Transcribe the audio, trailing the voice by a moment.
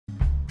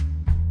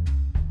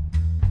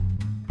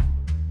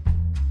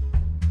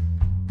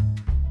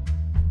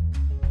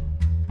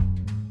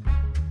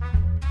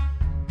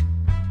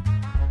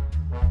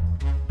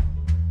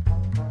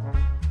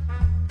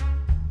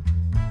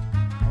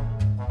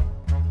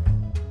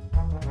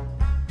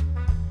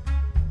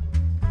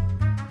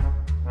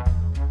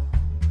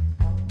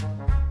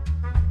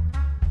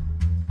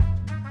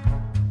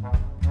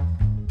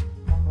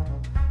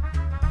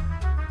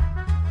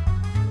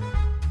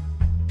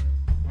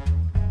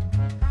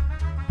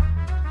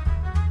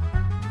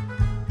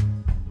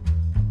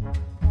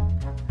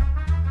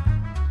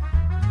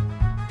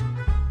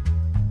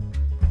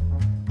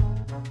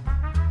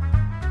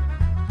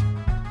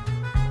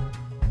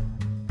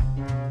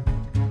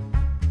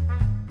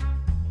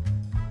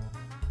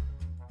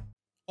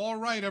All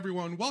right,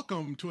 everyone,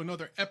 welcome to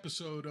another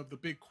episode of The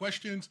Big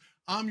Questions.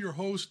 I'm your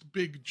host,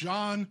 Big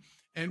John,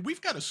 and we've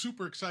got a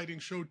super exciting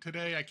show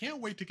today. I can't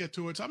wait to get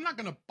to it, so I'm not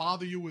going to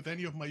bother you with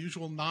any of my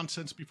usual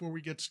nonsense before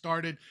we get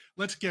started.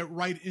 Let's get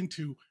right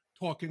into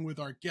talking with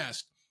our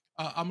guest.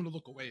 I'm going to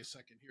look away a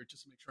second here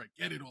just to make sure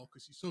I get it all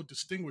because he's so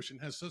distinguished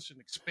and has such an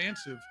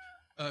expansive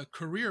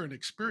career and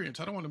experience.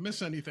 I don't want to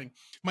miss anything.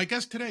 My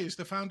guest today is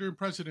the founder and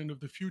president of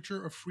the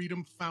Future of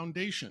Freedom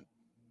Foundation.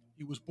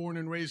 He was born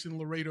and raised in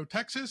Laredo,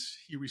 Texas.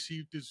 He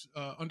received his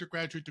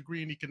undergraduate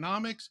degree in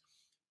economics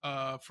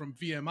from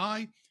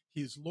VMI,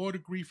 his law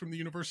degree from the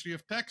University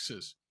of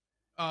Texas.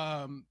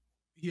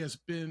 He has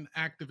been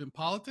active in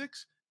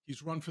politics.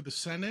 He's run for the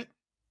Senate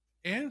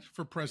and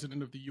for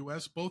president of the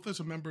U.S., both as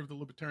a member of the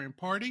Libertarian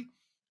Party,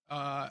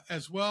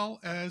 as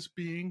well as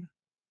being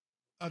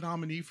a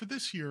nominee for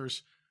this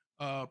year's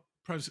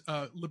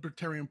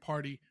Libertarian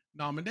Party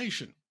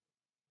nomination.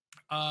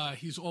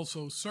 He's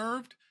also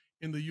served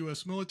in the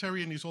U.S.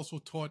 military, and he's also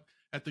taught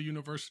at the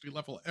university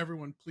level.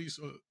 Everyone, please,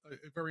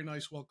 a very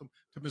nice welcome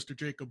to Mr.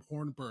 Jacob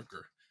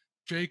Hornberger.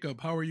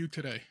 Jacob, how are you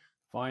today?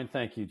 Fine,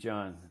 thank you,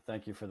 John.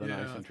 Thank you for the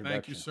nice introduction.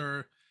 Thank you,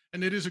 sir.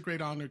 And it is a great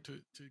honor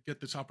to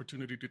get this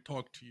opportunity to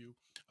talk to you,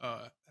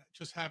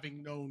 just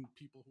having known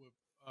people who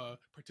have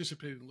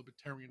participated in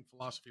libertarian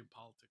philosophy and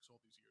politics all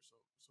these years.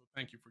 So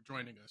thank you for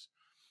joining us.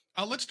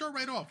 Let's start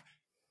right off.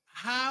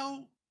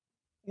 How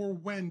or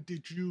when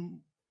did you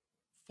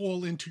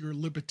fall into your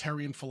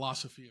libertarian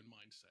philosophy and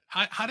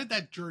mindset? How did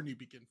that journey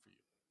begin for you?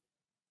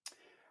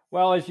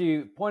 Well, as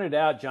you pointed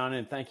out, John,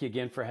 and thank you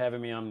again for having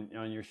me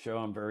on your show.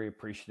 I'm very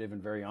appreciative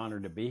and very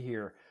honored to be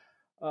here.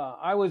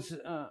 I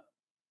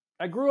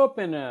grew up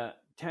in a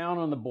town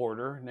on the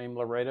border named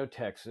Laredo,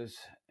 Texas,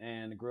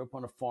 and grew up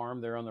on a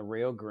farm there on the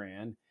Rio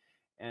Grande.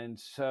 And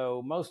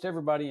so most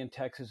everybody in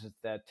Texas at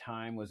that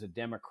time was a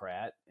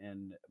Democrat,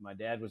 and my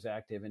dad was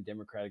active in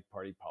Democratic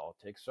Party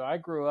politics. So I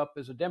grew up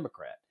as a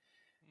Democrat.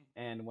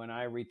 And when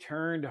I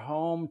returned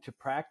home to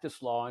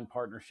practice law in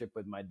partnership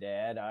with my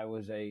dad, I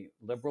was a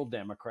liberal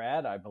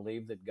Democrat. I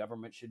believed that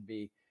government should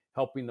be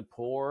helping the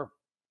poor.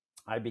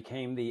 I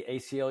became the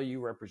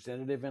ACLU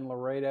representative in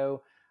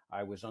Laredo.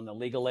 I was on the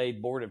Legal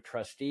Aid Board of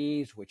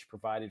Trustees, which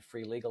provided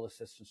free legal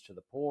assistance to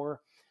the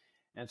poor.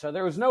 And so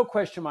there was no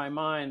question in my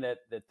mind that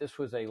this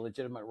was a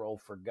legitimate role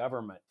for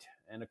government.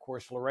 And of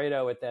course,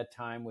 Laredo at that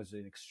time was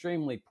an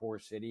extremely poor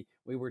city.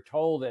 We were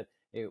told that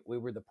we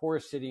were the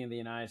poorest city in the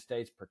United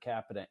States per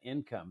capita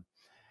income.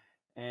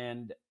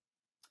 And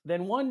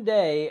then one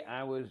day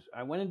I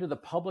went into the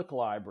public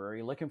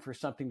library looking for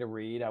something to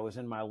read. I was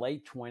in my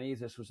late 20s.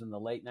 This was in the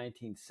late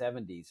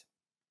 1970s.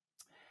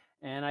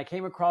 And I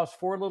came across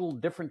 4 little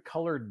different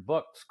colored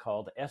books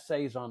called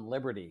Essays on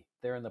Liberty.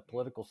 They're in the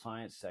political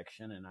science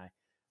section. And I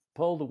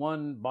pulled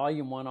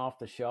volume 1 off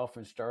the shelf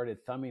and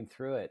started thumbing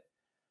through it.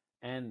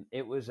 And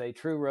it was a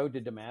true road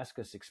to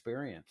Damascus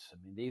experience. I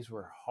mean, these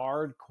were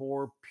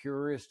hardcore,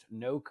 purist,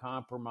 no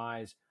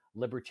compromise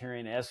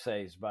libertarian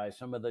essays by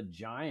some of the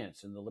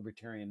giants in the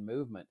libertarian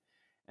movement.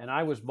 And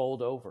I was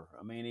bowled over.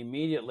 I mean,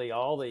 immediately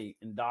all the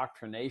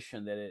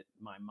indoctrination that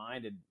my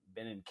mind had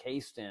been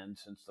encased in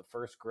since the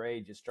first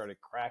grade just started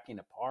cracking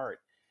apart.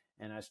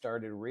 And I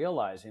started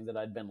realizing that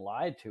I'd been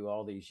lied to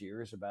all these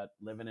years about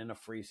living in a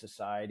free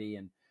society.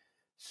 And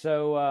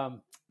so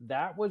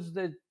that was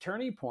the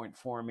turning point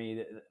for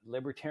me.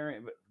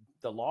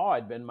 The law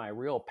had been my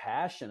real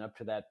passion up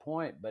to that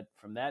point. But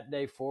from that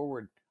day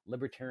forward,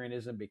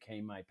 libertarianism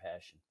became my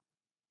passion.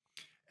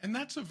 And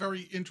that's a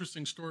very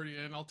interesting story.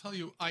 And I'll tell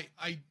you,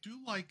 I do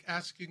like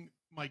asking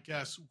my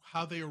guests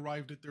how they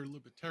arrived at their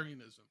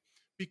libertarianism,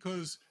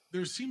 because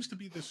there seems to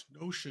be this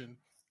notion,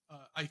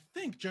 I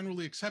think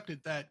generally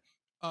accepted, that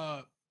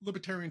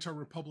libertarians are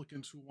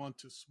Republicans who want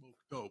to smoke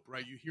dope,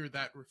 right? You hear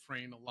that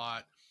refrain a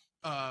lot.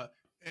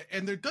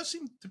 And there does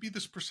seem to be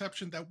this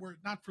perception that we're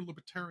not for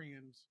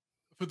libertarians,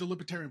 for the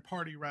Libertarian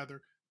Party,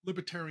 rather,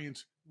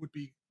 libertarians would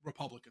be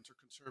Republicans or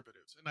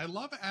conservatives. And I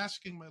love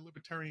asking my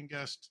libertarian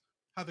guests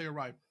how they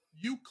arrived.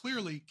 You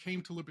clearly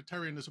came to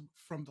libertarianism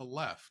from the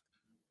left.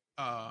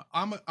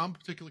 I'm a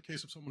particular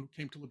case of someone who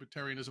came to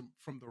libertarianism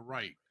from the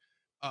right.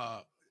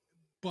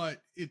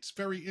 But it's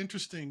very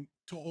interesting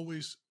to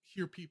always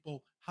hear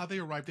people, how they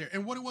arrived there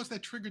and what it was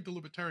that triggered the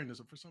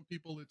libertarianism. For some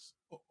people, it's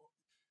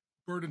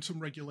burdensome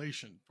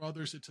regulation. For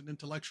others, it's an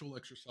intellectual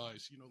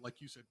exercise,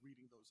 like you said,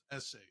 reading those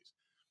essays.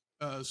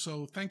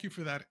 So thank you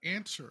for that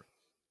answer.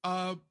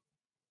 Of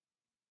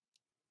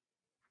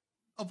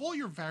all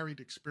your varied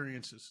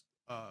experiences,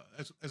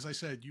 as I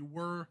said, you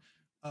were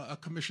a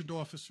commissioned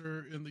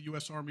officer in the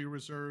U.S. Army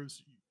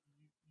Reserves.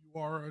 You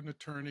are an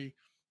attorney.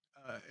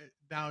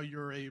 Now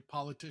you're a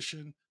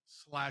politician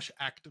 /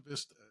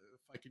 activist,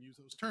 if I can use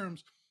those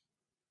terms.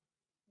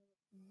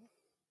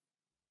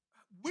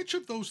 Which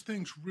of those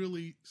things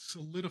really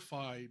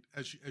solidified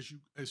as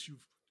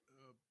you've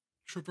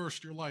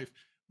traversed your life?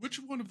 Which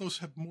one of those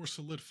have more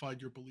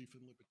solidified your belief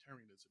in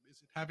libertarianism?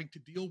 Is it having to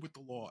deal with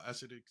the law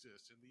as it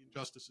exists and the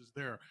injustices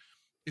there?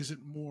 Is it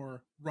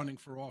more running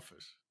for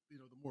office?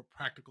 The more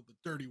practical, the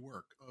dirty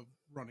work of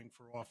running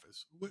for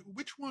office.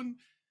 Which one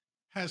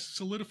has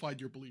solidified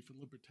your belief in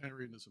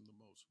libertarianism the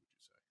most, would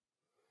you say?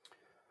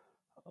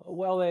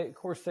 Well, of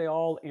course, they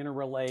all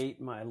interrelate.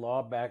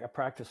 I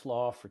practiced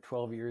law for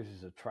 12 years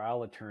as a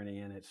trial attorney,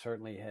 and it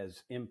certainly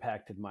has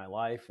impacted my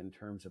life in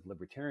terms of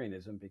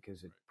libertarianism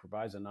because it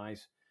provides a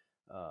nice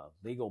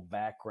legal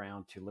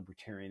background to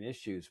libertarian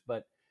issues.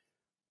 But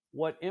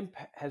what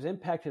has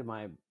impacted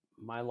my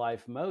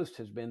life most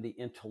has been the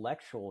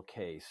intellectual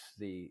case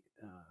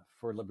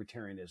for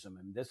libertarianism,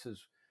 and this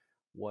is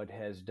what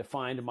has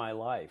defined my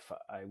life.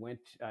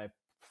 I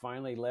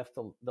finally left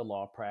the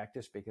law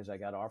practice because I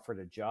got offered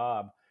a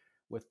job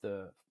with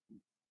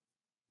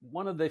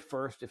one of the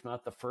first, if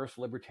not the first,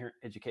 libertarian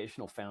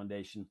educational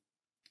foundation,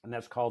 and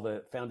that's called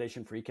the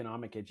Foundation for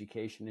Economic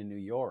Education in New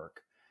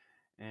York.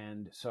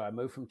 And so I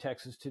moved from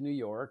Texas to New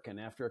York, and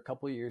after a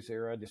couple of years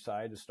there, I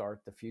decided to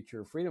start the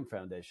Future of Freedom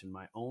Foundation,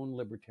 my own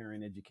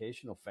libertarian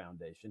educational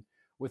foundation,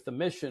 with the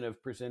mission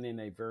of presenting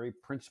a very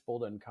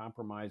principled and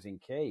compromising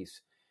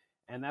case.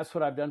 And that's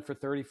what I've done for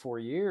 34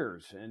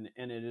 years. And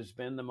it has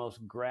been the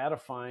most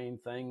gratifying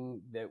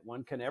thing that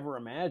one can ever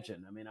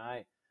imagine. I mean,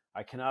 I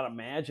cannot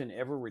imagine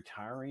ever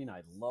retiring.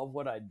 I love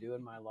what I do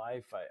in my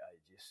life.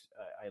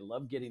 I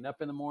love getting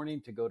up in the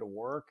morning to go to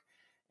work.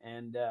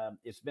 And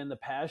it's been the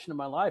passion of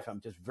my life. I'm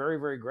just very,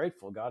 very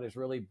grateful. God has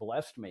really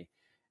blessed me.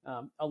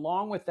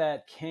 Along with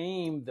that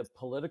came the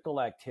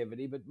political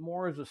activity, but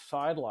more as a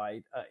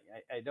sidelight.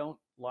 I don't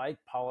like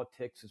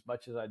politics as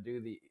much as I do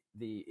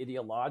the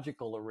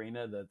ideological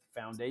arena, the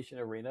foundation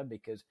arena,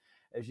 because,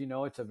 as you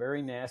know, it's a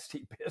very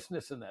nasty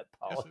business in that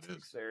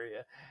politics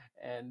area.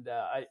 And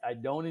I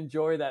don't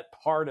enjoy that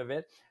part of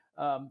it.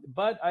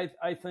 But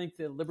I think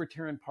the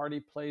Libertarian Party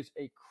plays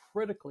a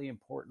critically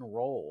important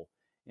role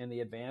in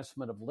the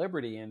advancement of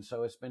liberty. And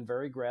so it's been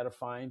very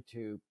gratifying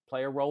to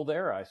play a role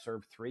there. I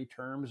served 3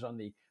 terms on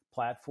the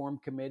platform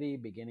committee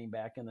beginning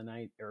back in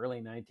the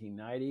early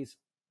 1990s.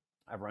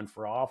 I've run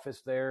for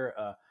office there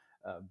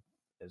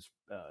as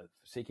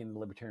seeking the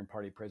Libertarian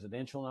Party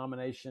presidential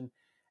nomination.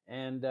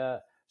 And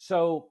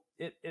so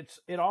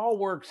it all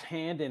works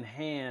hand in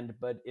hand,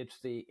 but it's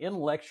the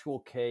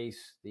intellectual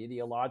case, the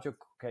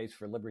ideological case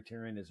for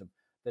libertarianism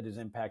that has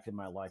impacted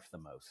my life the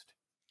most.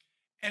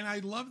 And I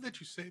love that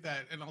you say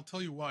that, and I'll tell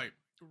you why.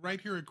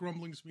 Right here at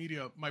Grumblings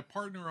Media, my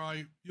partner and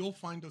I, you'll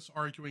find us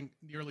arguing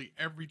nearly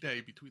every day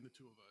between the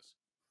two of us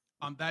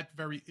on that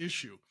very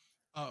issue.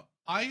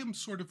 I am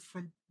sort of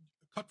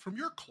cut from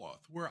your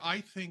cloth, where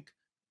I think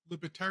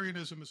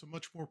libertarianism is a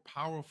much more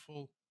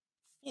powerful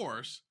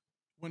force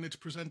when it's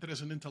presented as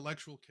an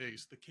intellectual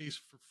case, the case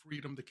for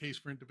freedom, the case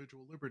for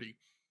individual liberty,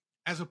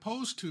 as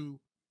opposed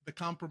to the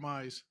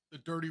compromise, the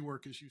dirty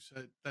work, as you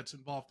said, that's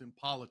involved in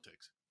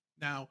politics.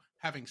 Now,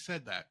 having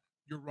said that,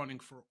 you're running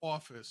for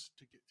office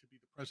to get to be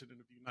the president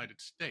of the United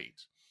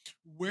States.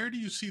 Where do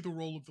you see the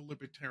role of the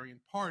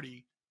Libertarian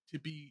Party to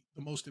be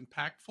the most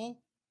impactful,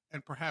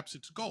 and perhaps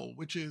its goal,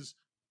 which is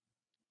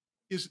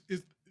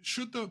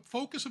should the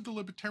focus of the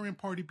Libertarian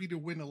Party be to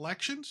win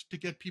elections, to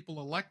get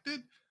people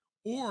elected,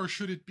 or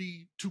should it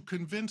be to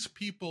convince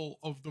people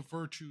of the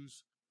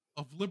virtues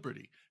of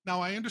liberty?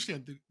 Now, I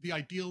understand the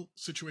ideal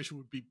situation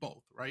would be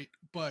both, right?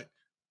 But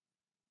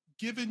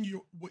given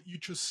what you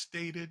just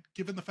stated,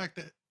 given the fact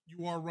that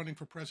you are running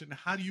for president,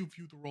 how do you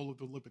view the role of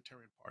the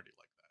Libertarian Party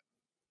like that?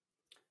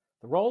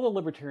 The role of the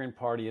Libertarian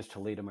Party is to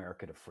lead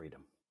America to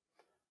freedom.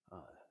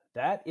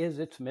 That is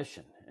its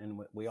mission, and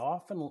we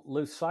often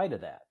lose sight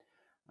of that.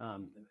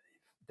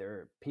 There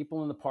are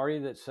people in the party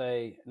that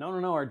say, no,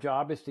 our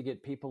job is to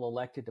get people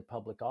elected to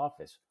public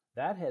office.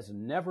 That has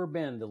never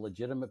been the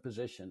legitimate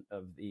position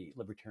of the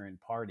Libertarian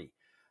Party.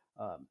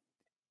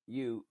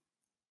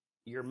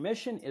 Your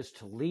mission is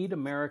to lead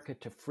America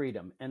to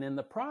freedom, and in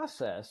the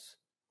process,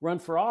 run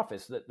for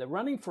office. The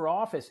running for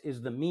office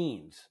is the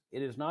means.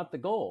 It is not the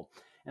goal.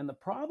 And the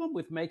problem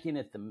with making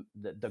it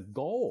the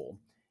goal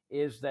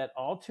is that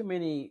all too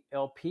many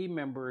LP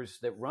members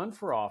that run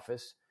for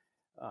office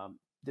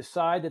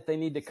decide that they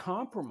need to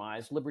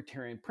compromise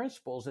libertarian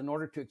principles in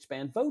order to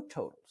expand vote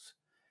totals.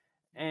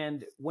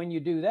 And when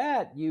you do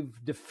that,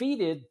 you've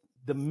defeated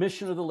the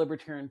mission of the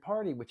Libertarian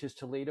Party, which is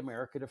to lead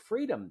America to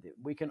freedom.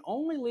 We can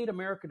only lead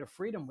America to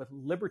freedom with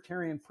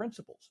libertarian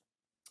principles.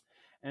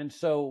 And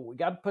so we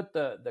got to put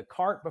the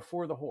cart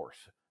before the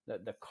horse.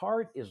 The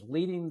cart is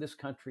leading this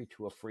country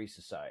to a free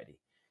society.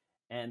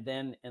 And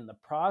then in the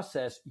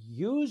process,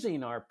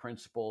 using our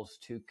principles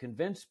to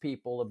convince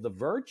people of the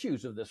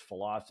virtues of this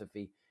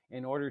philosophy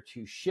in order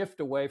to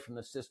shift away from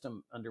the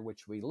system under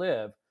which we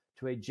live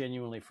to a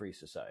genuinely free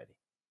society.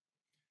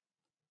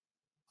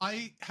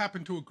 I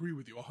happen to agree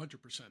with you 100%,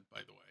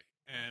 by the way.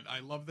 And I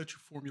love that you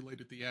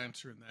formulated the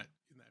answer in that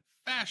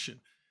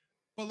fashion.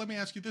 But let me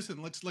ask you this,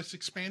 and let's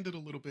expand it a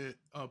little bit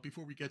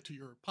before we get to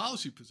your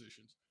policy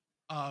positions.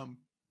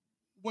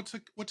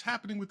 What's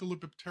happening with the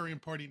Libertarian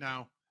Party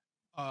now?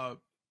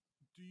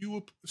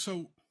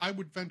 So I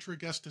would venture a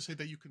guess to say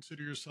that you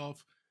consider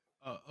yourself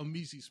a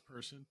Mises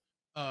person,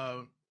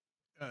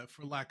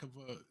 for lack of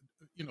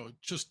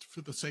just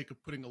for the sake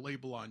of putting a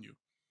label on you.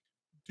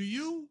 Do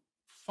you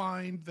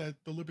find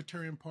that the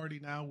Libertarian Party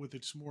now, with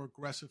its more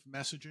aggressive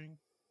messaging,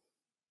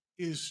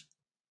 is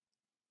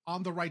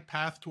on the right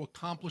path to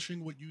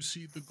accomplishing what you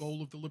see the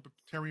goal of the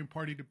Libertarian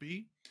Party to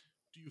be?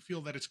 Do you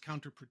feel that it's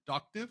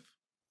counterproductive?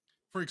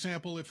 For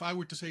example, if I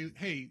were to say,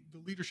 hey, the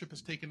leadership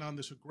has taken on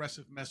this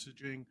aggressive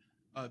messaging,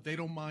 they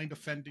don't mind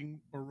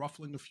offending or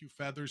ruffling a few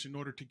feathers in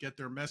order to get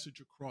their message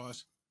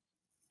across.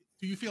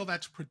 Do you feel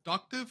that's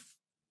productive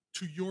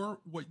to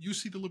what you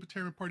see the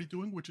Libertarian Party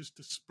doing, which is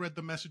to spread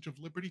the message of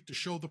liberty, to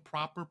show the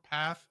proper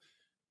path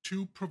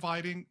to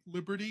providing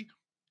liberty?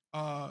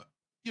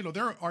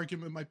 Their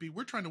argument might be,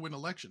 we're trying to win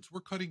elections.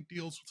 We're cutting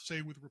deals,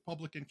 say, with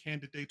Republican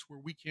candidates where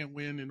we can't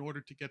win in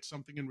order to get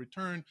something in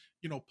return,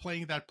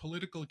 playing that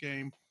political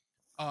game,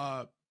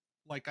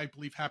 like I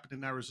believe happened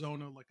in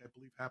Arizona, like I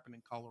believe happened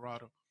in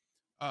Colorado.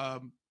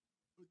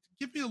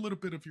 Give me a little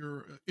bit of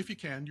if you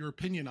can, your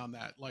opinion on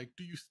that. Like,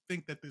 do you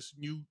think that this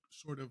new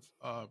sort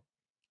of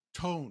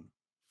tone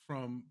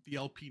from the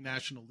LP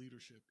national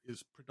leadership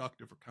is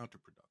productive or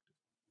counterproductive?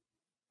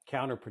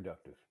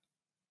 Counterproductive.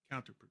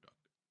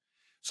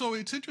 So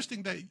it's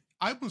interesting that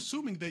I'm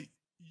assuming that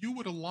you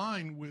would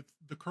align with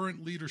the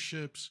current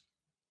leadership's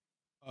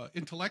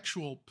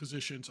intellectual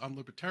positions on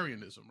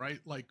libertarianism, right?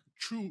 Like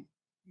true,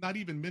 not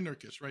even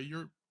minarchists, right?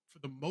 You're, for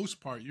the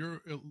most part,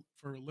 and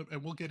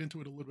we'll get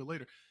into it a little bit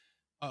later,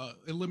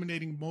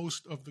 eliminating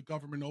most of the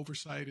government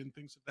oversight and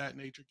things of that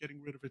nature,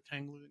 getting rid of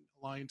entangling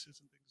alliances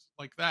and things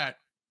like that.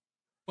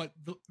 But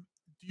do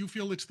you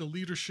feel it's the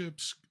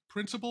leadership's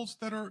principles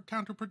that are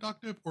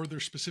counterproductive, or their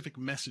specific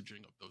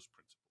messaging of those principles?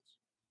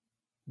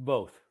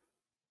 Both.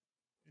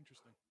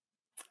 Interesting.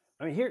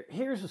 I mean,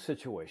 here's the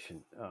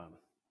situation,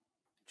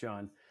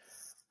 John.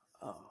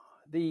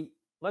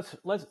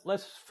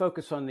 Let's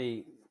focus on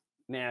the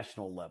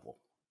national level.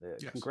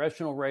 The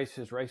congressional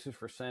races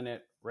for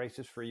Senate,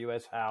 races for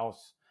U.S.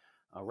 House,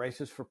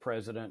 races for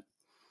president.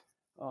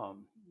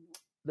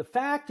 The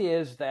fact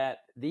is that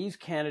these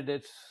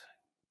candidates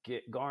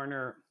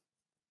garner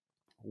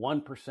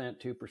 1%,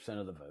 2%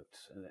 of the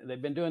votes.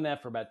 They've been doing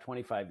that for about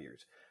 25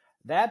 years.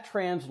 That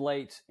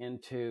translates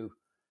into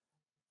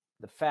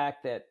the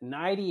fact that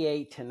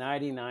 98 to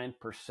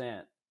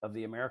 99% of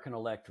the American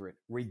electorate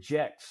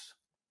rejects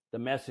the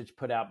message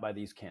put out by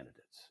these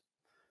candidates.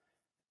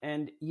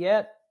 And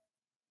yet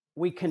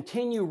we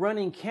continue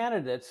running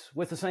candidates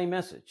with the same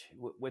message,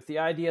 with the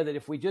idea that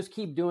if we just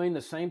keep doing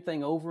the same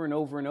thing over and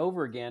over and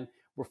over again,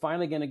 we're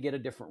finally going to get a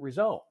different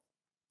result.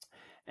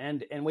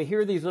 And we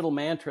hear these little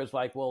mantras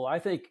like, well, I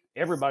think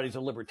everybody's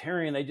a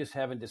libertarian, they just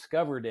haven't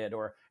discovered it,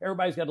 or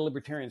everybody's got a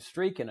libertarian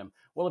streak in them.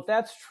 Well, if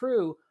that's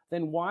true,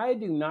 then why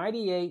do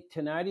 98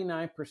 to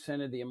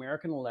 99% of the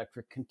American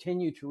electorate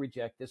continue to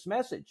reject this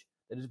message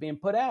that is being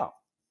put out?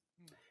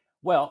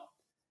 Well,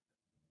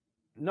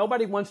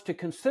 nobody wants to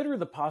consider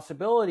the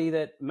possibility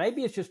that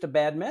maybe it's just a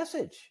bad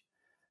message.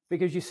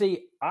 Because you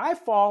see, I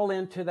fall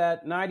into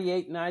that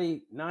 98,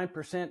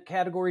 99%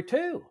 category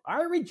too.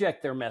 I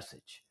reject their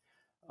message.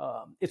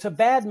 It's a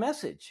bad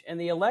message, and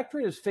the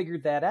electorate has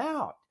figured that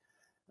out.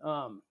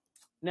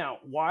 Now,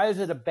 why is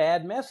it a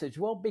bad message?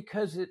 Well,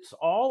 because it's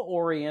all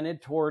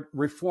oriented toward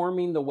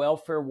reforming the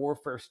welfare,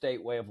 warfare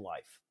state way of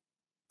life.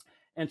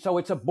 And so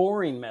it's a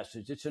boring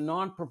message. It's a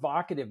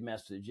non-provocative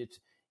message.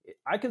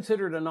 I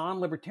consider it a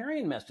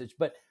non-libertarian message,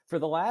 but for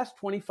the last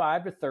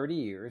 25 to 30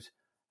 years,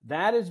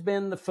 that has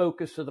been the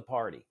focus of the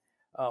party.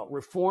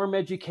 Reform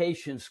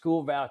education,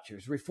 school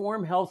vouchers,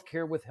 reform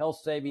healthcare with health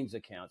savings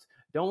accounts.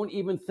 Don't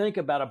even think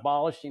about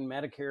abolishing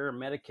Medicare or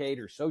Medicaid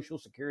or Social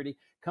Security.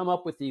 Come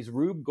up with these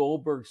Rube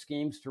Goldberg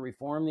schemes to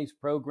reform these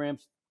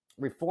programs,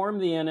 reform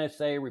the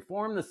NSA,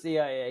 reform the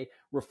CIA,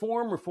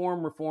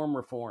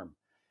 reform.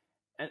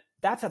 And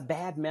that's a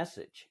bad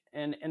message.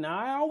 And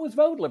I always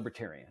vote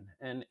Libertarian.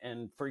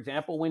 And for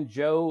example, when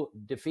Joe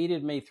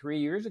defeated me 3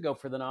 years ago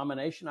for the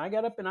nomination, I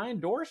got up and I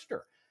endorsed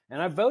her.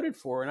 And I voted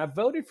for her, and I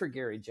voted for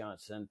Gary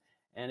Johnson.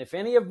 And if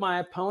any of my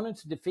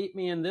opponents defeat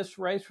me in this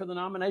race for the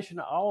nomination,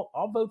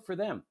 I'll vote for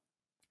them.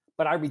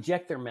 But I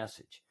reject their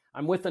message.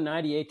 I'm with the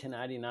 98 to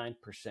 99%.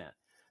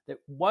 That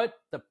what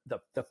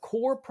the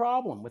core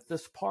problem with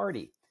this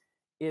party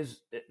is,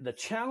 the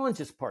challenge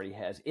this party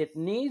has. It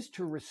needs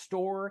to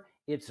restore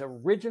its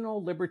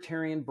original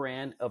libertarian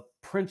brand of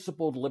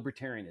principled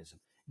libertarianism.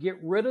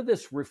 Get rid of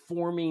this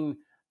reforming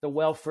the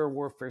welfare,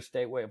 warfare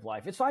state way of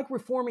life. It's like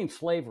reforming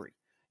slavery.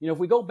 You know, if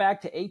we go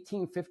back to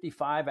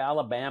 1855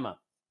 Alabama,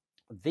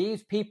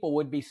 these people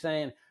would be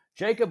saying,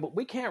 Jacob,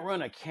 we can't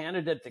run a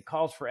candidate that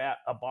calls for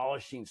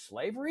abolishing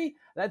slavery.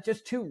 That's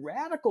just too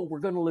radical.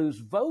 We're going to lose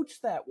votes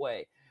that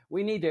way.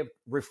 We need to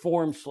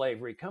reform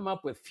slavery, come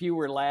up with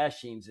fewer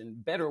lashings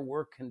and better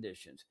work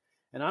conditions.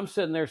 And I'm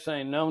sitting there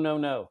saying,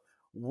 no.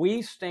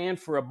 We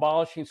stand for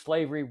abolishing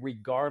slavery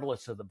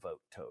regardless of the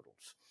vote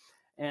totals.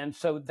 And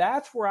so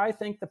that's where I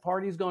think the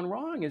party's gone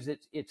wrong, is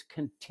it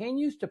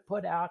continues to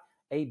put out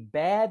a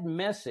bad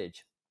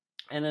message.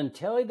 And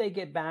until they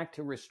get back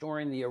to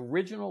restoring the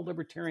original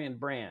libertarian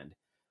brand,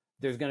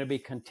 there's going to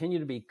continue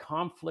to be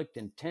conflict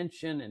and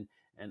tension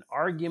and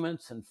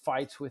arguments and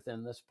fights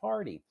within this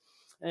party.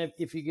 And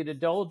if you could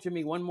indulge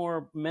me one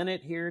more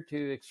minute here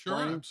to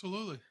explain. Sure,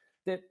 absolutely.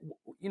 that,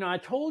 I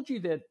told you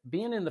that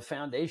being in the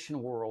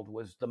foundation world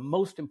was the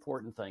most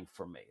important thing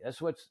for me.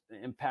 That's what's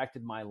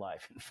impacted my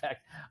life. In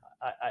fact,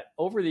 I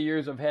over the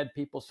years, I've had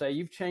people say,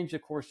 you've changed the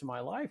course of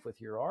my life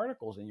with your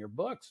articles and your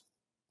books.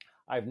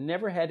 I've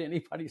never had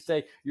anybody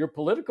say your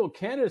political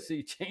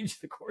candidacy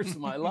changed the course of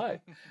my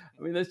life.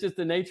 I mean, that's just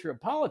the nature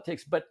of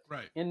politics. But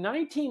right. In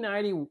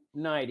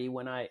 1990,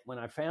 when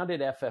I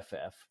founded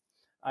FFF,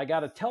 I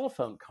got a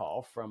telephone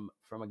call from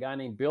a guy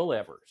named Bill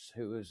Evers,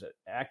 who is an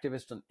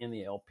activist in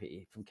the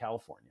LP from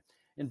California,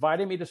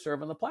 invited me to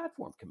serve on the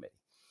platform committee.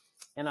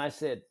 And I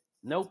said,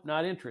 nope,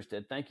 not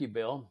interested. Thank you,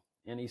 Bill.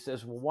 And he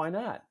says, well, why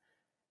not?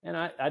 And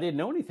I didn't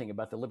know anything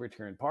about the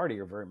Libertarian Party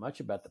or very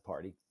much about the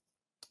party.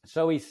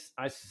 So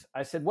I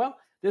said, well,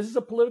 this is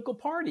a political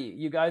party.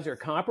 You guys are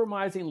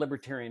compromising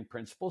libertarian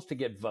principles to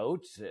get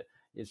votes.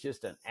 It's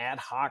just an ad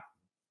hoc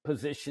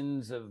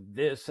positions of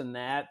this and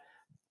that,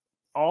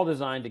 all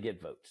designed to get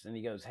votes. And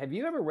he goes, have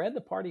you ever read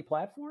the party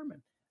platform?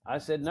 And I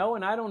said, no,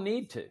 and I don't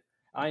need to.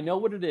 I know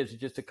what it is. It's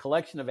just a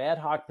collection of ad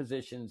hoc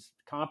positions,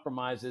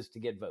 compromises to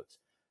get votes.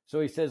 So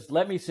he says,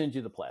 let me send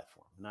you the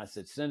platform. And I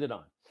said, send it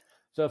on.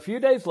 So a few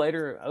days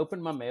later, I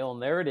opened my mail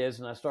and there it is.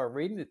 And I start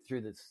reading it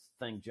through this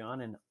thing,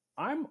 John, and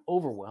I'm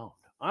overwhelmed.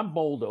 I'm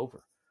bowled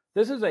over.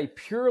 This is a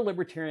pure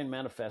libertarian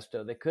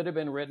manifesto that could have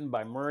been written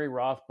by Murray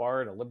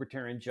Rothbard, a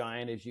libertarian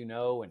giant, as you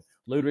know, and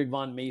Ludwig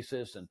von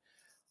Mises. And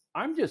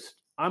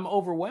I'm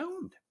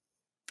overwhelmed.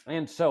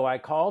 And so I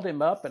called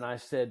him up and I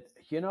said,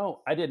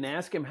 I didn't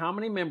ask him how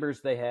many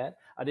members they had.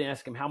 I didn't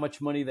ask him how much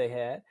money they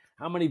had,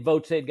 how many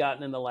votes they'd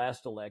gotten in the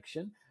last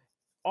election.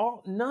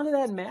 None of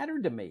that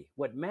mattered to me.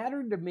 What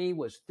mattered to me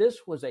was this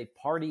was a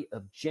party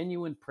of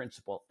genuine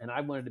principle, and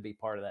I wanted to be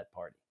part of that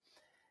party.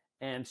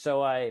 And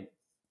so I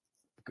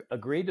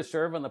agreed to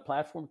serve on the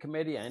platform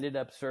committee. I ended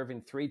up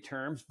serving 3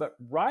 terms, but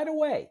right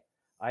away,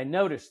 I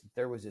noticed that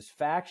there was this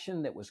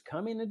faction that was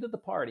coming into the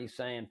party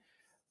saying,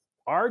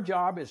 our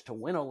job is to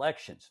win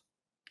elections.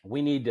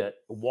 We need to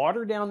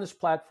water down this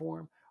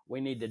platform.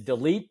 We need to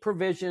delete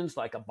provisions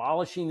like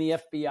abolishing the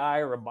FBI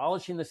or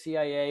abolishing the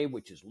CIA,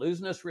 which is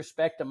losing us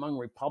respect among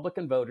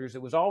Republican voters.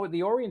 It was always,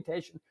 the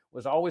orientation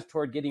was always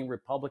toward getting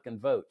Republican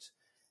votes.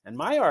 And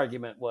my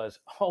argument was,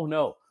 oh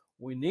no,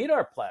 we need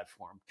our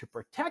platform to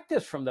protect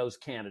us from those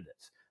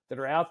candidates that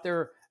are out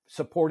there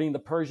supporting the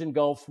Persian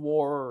Gulf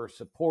War or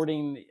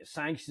supporting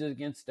sanctions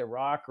against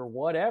Iraq or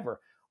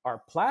whatever. Our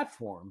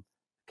platform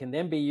can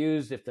then be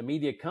used if the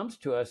media comes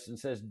to us and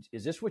says,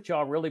 is this what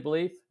y'all really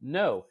believe?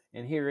 No.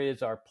 And here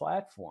is our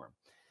platform.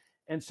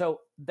 And so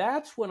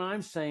that's what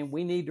I'm saying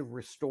we need to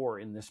restore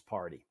in this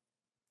party,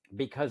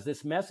 because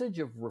this message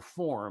of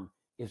reform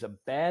is a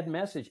bad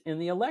message.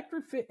 And the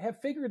electorate have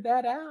figured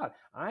that out.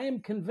 I am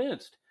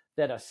convinced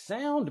that a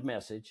sound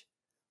message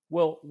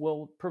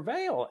will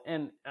prevail.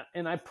 And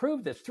I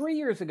proved this 3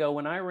 years ago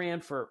when I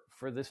ran for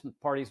this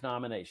party's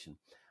nomination.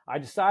 I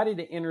decided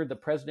to enter the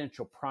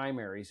presidential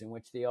primaries in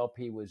which the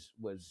LP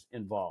was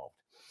involved.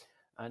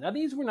 Now,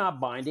 these were not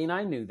binding.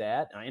 I knew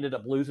that. I ended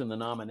up losing the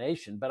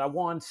nomination, but I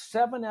won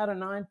 7 out of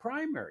 9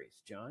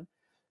 primaries, John.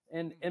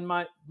 And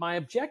my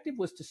objective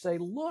was to say,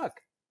 look,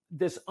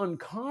 this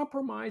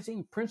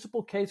uncompromising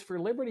principal case for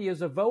liberty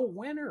is a vote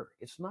winner.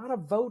 It's not a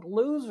vote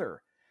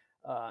loser.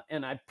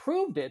 And I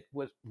proved it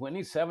with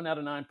winning 7 out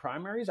of 9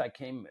 primaries. I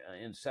came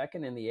in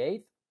second in the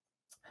 8th.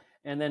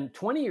 And then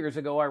 20 years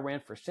ago, I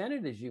ran for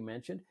Senate, as you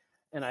mentioned,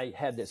 and I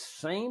had this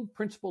same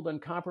principled,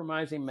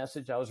 uncompromising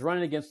message. I was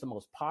running against the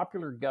most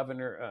popular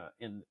governor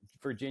in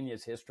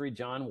Virginia's history,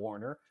 John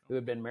Warner, who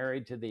had been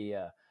married to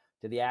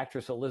the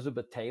actress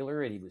Elizabeth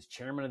Taylor, and he was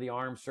chairman of the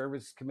Armed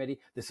Services Committee.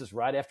 This is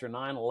right after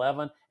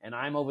 9/11, and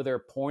I'm over there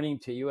pointing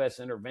to U.S.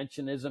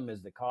 interventionism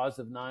as the cause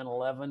of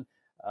 9/11,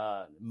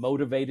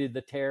 motivated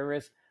the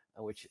terrorists,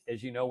 which,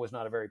 as you know, was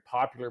not a very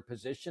popular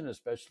position,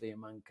 especially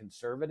among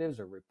conservatives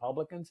or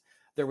Republicans.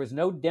 There was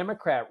no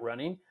Democrat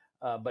running,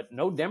 but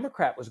no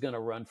Democrat was going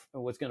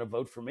to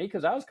vote for me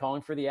because I was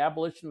calling for the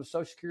abolition of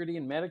Social Security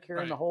and Medicare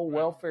and the whole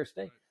welfare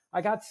state. I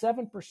got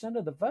 7%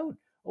 of the vote.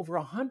 Over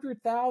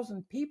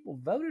 100,000 people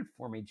voted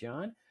for me,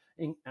 John.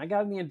 And I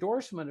got the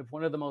endorsement of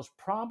one of the most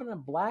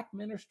prominent Black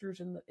ministers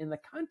in the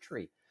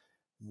country.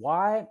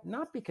 Why?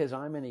 Not because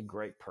I'm any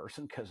great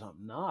person, because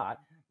I'm not,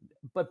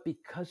 but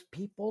because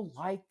people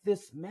like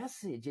this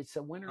message. It's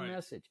a winner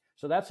message.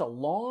 So that's a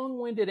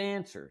long-winded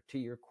answer to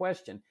your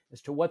question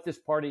as to what this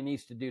party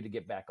needs to do to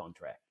get back on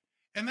track.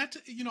 And that's,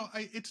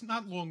 it's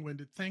not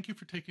long-winded. Thank you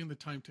for taking the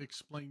time to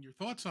explain your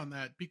thoughts on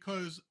that,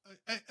 because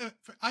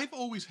I've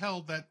always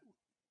held that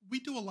we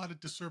do a lot of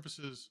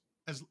disservices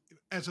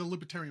as a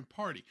libertarian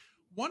party.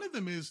 One of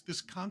them is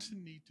this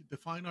constant need to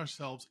define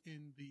ourselves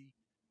in the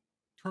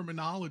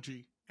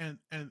terminology and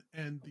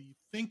the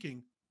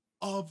thinking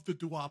of the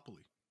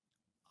duopoly.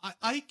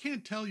 I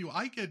can't tell you,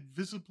 I get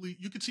visibly,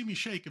 you could see me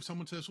shake if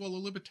someone says, well, a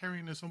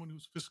libertarian is someone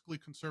who's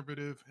fiscally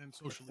conservative and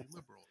socially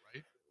liberal,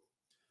 right?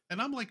 And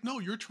I'm like, no,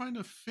 you're trying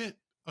to fit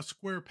a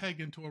square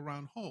peg into a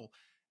round hole.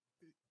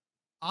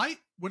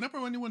 Whenever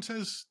anyone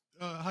says,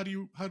 how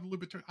do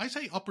libertarian, I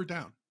say up or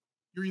down.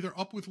 You're either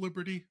up with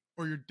liberty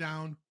or you're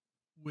down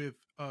with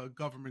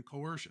government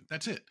coercion.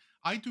 That's it.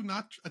 I do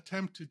not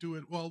attempt to do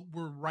it. Well,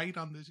 we're right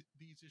on these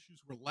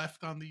issues. We're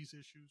left on these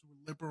issues.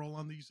 We're liberal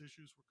on these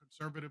issues. We're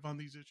conservative on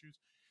these issues.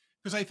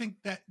 Because I think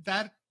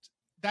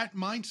that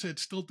mindset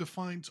still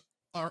defines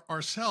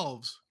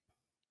ourselves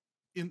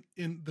in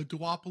the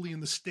duopoly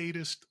and the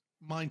statist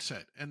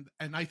mindset. And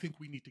I think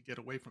we need to get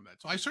away from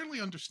that. So I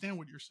certainly understand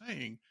what you're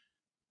saying.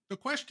 The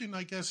question,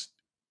 I guess,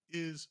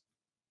 is,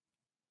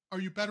 are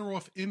you better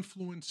off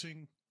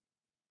influencing?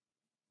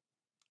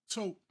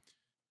 So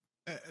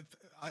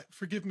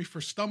forgive me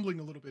for stumbling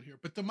a little bit here,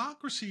 but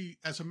democracy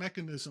as a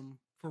mechanism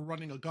for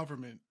running a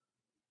government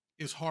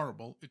is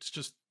horrible. It's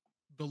just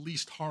the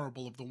least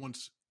horrible of the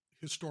ones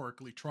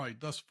historically tried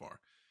thus far.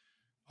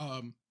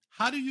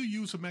 How do you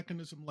use a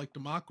mechanism like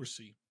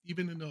democracy,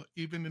 even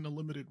in a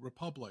limited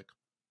republic,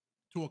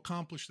 to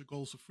accomplish the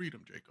goals of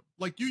freedom, Jacob?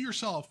 Like you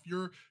yourself,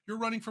 you're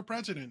running for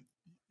president.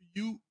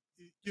 You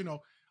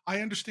know,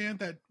 I understand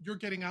that you're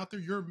getting out there.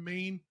 Your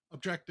main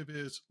objective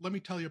is, let me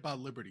tell you about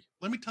liberty.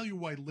 Let me tell you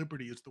why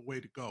liberty is the way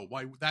to go,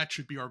 why that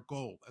should be our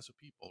goal as a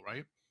people,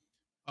 right?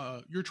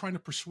 You're trying to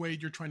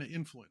persuade, you're trying to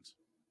influence.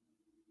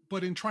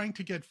 But in trying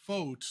to get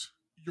votes,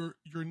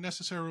 you're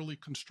necessarily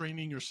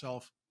constraining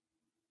yourself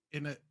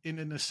in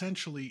an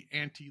essentially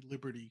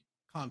anti-liberty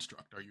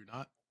construct, are you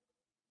not?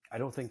 I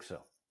don't think so.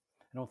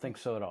 I don't think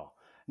so at all.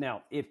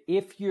 Now,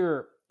 if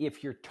you're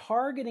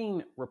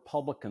targeting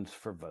Republicans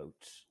for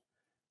votes,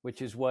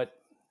 which is what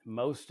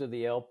most of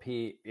the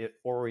LP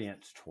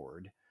orients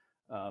toward,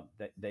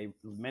 they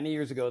many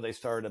years ago they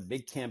started a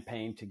big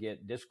campaign to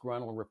get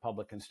disgruntled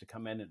Republicans to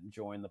come in and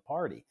join the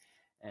party.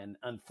 And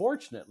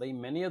unfortunately,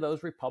 many of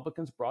those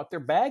Republicans brought their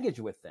baggage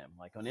with them,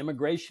 like on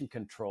immigration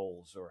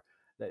controls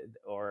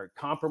or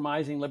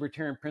compromising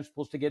libertarian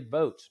principles to get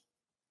votes.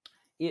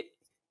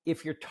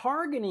 If you're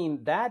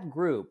targeting that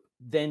group,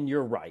 then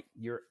you're right.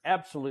 You're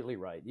absolutely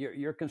right.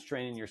 You're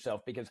constraining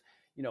yourself because,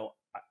 you know,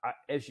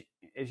 as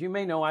you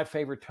may know, I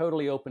favor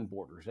totally open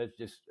borders. That's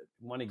just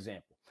one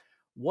example.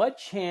 What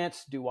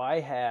chance do I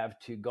have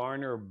to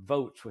garner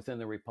votes within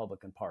the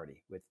Republican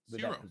Party with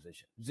that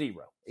position?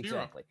 Zero.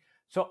 Exactly.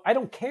 So I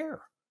don't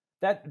care.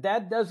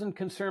 That doesn't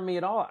concern me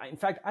at all. In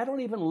fact, I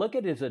don't even look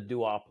at it as a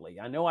duopoly.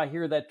 I know I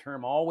hear that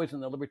term always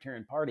in the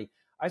Libertarian Party.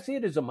 I see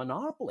it as a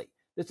monopoly.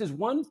 This is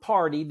one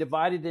party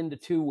divided into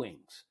two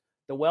wings.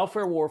 The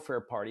welfare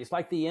warfare party. It's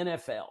like the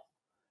NFL.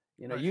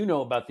 You know, right. You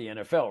know about the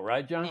NFL,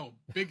 right, John? Oh,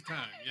 big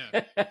time,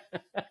 yeah.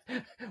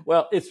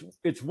 Well,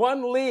 it's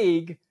one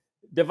league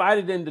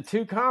divided into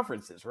two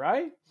conferences,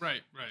 right?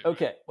 Right.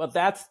 Okay. Right. Well,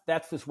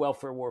 that's this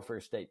welfare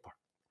warfare state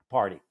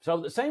party.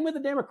 So the same with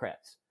the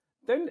Democrats.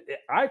 Then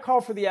I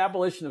call for the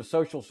abolition of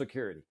Social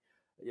Security.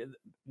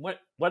 What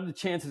are the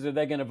chances are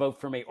they going to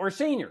vote for me? Or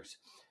seniors?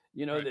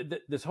 You know, right.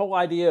 This whole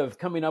idea of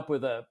coming up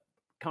with a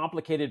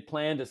complicated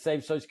plan to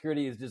save Social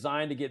Security is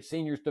designed to get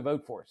seniors to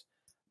vote for us.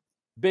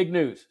 Big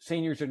news.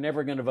 Seniors are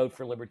never going to vote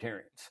for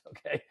libertarians,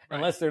 okay? Right.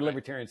 Unless they're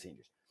libertarian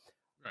seniors.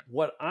 Right.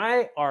 What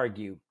I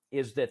argue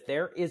is that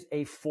there is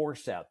a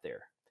force out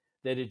there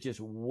that is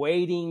just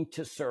waiting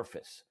to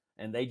surface,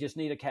 and they just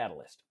need a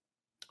catalyst.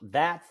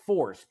 That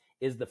force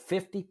is the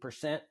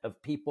 50%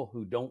 of people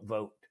who don't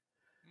vote.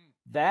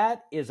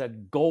 That is a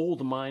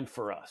gold mine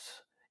for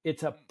us.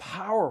 It's a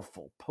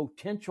powerful,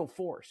 potential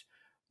force.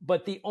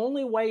 But the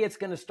only way it's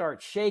going to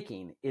start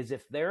shaking is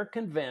if they're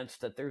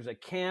convinced that there's a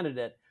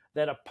candidate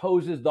that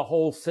opposes the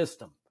whole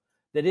system,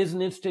 that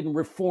isn't interested in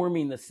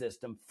reforming the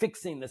system,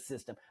 fixing the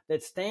system,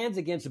 that stands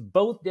against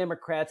both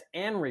Democrats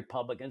and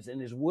Republicans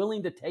and is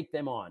willing to take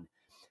them on.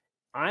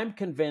 I'm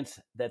convinced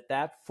that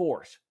that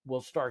force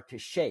will start to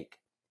shake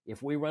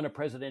if we run a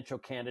presidential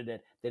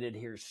candidate that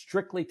adheres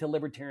strictly to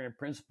libertarian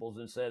principles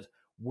and says,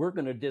 we're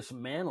going to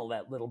dismantle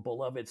that little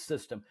beloved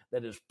system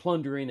that is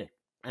plundering it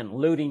and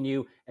looting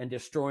you and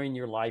destroying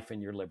your life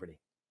and your liberty.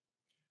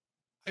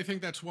 I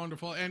think that's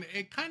wonderful. And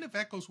it kind of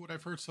echoes what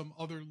I've heard some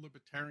other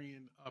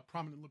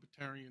prominent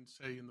libertarians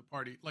say in the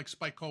party. Like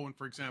Spike Cohen,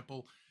 for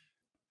example,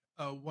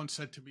 once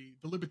said to me,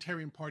 the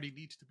Libertarian Party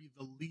needs to be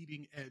the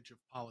leading edge of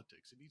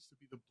politics. It needs to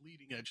be the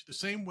bleeding edge. The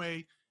same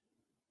way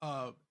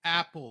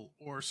Apple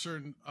or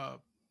certain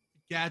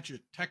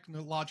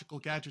technological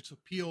gadgets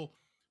appeal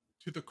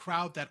to the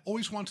crowd that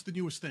always wants the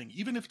newest thing,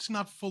 even if it's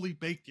not fully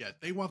baked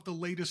yet. They want the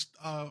latest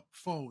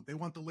phone. They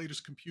want the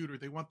latest computer.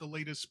 They want the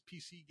latest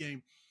PC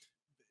game.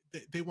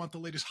 They want the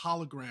latest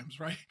holograms,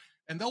 right?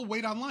 And they'll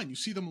wait online. You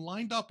see them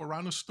lined up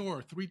around a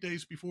store 3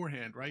 days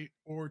beforehand, right?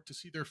 Or to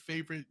see their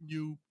favorite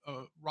new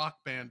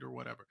rock band or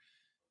whatever.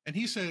 And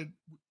he said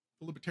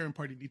the Libertarian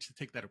Party needs to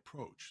take that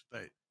approach,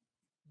 that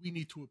we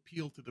need to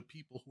appeal to the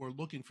people who are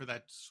looking for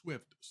that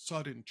swift,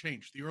 sudden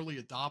change, the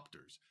early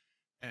adopters.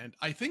 And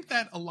I think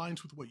that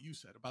aligns with what you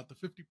said about the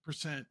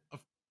 50%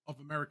 of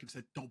Americans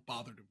that don't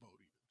bother to vote,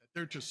 even, that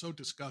they're just so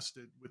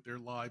disgusted with their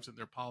lives and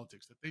their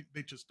politics that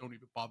they just don't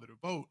even bother to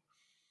vote.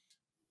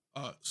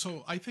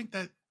 So I think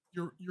that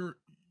your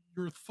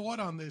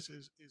thought on this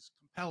is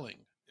compelling,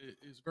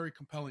 is very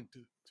compelling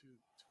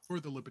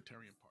for the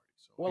Libertarian Party.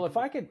 So Well, if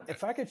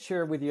I could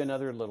share with you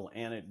another little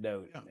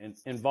anecdote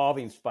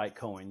involving Spike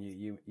Cohen,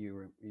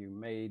 you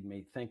made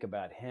me think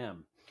about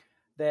him.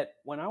 That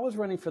when I was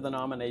running for the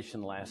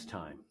nomination last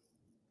time,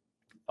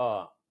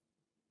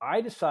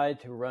 I decided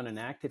to run an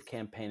active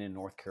campaign in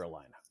North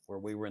Carolina where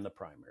we were in the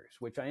primaries,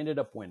 which I ended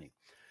up winning.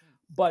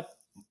 But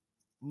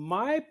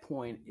my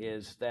point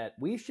is that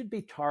we should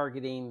be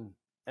targeting,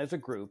 as a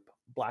group,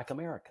 Black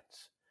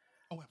Americans,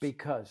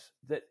 because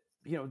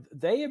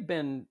they have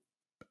been,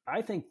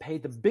 I think,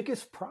 paid the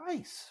biggest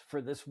price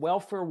for this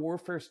welfare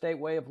warfare state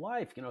way of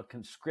life.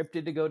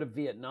 Conscripted to go to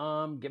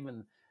Vietnam,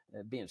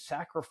 being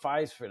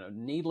sacrificed for a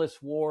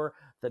needless war.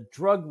 The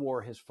drug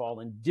war has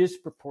fallen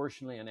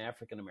disproportionately on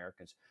African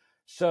Americans.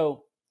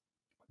 So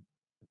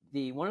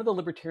one of the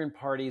Libertarian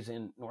parties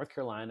in North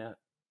Carolina,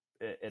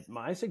 at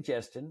my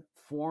suggestion,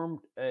 formed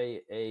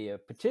a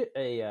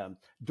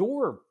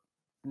door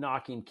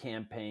knocking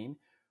campaign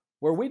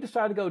where we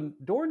decided to go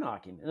door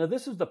knocking. Now,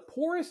 this is the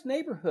poorest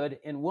neighborhood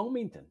in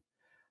Wilmington,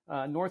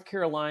 North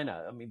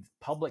Carolina. I mean,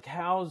 public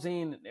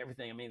housing and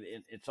everything. I mean,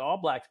 it's all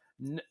blacks.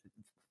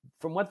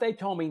 From what they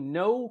told me,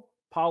 no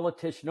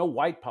politician, no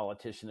white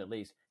politician at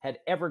least, had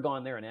ever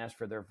gone there and asked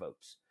for their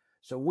votes.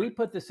 So we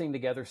put this thing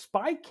together.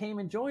 Spike came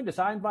and joined us.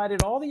 I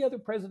invited all the other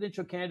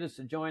presidential candidates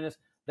to join us.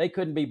 They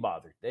couldn't be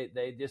bothered.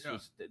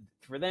 Was,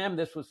 for them,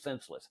 this was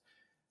senseless.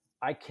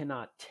 I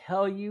cannot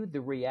tell you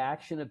the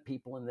reaction of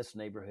people in this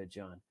neighborhood,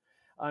 John.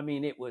 I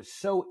mean, it was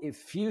so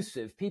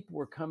effusive. People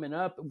were coming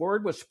up.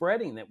 Word was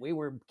spreading that we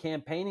were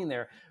campaigning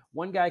there.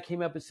 One guy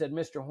came up and said,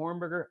 "Mr.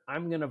 Hornberger,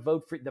 I'm going to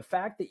vote for you. The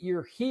fact that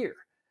you're here,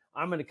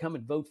 I'm going to come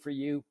and vote for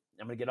you.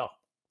 I'm going to get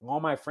all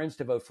my friends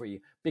to vote for you,"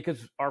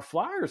 because our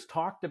flyers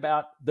talked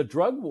about the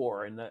drug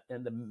war and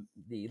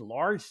the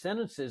large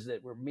sentences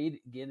that were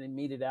getting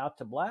meted out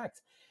to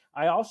blacks.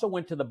 I also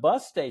went to the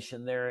bus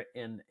station there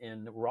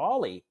in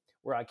Raleigh,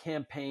 where I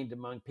campaigned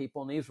among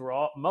people, and these were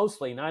all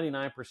mostly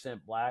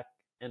 99% black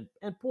and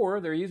poor.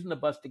 They're using the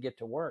bus to get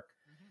to work.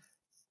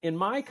 Mm-hmm. In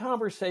my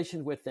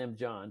conversation with them,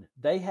 John,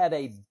 they had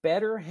a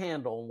better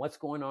handle on what's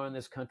going on in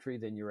this country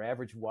than your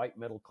average white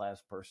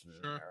middle-class person in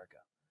America.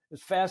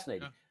 It's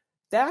fascinating. Yeah.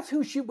 That's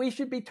who we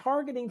should be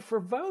targeting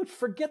for votes.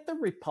 Forget the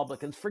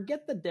Republicans.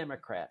 Forget the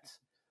Democrats.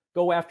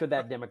 Go after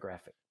that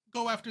demographic.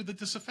 Go after the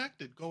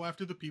disaffected. Go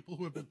after the people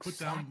who have been put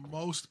down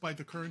most by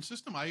the current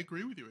system. I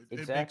agree with you.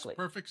 It makes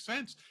perfect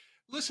sense.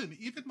 Listen,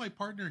 even my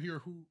partner here,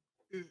 who,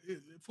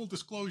 full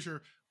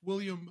disclosure,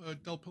 William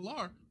Del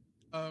Pilar,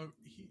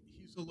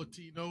 he's a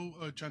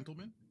Latino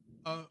gentleman,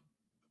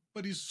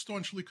 but he's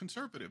staunchly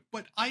conservative.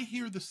 But I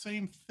hear the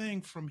same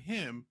thing from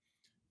him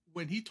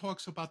when he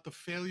talks about the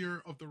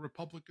failure of the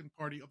Republican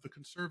Party, of the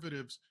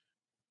conservatives,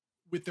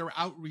 with their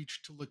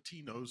outreach to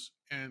Latinos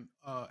and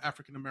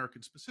African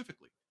Americans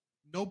specifically.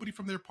 Nobody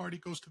from their party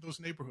goes to those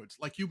neighborhoods.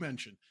 Like you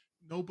mentioned,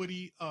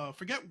 nobody,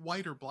 forget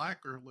white or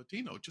black or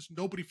Latino, just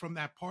nobody from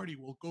that party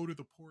will go to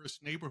the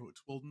poorest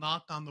neighborhoods, will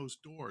knock on those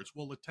doors,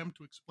 will attempt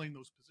to explain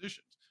those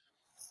positions.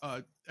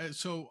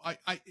 So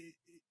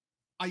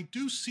I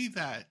do see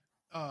that,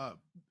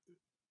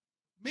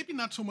 maybe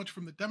not so much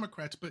from the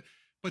Democrats,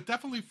 but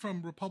definitely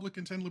from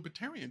Republicans and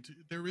Libertarians.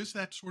 There is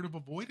that sort of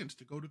avoidance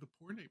to go to the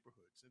poor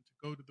neighborhoods and to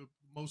go to the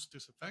most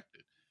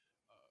disaffected.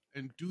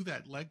 And do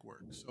that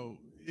legwork. So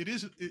it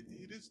is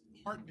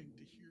heartening to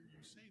hear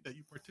you say that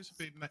you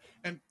participate in that,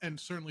 and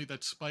certainly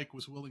that Spike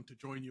was willing to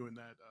join you in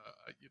that.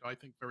 I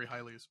think very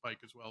highly of Spike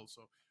as well.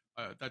 So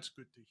that's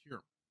good to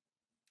hear.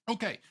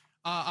 Okay,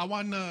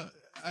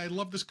 I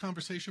love this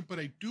conversation, but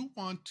I do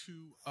want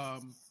to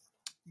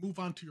move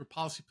on to your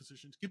policy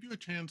positions. Give you a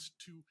chance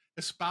to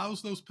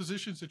espouse those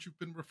positions that you've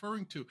been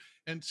referring to,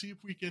 and see if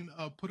we can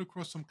put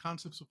across some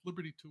concepts of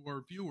liberty to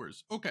our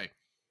viewers. Okay,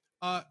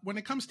 when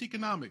it comes to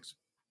economics,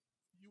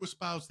 you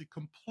espouse the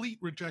complete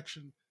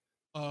rejection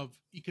of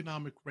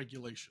economic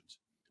regulations.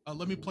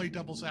 Let me play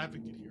devil's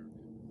advocate here.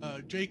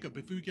 Jacob,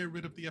 if we get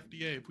rid of the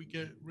FDA, if we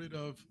get rid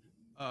of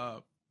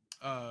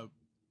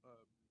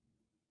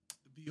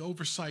the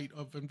oversight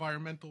of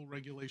environmental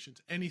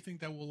regulations, anything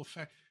that will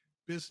affect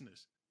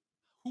business,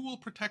 who will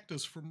protect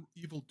us from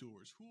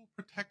evildoers? Who will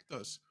protect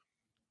us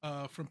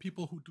from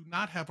people who do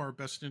not have our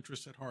best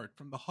interests at heart,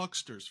 from the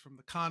hucksters, from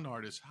the con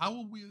artists? How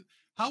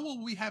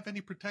will we have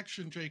any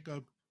protection,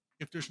 Jacob,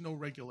 if there's no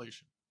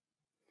regulation?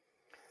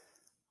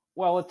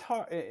 Well, it's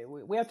hard.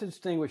 We have to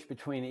distinguish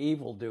between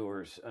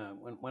evildoers.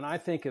 When I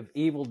think of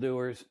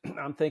evildoers,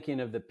 I'm thinking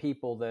of the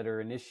people that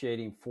are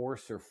initiating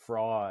force or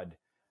fraud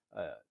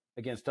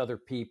against other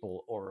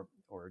people, or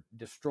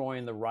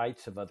destroying the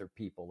rights of other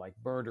people, like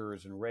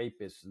murderers and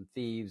rapists and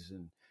thieves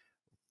and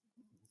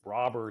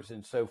robbers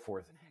and so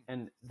forth.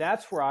 And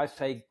that's where I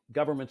say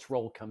government's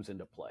role comes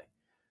into play.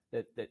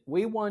 That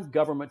we want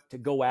government to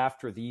go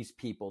after these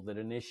people that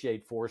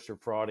initiate force or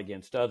fraud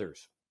against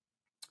others.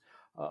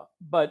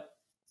 But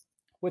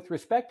with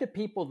respect to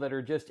people that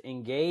are just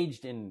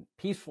engaged in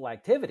peaceful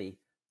activity,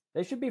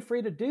 they should be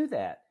free to do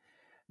that.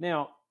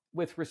 Now,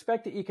 with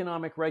respect to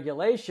economic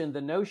regulation,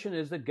 the notion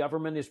is that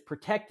government is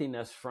protecting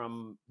us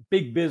from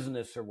big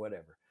business or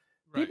whatever.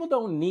 Right. People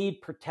don't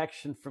need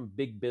protection from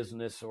big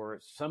business or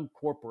some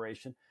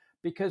corporation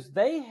because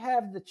they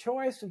have the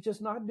choice of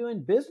just not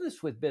doing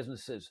business with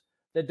businesses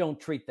that don't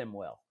treat them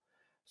well.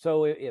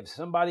 So if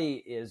somebody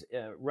is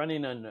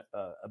running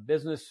a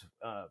business,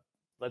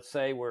 let's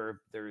say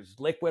where there's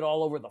liquid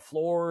all over the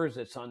floors,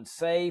 it's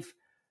unsafe,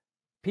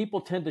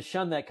 people tend to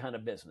shun that kind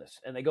of business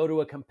and they go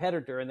to a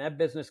competitor and that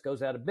business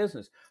goes out of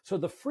business. So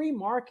the free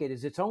market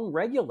is its own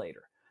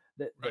regulator.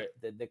 Right.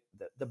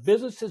 The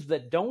businesses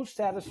that don't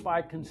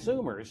satisfy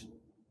consumers,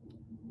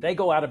 they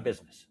go out of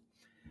business.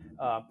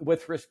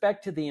 With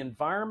respect to the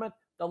environment,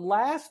 the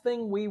last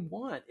thing we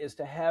want is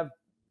to have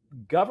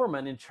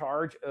government in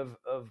charge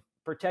of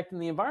protecting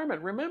the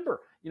environment.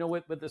 Remember,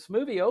 with this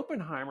movie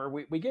Oppenheimer,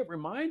 we get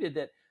reminded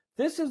that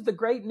this is the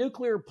great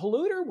nuclear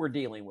polluter we're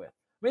dealing with.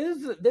 I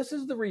mean, this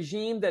is the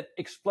regime that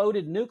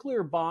exploded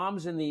nuclear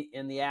bombs in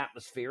the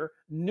atmosphere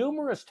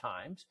numerous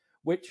times,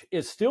 which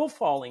is still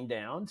falling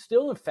down,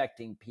 still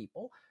affecting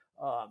people,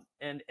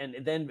 and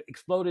then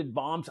exploded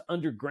bombs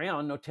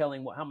underground, no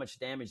telling how much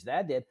damage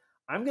that did.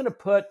 I'm going to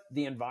put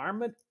the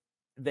environment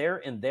there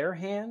in their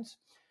hands.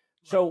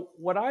 So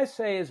what I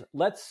say is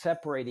let's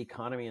separate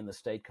economy and the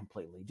state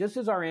completely, just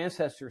as our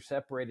ancestors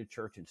separated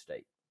church and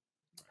state,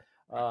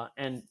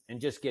 and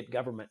just get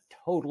government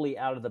totally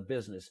out of the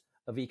business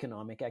of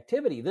economic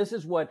activity. This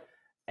is what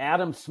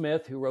Adam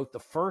Smith, who wrote the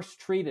first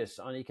treatise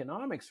on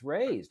economics,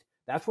 raised.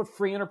 That's what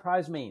free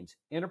enterprise means.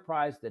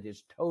 Enterprise that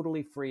is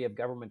totally free of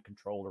government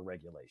control or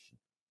regulation.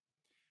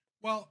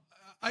 Well,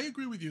 I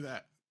agree with you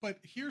that. But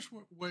here's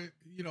what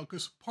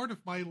because part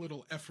of my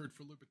little effort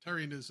for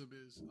libertarianism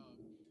is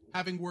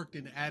having worked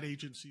in ad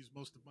agencies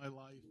most of my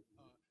life,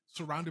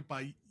 surrounded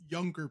by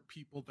younger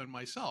people than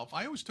myself,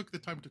 I always took the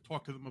time to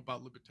talk to them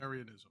about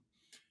libertarianism.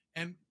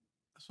 And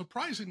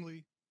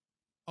surprisingly,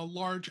 a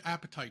large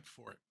appetite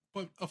for it.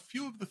 But a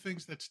few of the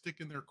things that stick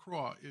in their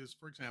craw is,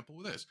 for example,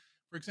 this.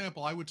 For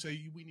example, I would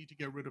say we need to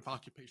get rid of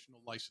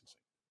occupational licensing.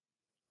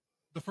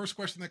 The first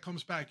question that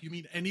comes back, you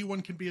mean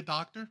anyone can be a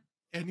doctor?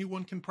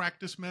 Anyone can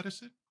practice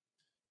medicine?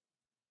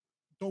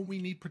 Don't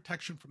we need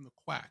protection from the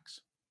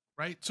quacks?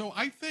 Right? So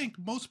I think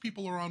most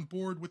people are on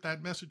board with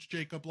that message,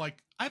 Jacob.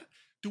 Like,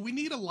 do we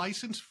need a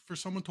license for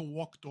someone to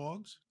walk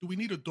dogs? Do we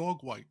need a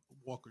dog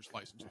walker's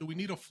license? Do we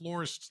need a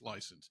florist's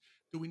license?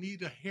 Do we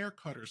need a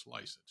haircutter's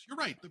license? You're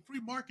right. The free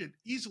market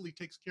easily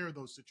takes care of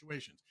those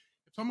situations.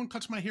 If someone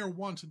cuts my hair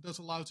once and does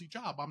a lousy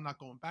job, I'm not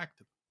going back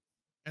to them.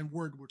 And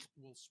word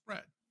will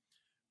spread.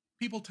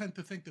 People tend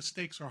to think the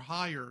stakes are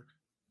higher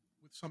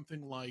with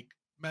something like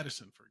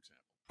medicine, for example.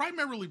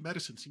 Primarily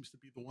medicine seems to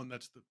be the one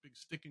that's the big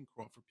sticking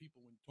craw for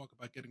people when you talk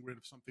about getting rid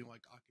of something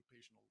like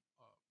occupational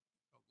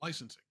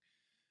licensing.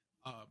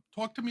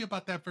 Talk to me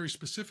about that very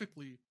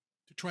specifically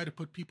to try to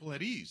put people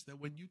at ease, that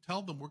when you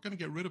tell them we're going to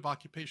get rid of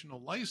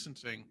occupational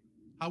licensing,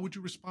 how would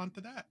you respond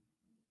to that?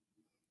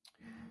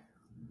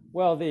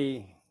 Well,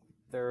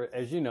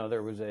 as you know,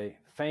 there was a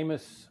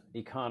famous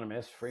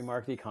economist, free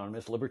market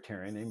economist,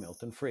 libertarian named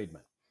Milton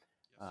Friedman,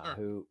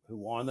 who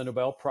won the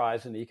Nobel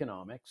Prize in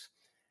economics.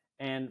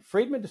 And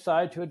Friedman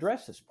decided to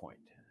address this point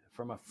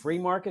from a free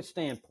market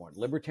standpoint,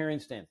 libertarian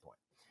standpoint.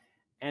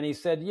 And he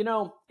said,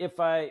 if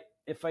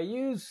I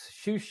use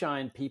shoe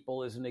shine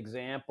people as an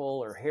example,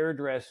 or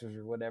hairdressers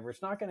or whatever,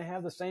 it's not going to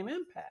have the same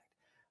impact.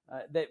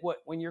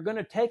 When you're going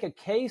to take a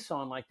case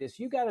on like this,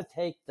 you got to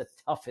take the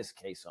toughest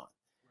case on.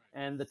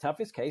 Right. And the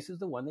toughest case is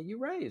the one that you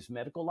raised,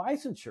 medical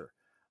licensure.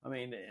 I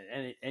mean,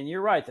 and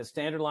you're right. The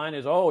standard line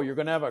is, you're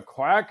going to have a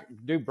quack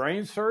do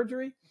brain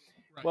surgery.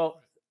 Right.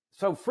 Well,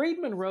 so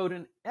Friedman wrote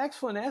an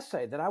excellent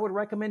essay that I would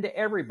recommend to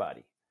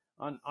everybody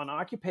on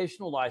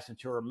occupational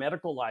licensure or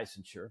medical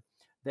licensure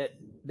that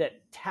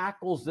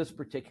tackles this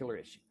particular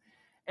issue.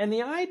 And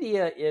the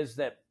idea is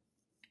that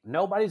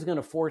nobody's going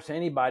to force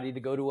anybody to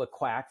go to a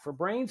quack for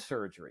brain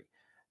surgery,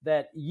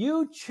 that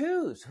you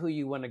choose who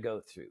you want to go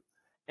through.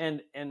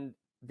 And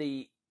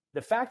the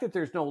fact that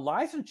there's no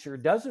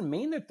licensure doesn't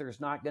mean that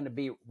there's not going to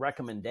be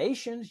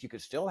recommendations. You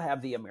could still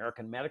have the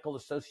American Medical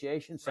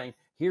Association saying,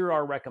 here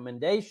are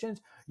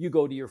recommendations. You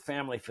go to your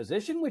family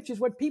physician, which is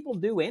what people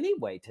do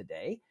anyway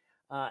today.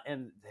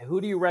 And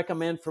who do you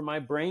recommend for my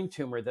brain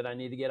tumor that I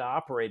need to get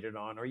operated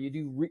on? Or you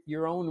do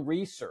your own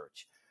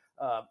research.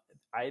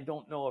 I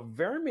don't know of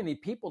very many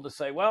people to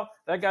say, well,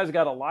 that guy's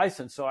got a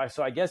license, so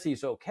I guess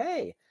he's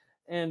okay.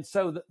 And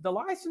so the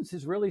license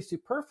is really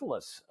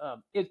superfluous.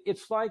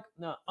 It's like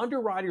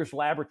Underwriters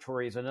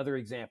Laboratory is another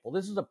example.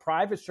 This is a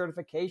private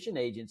certification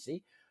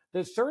agency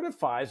that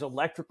certifies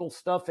electrical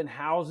stuff in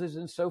houses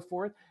and so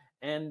forth.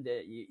 And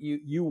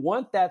you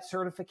want that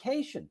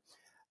certification.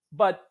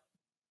 But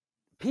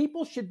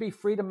people should be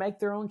free to make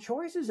their own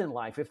choices in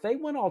life. If they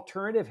want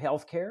alternative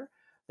health care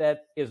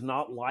that is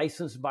not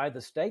licensed by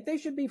the state, they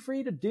should be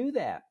free to do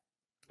that.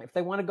 If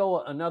they want to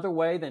go another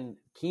way than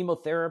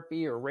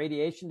chemotherapy or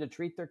radiation to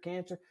treat their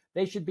cancer,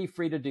 they should be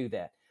free to do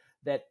that.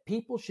 That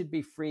people should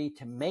be free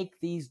to make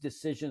these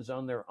decisions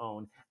on their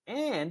own.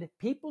 And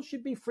people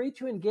should be free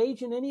to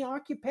engage in any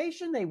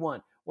occupation they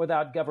want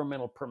without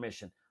governmental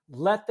permission.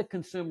 Let the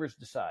consumers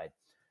decide.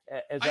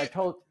 As I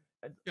told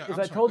Yeah, As I'm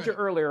I sorry. told you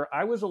earlier,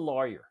 I was a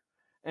lawyer.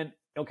 And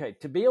okay,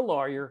 to be a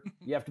lawyer,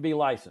 you have to be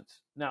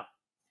licensed. Now,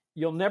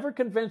 you'll never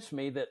convince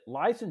me that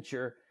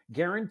licensure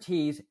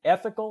guarantees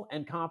ethical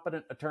and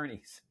competent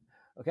attorneys.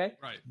 Okay?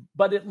 Right.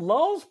 But it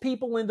lulls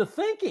people into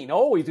thinking,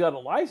 oh, he's got a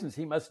license,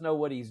 he must know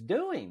what he's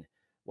doing.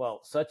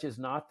 Well, such is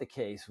not the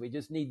case. We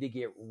just need to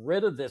get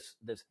rid of this.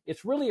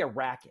 It's really a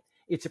racket.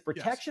 It's a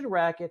protection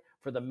racket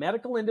for the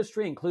medical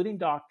industry, including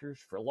doctors,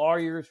 for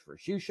lawyers, for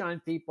shoe shine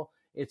people.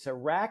 It's a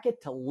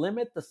racket to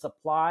limit the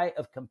supply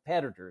of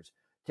competitors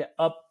to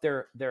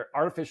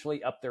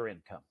artificially up their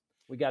income.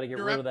 We got to get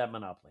rid of that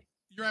monopoly.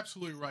 You're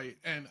absolutely right,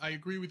 and I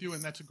agree with you,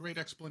 and that's a great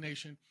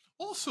explanation.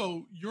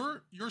 Also,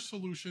 your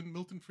solution,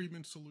 Milton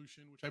Friedman's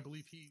solution, which I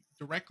believe he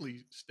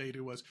directly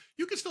stated, was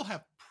you can still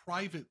have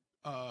private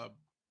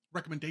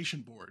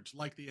recommendation boards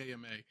like the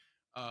AMA.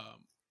 A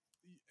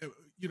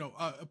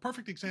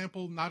perfect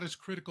example, not as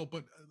critical,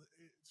 but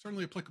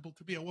certainly applicable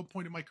to me. At one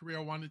point in my career,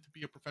 I wanted to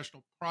be a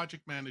professional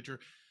project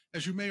manager.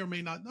 As you may or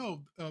may not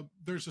know,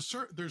 there's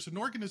an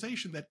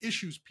organization that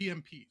issues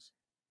PMPs.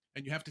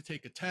 And you have to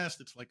take a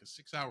test. It's like a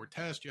 6-hour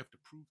test. You have to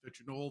prove that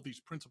you know all these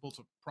principles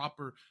of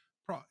proper.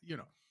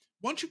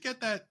 Once you get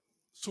that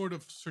sort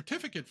of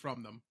certificate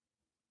from them,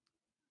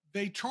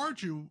 they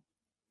charge you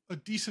a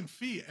decent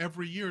fee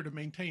every year to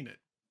maintain it.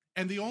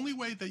 And the only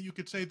way that you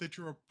could say that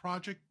you're a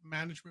project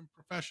management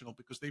professional,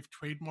 because they've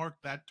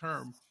trademarked that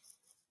term,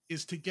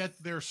 is to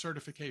get their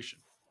certification.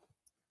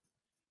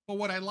 But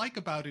what I like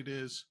about it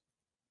is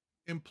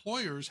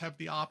employers have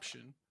the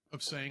option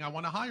of saying, I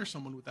want to hire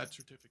someone with that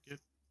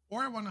certificate,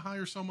 or I want to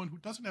hire someone who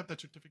doesn't have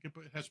that certificate,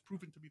 but has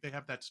proven to me they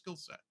have that skill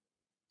set.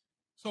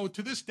 So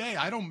to this day,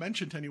 I don't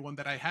mention to anyone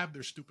that I have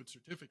their stupid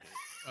certificate.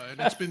 And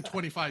it's been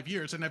 25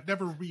 years, and I've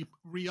never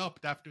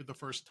re-upped after the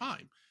first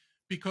time.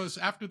 Because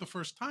after the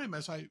first time,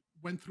 as I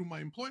went through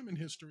my employment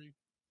history,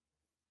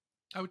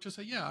 I would just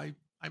say, yeah,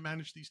 I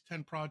managed these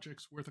 10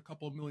 projects worth a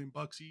couple of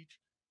 $1,000,000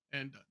 each,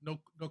 and no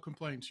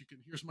complaints.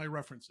 Here's my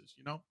references.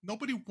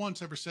 Nobody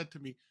once ever said to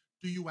me,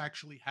 do you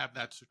actually have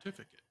that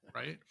certificate,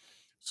 right?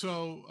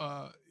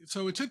 So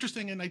it's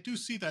interesting, and I do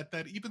see that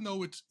even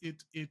though it's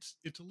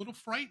a little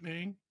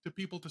frightening to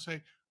people to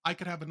say I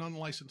could have an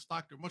unlicensed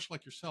doctor, much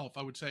like yourself,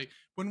 I would say,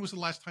 when was the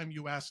last time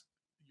you asked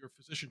your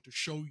physician to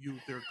show you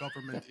their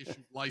government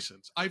issued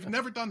license? I've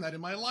never done that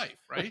in my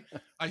life, right?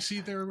 I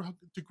see their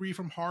degree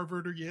from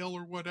Harvard or Yale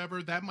or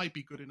whatever. That might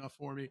be good enough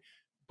for me,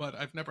 but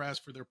I've never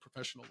asked for their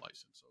professional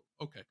license. So,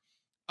 okay.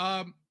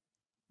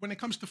 When it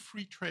comes to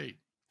free trade,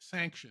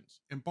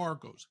 sanctions,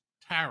 embargoes,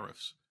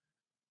 tariffs,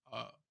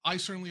 I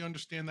certainly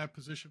understand that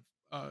position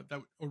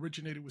that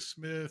originated with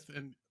Smith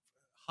and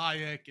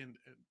Hayek and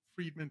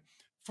Friedman.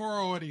 For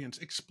our audience,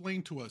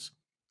 explain to us,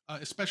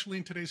 especially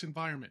in today's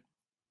environment,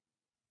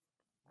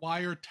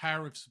 why are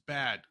tariffs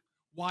bad?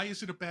 Why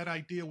is it a bad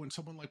idea when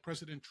someone like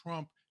President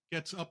Trump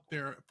gets up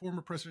there,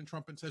 former President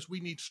Trump, and says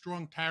we need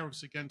strong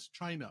tariffs against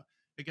China,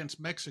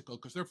 against Mexico,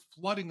 because they're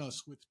flooding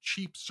us with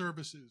cheap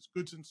services,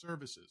 goods and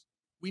services.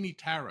 We need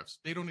tariffs.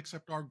 They don't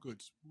accept our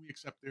goods. We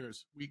accept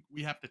theirs.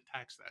 We have to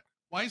tax that.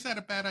 Why is that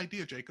a bad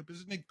idea, Jacob?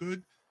 Isn't it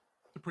good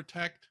to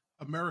protect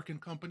American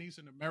companies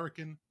and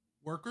American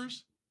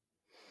workers?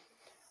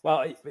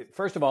 Well,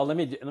 first of all, let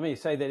me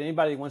say that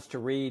anybody who wants to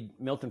read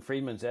Milton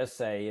Friedman's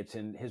essay, it's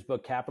in his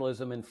book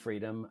Capitalism and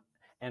Freedom,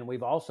 and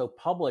we've also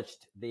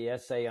published the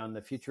essay on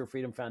the Future of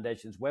Freedom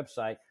Foundation's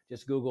website.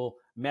 Just Google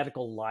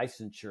medical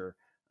licensure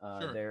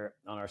there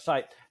on our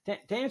site.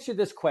 To answer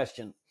this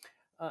question,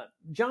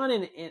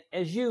 John,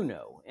 as you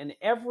know, in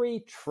every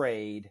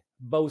trade,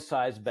 both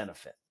sides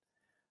benefit.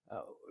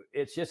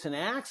 It's just an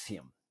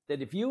axiom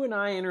that if you and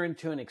I enter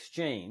into an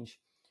exchange,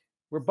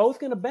 we're both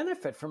going to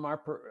benefit from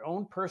our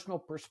own personal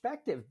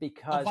perspective,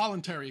 because a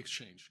voluntary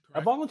exchange,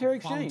 correct? A voluntary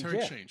exchange,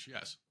 voluntary exchange,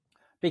 yes.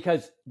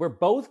 Because we're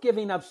both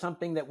giving up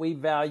something that we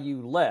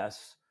value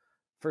less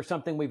for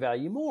something we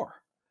value more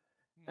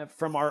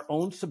from our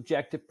own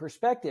subjective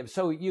perspective.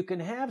 So you can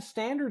have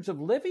standards of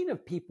living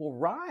of people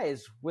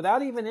rise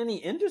without even any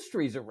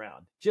industries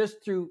around,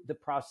 just through the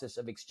process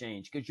of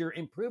exchange, because you're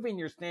improving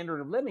your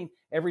standard of living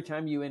every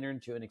time you enter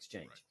into an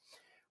exchange. Right.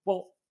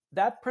 Well,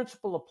 that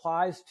principle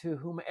applies to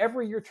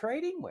whomever you're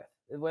trading with,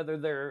 whether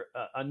they're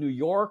a New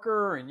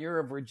Yorker and you're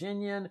a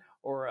Virginian,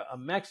 or a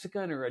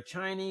Mexican or a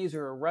Chinese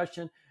or a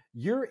Russian.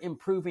 You're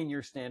improving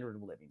your standard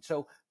of living.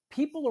 So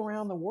people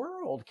around the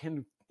world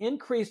can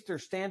increase their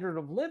standard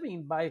of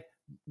living by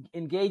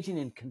engaging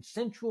in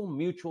consensual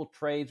mutual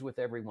trades with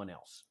everyone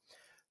else.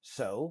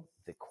 So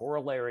the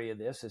corollary of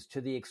this is,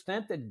 to the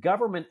extent that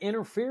government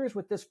interferes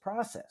with this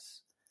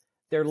process,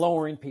 they're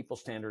lowering people's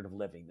standard of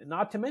living.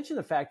 Not to mention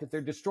the fact that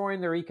they're destroying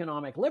their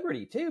economic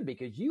liberty too,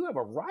 because you have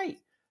a right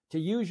to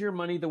use your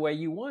money the way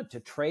you want, to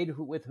trade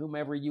with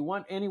whomever you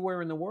want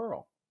anywhere in the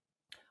world.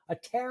 A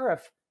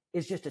tariff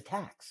is just a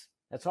tax.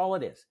 That's all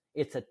it is.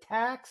 It's a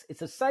tax.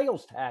 It's a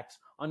sales tax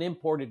on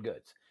imported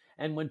goods.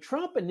 And when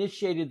Trump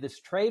initiated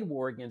this trade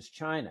war against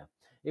China,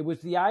 it was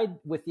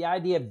with the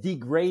idea of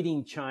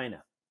degrading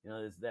China,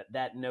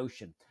 that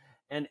notion.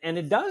 And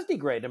it does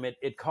degrade them.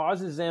 It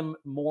causes them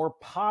more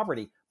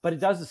poverty, but it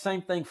does the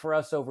same thing for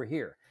us over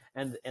here.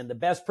 And the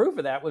best proof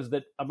of that was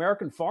that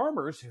American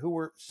farmers who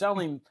were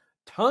selling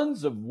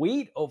tons of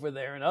wheat over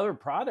there and other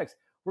products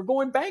were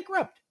going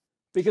bankrupt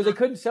because they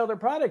couldn't sell their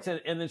products.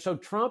 And then so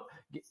Trump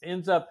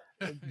ends up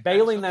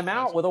bailing them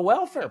out with a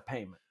welfare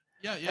payment.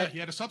 Yeah, he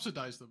had to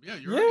subsidize them. Yeah,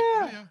 you're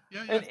right.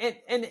 Yeah.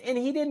 And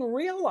he didn't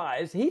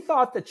realize, he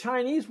thought the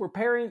Chinese were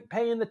paying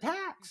the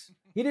tax.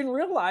 He didn't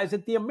realize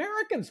that the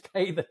Americans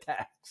pay the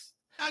tax.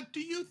 Do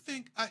you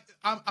think,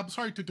 I'm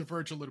sorry to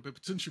diverge a little bit,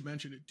 but since you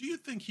mentioned it, do you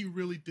think he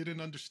really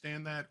didn't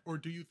understand that? Or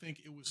do you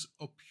think it was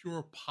a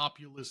pure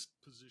populist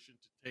position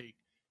to take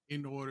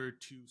in order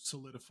to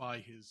solidify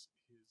his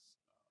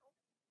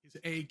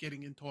A,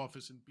 getting into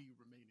office, and B,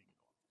 remaining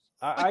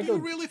in office? Do you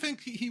really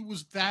think he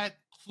was that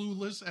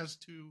clueless as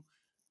to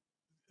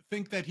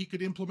think that he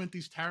could implement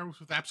these tariffs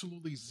with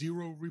absolutely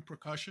zero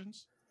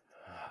repercussions?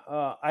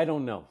 I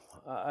don't know.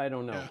 I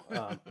don't know.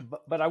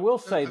 But I will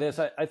say this.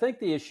 I think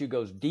the issue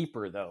goes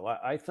deeper, though.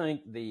 I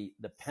think the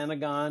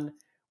Pentagon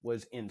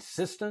was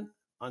insistent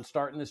on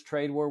starting this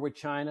trade war with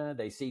China.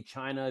 They see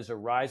China as a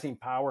rising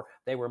power.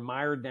 They were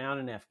mired down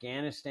in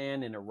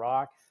Afghanistan and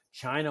Iraq.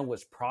 China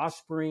was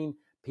prospering.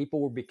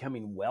 People were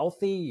becoming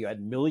wealthy. You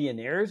had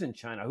millionaires in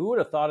China. Who would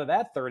have thought of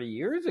that 30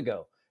 years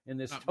ago in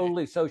this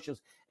totally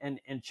socialist? And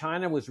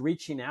China was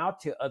reaching out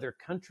to other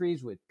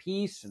countries with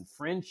peace and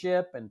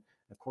friendship and,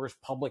 of course,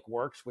 public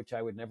works, which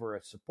I would never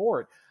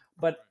support.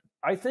 But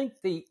I think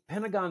the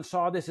Pentagon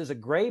saw this as a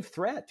grave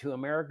threat to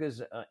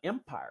America's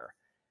empire.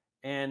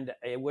 And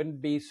it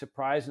wouldn't be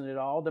surprising at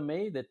all to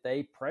me that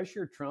they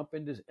pressured Trump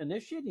into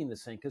initiating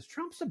this thing, because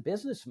Trump's a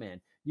businessman.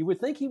 You would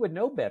think he would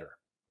know better.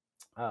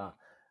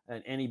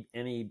 And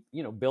he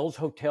builds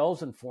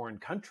hotels in foreign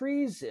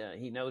countries.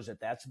 He knows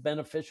that that's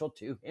beneficial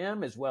to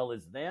him as well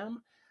as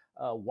them.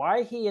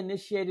 Why he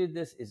initiated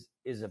this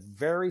is a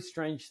very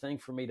strange thing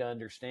for me to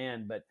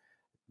understand. But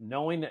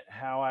knowing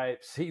how I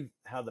see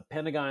how the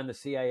Pentagon and the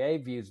CIA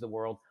views the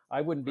world,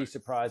 I wouldn't be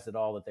surprised at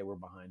all that they were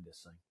behind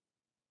this thing.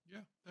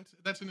 Yeah,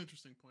 that's an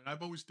interesting point.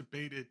 I've always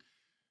debated,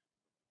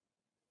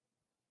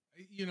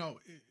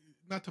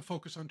 not to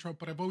focus on Trump,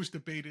 but I've always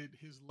debated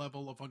his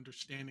level of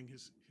understanding,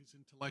 his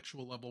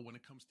intellectual level when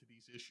it comes to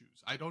these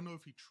issues. I don't know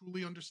if he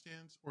truly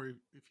understands or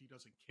if he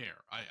doesn't care.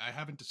 I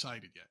haven't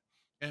decided yet.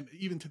 And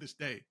even to this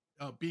day,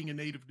 being a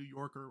native New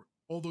Yorker,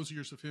 all those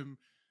years of him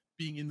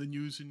being in the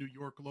news in New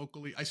York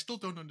locally, I still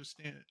don't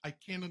understand. I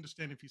can't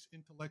understand if he's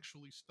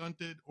intellectually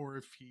stunted or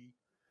if he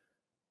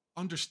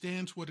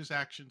understands what his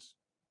actions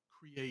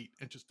create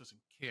and just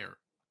doesn't care,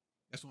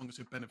 as long as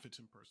it benefits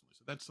him personally.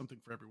 So that's something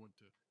for everyone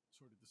to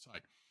sort of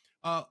decide.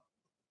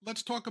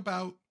 Let's talk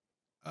about,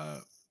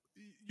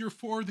 you're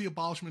for the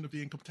abolishment of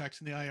the income tax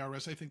and the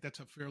IRS. I think that's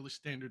a fairly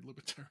standard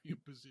libertarian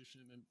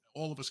position, and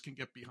all of us can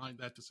get behind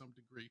that to some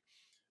degree.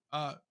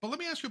 But let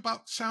me ask you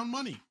about sound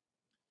money.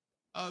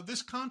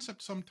 This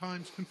concept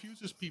sometimes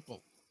confuses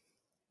people.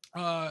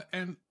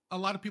 And a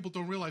lot of people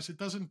don't realize it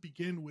doesn't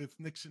begin with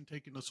Nixon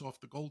taking us off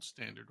the gold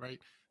standard, right?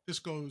 This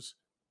goes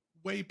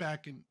way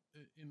back in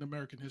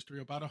American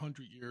history, about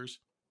 100 years,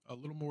 a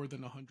little more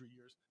than 100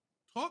 years.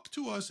 Talk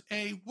to us,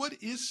 A, what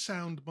is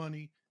sound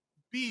money?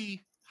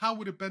 B, how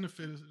would it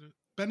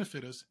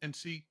benefit us? And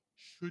C,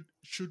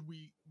 should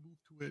we move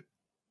to it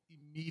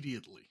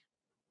immediately?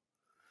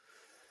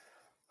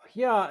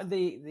 Yeah,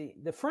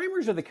 the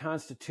framers of the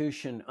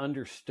Constitution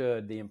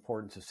understood the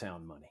importance of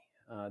sound money.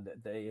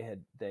 They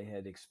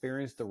had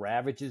experienced the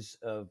ravages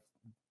of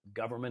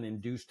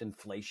government-induced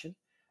inflation.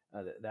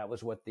 That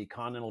was what the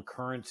continental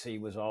currency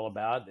was all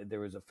about.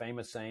 There was a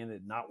famous saying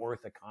that not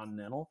worth a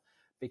continental,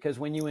 because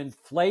when you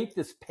inflate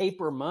this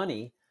paper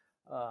money,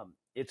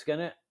 it's going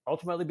to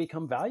ultimately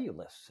become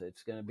valueless.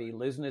 It's going to be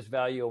losing its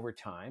value over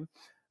time.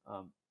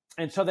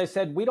 And so they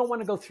said, we don't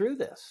want to go through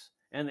this.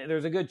 And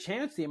there's a good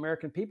chance the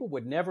American people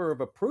would never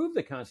have approved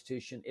the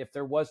Constitution if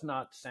there was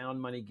not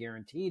sound money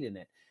guaranteed in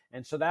it.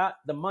 And so that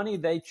the money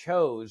they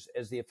chose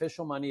as the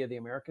official money of the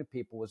American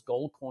people was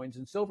gold coins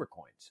and silver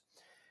coins.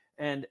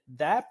 And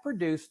that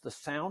produced the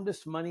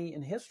soundest money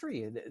in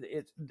history.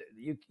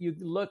 You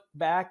look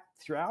back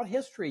throughout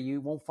history, you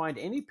won't find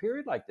any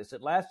period like this.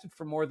 It lasted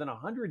for more than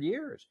 100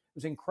 years. It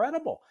was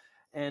incredible.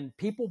 And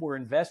people were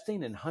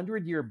investing in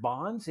 100-year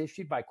bonds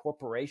issued by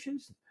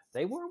corporations.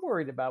 They weren't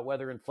worried about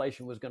whether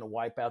inflation was going to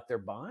wipe out their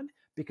bond,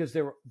 because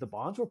the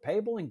bonds were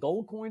payable in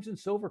gold coins and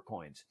silver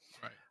coins.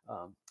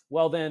 Right.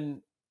 Well,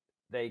 then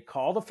they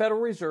called the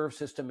Federal Reserve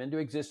System into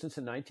existence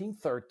in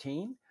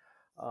 1913.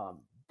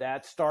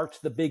 That starts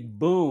the big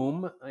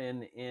boom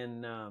in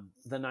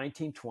the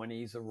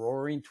 1920s, the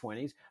roaring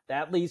 20s.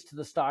 That leads to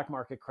the stock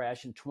market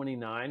crash in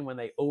 29 when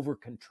they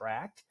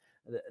overcontract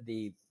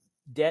the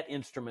debt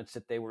instruments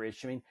that they were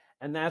issuing.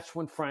 And that's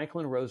when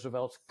Franklin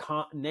Roosevelt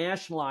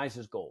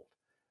nationalizes gold.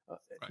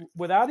 Right.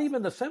 Without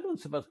even the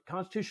semblance of a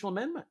constitutional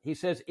amendment. He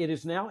says it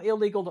is now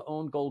illegal to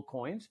own gold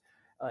coins.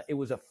 It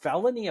was a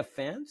felony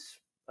offense.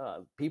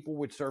 People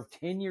would serve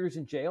 10 years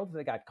in jail if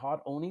they got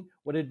caught owning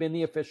what had been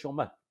the official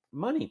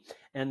money.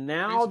 And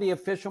now the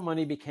official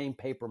money became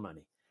paper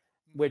money.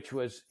 which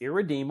was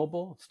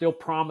irredeemable, still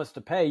promised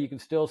to pay. You can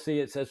still see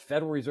it says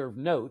Federal Reserve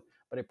note,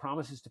 but it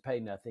promises to pay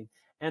nothing.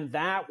 And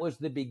that was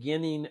the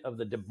beginning of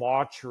the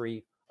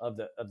debauchery of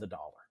the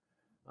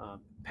dollar.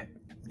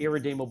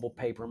 Irredeemable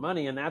paper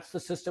money. And that's the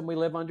system we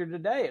live under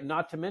today. And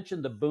not to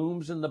mention the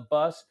booms and the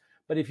busts.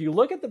 But if you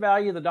look at the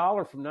value of the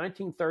dollar from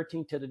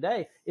 1913 to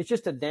today, it's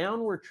just a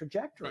downward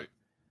trajectory. Right.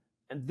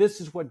 And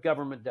this is what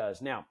government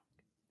does. Now,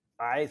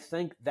 I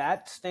think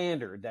that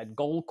standard, that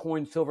gold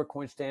coin, silver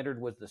coin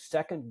standard, was the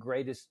second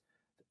greatest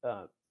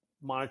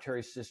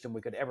monetary system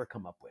we could ever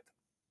come up with.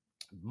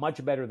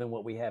 Much better than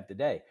what we have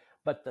today.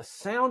 But the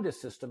soundest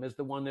system is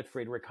the one that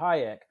Friedrich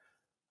Hayek,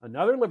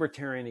 another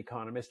libertarian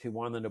economist who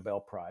won the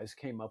Nobel Prize,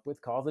 came up with,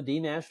 called the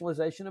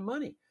denationalization of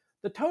money.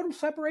 The total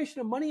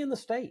separation of money in the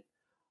state.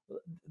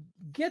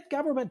 Get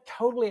government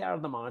totally out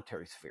of the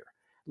monetary sphere.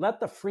 Let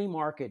the free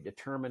market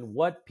determine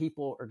what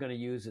people are going to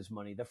use as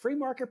money. The free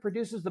market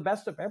produces the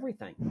best of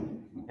everything.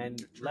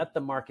 And let the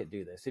market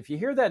do this. If you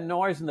hear that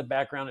noise in the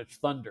background, it's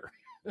thunder.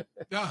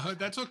 Yeah,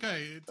 that's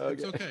okay. It's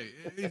okay.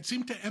 It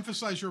seemed to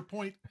emphasize your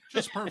point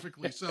just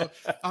perfectly. So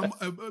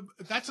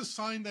that's a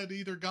sign that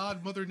either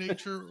God, Mother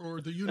Nature,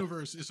 or the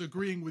universe is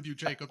agreeing with you,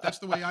 Jacob. That's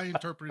the way I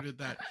interpreted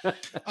that.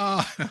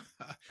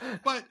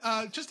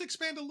 But just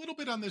expand a little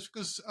bit on this,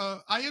 because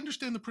I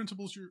understand the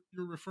principles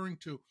you're referring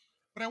to,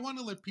 but I want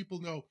to let people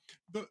know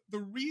the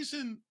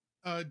reason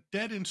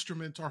debt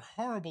instruments are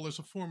horrible as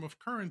a form of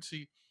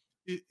currency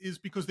is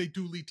because they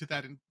do lead to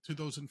that, to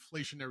those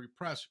inflationary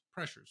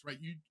pressures, right?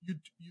 You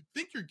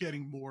think you're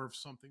getting more of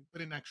something,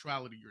 but in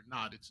actuality, you're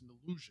not. It's an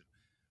illusion.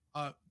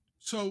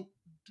 So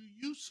do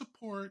you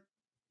support,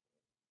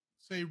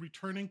 say,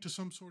 returning to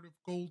some sort of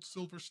gold,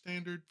 silver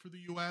standard for the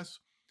U.S.?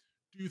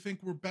 Do you think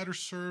we're better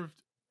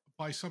served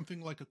by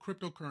something like a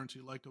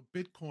cryptocurrency, like a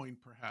Bitcoin,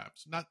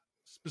 perhaps? Not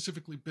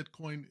specifically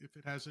Bitcoin, if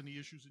it has any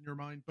issues in your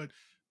mind, but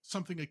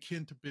something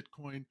akin to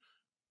Bitcoin,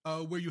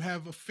 where you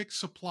have a fixed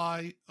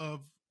supply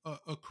of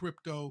a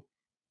crypto,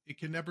 it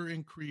can never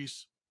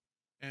increase,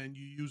 and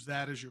you use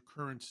that as your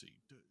currency.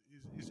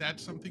 Is that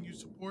something you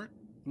support?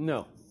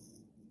 No.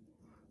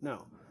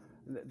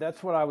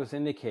 That's what I was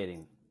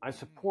indicating. I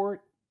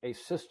support a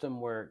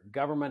system where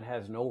government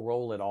has no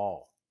role at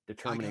all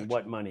determining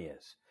what money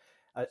is.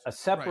 A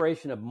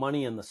separation of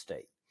money and the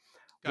state,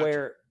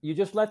 where you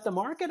just let the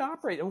market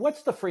operate. And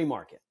what's the free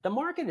market? The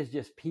market is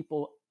just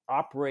people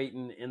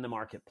operating in the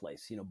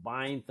marketplace,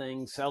 buying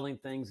things, selling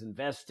things,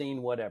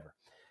 investing, whatever.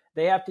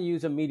 They have to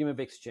use a medium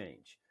of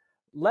exchange.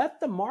 Let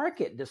the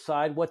market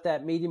decide what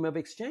that medium of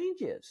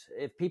exchange is.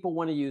 If people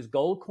want to use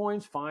gold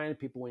coins, fine. If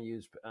people want to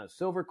use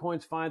silver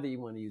coins, fine. If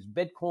you want to use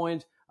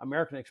Bitcoins,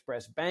 American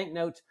Express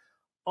banknotes.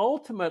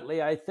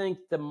 Ultimately, I think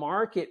the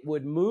market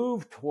would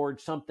move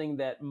towards something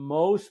that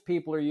most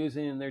people are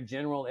using in their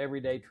general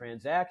everyday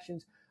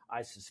transactions.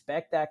 I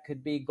suspect that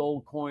could be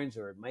gold coins,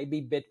 or it may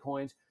be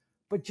Bitcoins.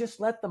 But just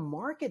let the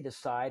market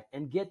decide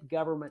and get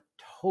government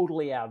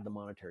totally out of the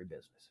monetary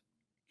business.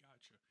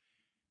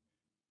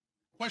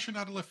 Question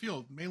out of left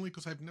field, mainly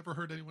because I've never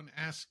heard anyone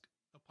ask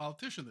a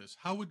politician this.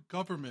 How would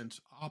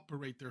governments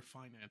operate their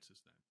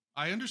finances then?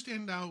 I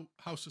understand now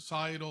how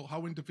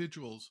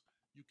individuals,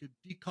 you could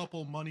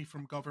decouple money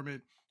from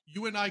government.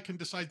 You and I can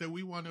decide that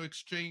we want to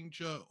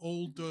exchange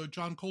old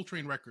John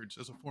Coltrane records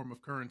as a form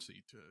of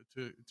currency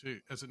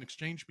to as an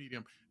exchange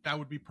medium. That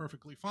would be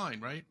perfectly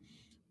fine, right?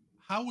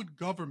 How would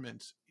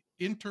governments,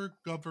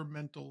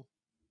 intergovernmental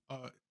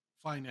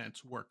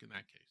finance, work in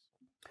that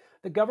case?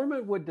 The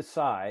government would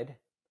decide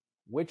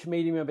which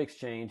medium of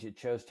exchange it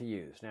chose to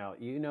use. Now,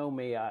 you know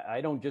me, I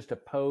don't just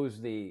oppose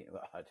I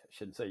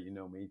shouldn't say you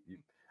know me.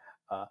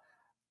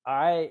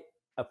 I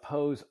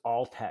oppose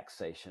all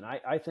taxation.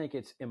 I think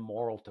it's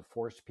immoral to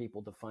force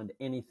people to fund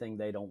anything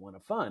they don't want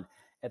to fund.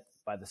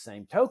 By the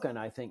same token,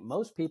 I think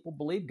most people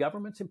believe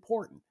government's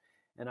important.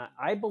 And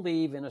I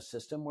believe in a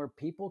system where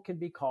people can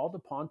be called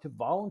upon to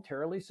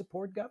voluntarily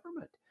support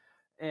government.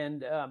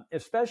 And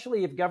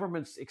especially if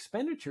government's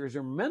expenditures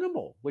are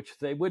minimal, which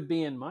they would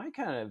be in my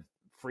kind of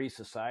free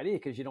society,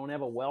 because you don't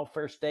have a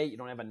welfare state, you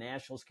don't have a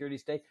national security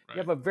state. Right.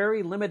 You have a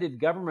very limited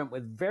government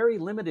with very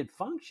limited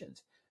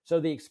functions. So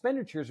the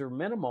expenditures are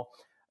minimal.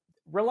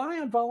 Rely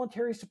on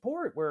voluntary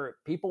support, where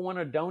people want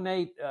to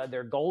donate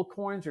their gold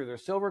coins or their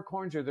silver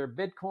coins or their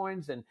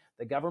Bitcoins, and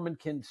the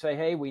government can say,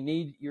 hey, we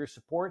need your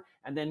support.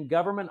 And then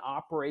government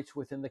operates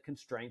within the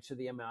constraints of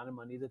the amount of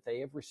money that they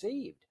have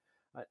received.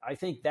 I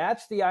think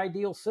that's the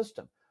ideal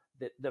system.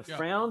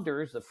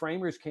 The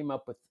framers came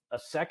up with a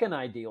second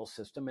ideal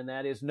system, and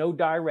that is no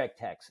direct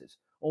taxes,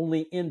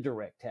 only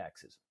indirect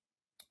taxes.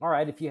 All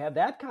right, if you have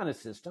that kind of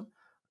system,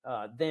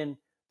 then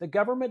the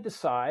government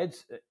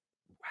decides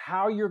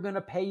how you're going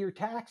to pay your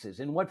taxes,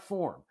 in what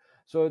form.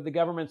 So the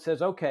government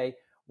says, okay,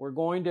 we're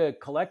going to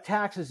collect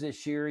taxes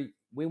this year.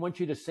 We want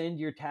you to send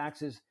your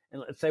taxes,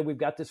 and let's say we've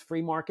got this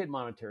free market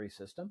monetary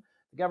system.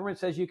 The government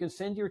says you can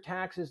send your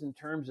taxes in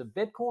terms of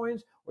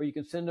Bitcoins, or you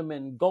can send them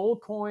in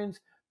gold coins,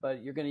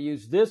 but you're going to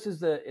use this as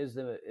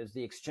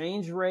the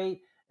exchange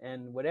rate,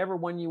 and whatever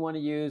one you want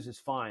to use is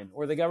fine.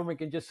 Or the government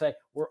can just say,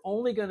 we're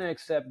only going to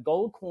accept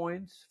gold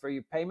coins for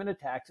your payment of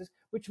taxes,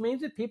 which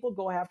means that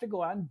people have to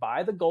go out and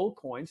buy the gold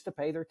coins to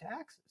pay their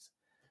taxes.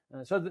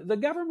 So the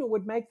government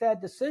would make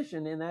that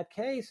decision in that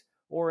case,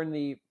 or in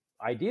the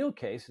ideal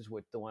case is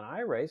what the one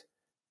I raised.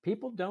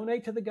 People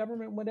donate to the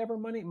government whatever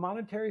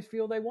monetary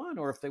feel they want,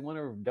 or if they want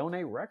to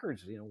donate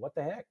records, what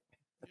the heck?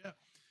 Yeah.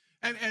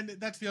 And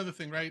that's the other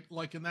thing, right?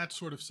 Like in that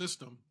sort of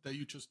system that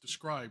you just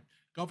described,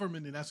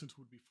 government in essence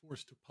would be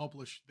forced to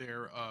publish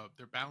their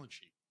balance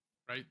sheet,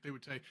 right? They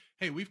would say,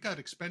 "Hey, we've got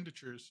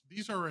expenditures.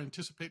 These are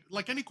anticipated,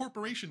 like any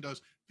corporation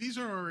does. These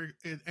are our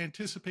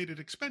anticipated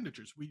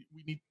expenditures. We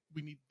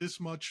need this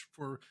much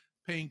for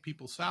paying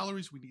people's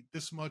salaries. We need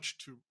this much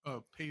to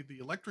pay the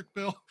electric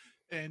bill,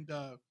 and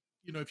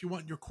if you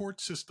want your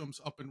court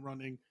systems up and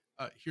running,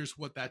 here's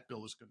what that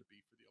bill is going to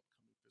be for the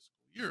upcoming fiscal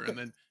year." And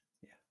then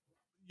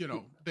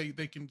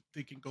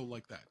they can go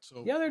like that.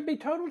 So there'd be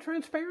total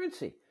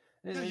transparency.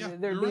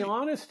 There'd be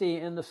honesty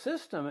in the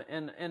system.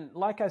 And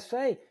like I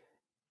say,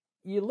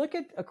 you look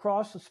at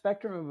across the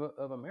spectrum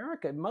of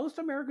America, most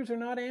Americans are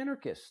not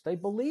anarchists. They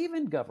believe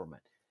in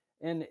government.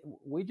 And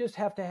we just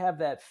have to have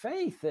that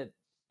faith that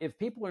if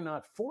people are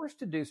not forced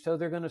to do so,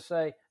 they're going to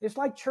say, it's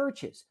like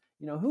churches.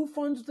 Who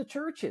funds the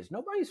churches?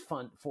 Nobody's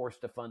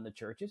forced to fund the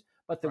churches,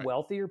 but the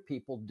wealthier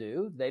people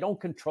do. They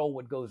don't control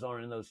what goes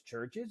on in those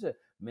churches.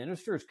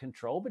 Ministers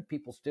control, but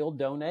people still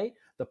donate.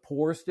 The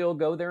poor still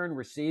go there and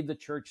receive the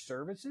church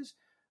services.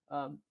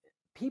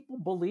 People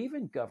believe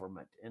in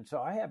government. And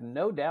so I have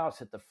no doubts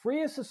that the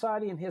freest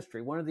society in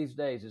history, one of these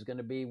days, is going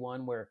to be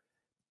one where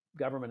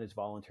government is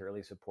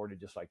voluntarily supported,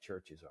 just like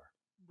churches are.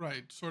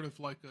 Right, sort of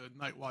like a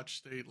night watch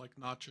state, like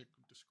Nozick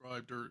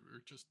described, or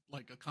just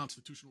like a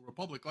constitutional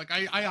republic. Like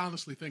I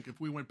honestly think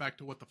if we went back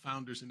to what the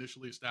founders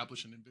initially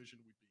established and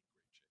envisioned, we'd be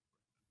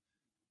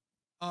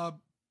in great shape.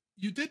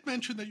 You did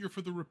mention that you're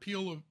for the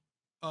repeal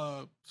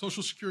of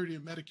Social Security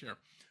and Medicare,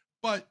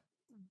 but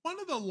one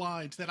of the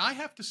lines that I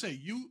have to say,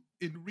 you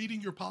in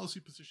reading your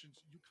policy positions,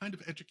 you kind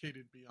of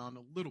educated me on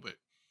a little bit.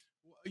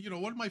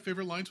 One of my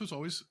favorite lines was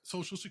always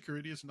Social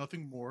Security is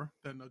nothing more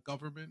than a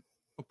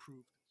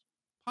government-approved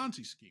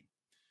Ponzi scheme.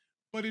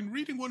 But in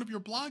reading one of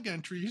your blog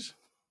entries,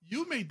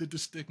 you made the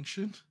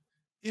distinction.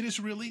 It is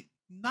really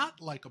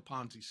not like a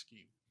Ponzi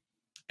scheme.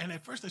 And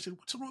at first I said,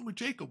 what's wrong with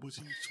Jacob? Was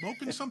he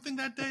smoking something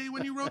that day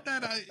when he wrote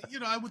that?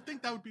 I would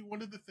think that would be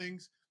one of the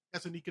things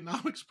as an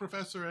economics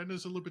professor and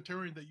as a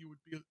libertarian that you would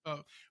be.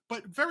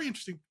 But very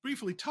interesting.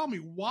 Briefly, tell me,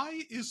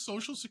 why is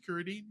Social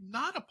Security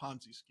not a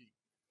Ponzi scheme?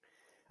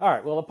 All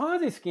right. Well, a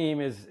Ponzi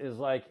scheme is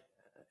like,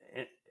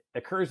 it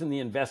occurs in the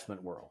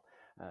investment world.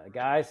 A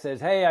guy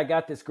says, hey, I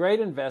got this great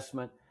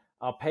investment.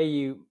 I'll pay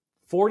you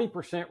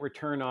 40%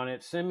 return on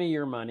it. Send me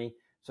your money.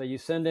 So you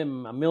send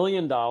him $1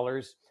 million.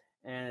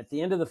 And at the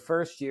end of the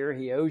first year,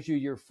 he owes you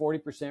your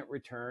 40%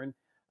 return.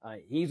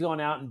 He's gone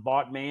out and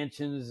bought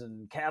mansions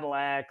and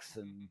Cadillacs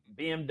and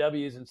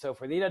BMWs and so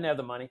forth. He doesn't have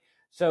the money.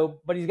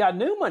 But he's got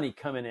new money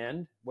coming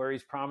in where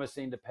he's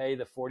promising to pay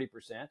the 40%.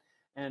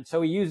 And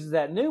so he uses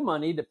that new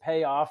money to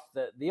pay off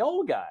the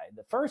old guy,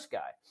 the first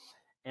guy.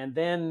 And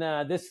then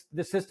this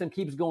system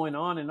keeps going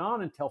on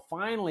until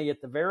finally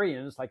at the very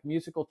end, it's like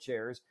musical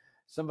chairs.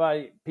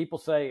 People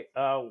say,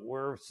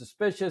 we're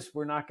suspicious.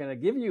 We're not going to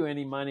give you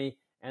any money.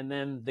 And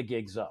then the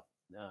gig's up.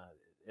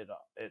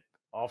 It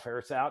all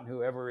fares out, and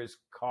whoever is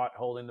caught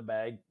holding the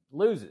bag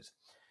loses.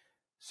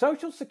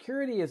 Social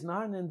Security is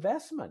not an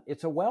investment.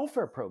 It's a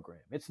welfare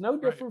program. It's no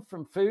different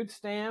from food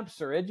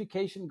stamps or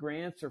education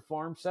grants or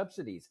farm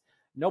subsidies.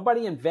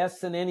 Nobody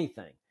invests in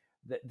anything.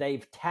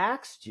 They've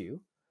taxed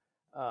you.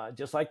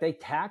 Just like they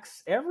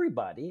tax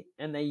everybody,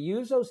 and they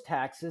use those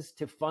taxes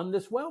to fund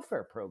this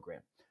welfare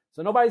program.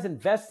 So nobody's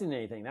investing in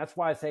anything. That's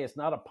why I say it's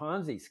not a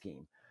Ponzi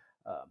scheme.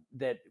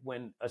 That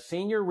when a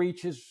senior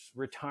reaches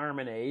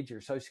retirement age or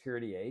Social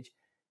Security age,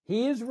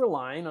 he is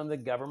relying on the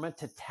government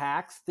to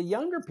tax the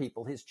younger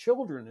people, his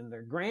children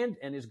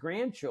and his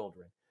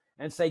grandchildren,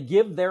 and say,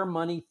 give their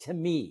money to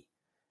me.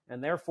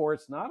 And therefore,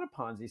 it's not a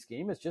Ponzi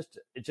scheme. It's just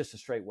a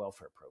straight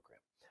welfare program.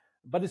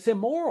 But it's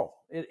immoral.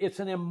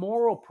 It's an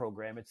immoral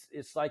program.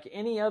 It's like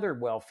any other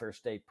welfare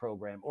state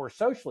program or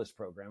socialist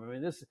program. I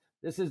mean,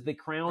 this is the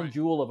crown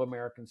jewel of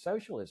American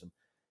socialism.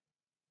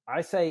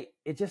 I say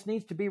it just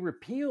needs to be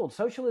repealed.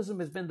 Socialism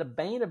has been the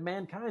bane of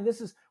mankind. This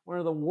is one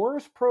of the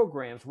worst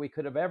programs we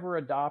could have ever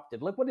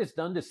adopted. Look what it's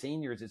done to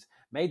seniors. It's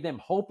made them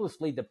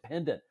hopelessly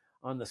dependent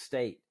on the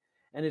state.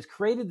 And it's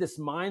created this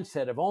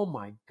mindset of, oh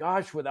my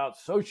gosh, without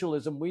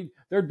socialism,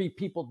 there'd be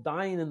people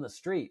dying in the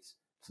streets.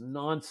 It's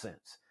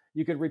nonsense.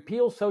 You could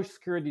repeal Social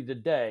Security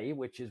today,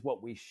 which is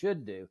what we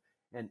should do,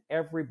 and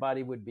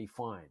everybody would be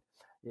fine.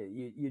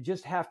 You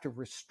just have to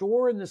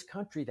restore in this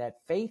country that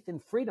faith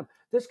and freedom.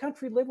 This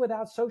country lived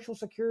without Social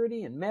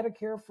Security and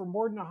Medicare for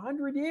more than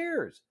 100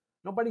 years.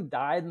 Nobody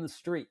died in the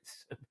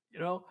streets,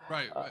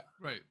 Right.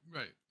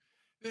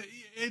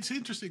 It's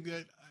interesting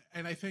that,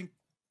 and I think,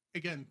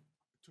 again,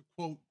 to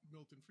quote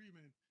Milton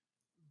Friedman,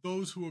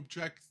 those who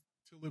object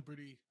to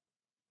liberty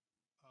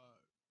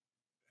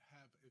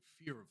have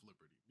a fear of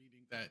liberty,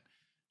 meaning that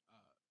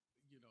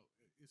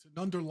It's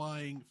an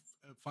underlying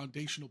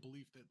foundational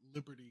belief that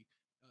liberty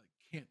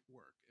can't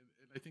work,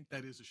 and I think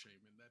that is a shame,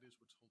 and that is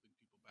what's holding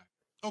people back.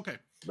 Okay,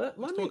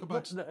 let's talk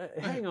about.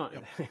 Hang on,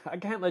 Yep. I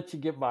can't let you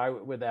get by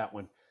with that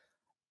one.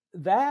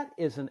 That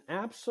is an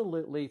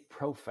absolutely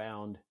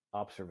profound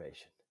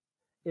observation.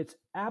 It's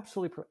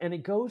absolutely, and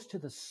it goes to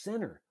the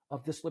center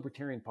of this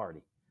Libertarian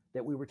Party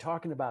that we were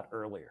talking about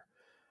earlier.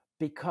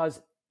 Because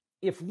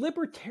if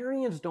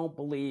libertarians don't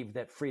believe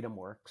that freedom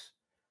works,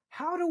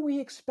 how do we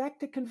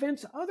expect to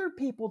convince other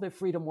people that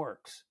freedom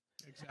works?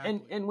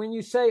 Exactly. And when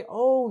you say,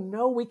 oh,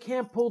 no, we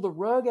can't pull the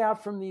rug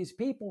out from these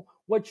people,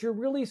 what you're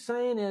really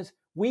saying is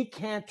we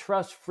can't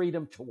trust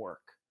freedom to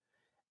work.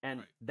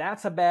 And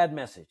that's a bad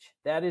message.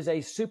 That is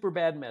a super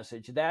bad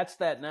message. That's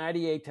that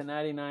 98 to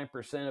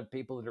 99% of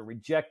people that are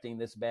rejecting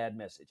this bad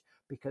message,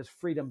 because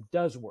freedom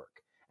does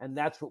work. And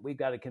that's what we've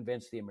got to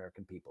convince the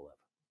American people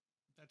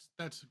of.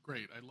 That's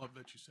great. I love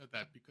that you said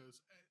that,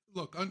 because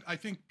look, I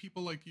think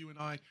people like you and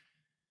I,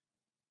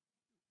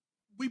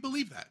 we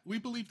believe that. We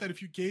believe that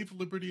if you gave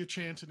liberty a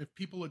chance and if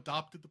people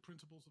adopted the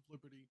principles of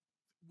liberty,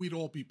 we'd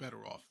all be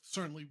better off.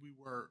 Certainly we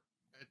were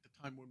at the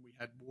time when we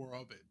had more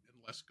of it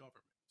and less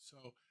government.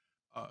 So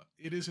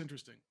it is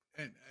interesting.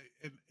 And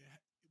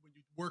when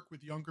you work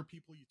with younger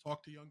people, you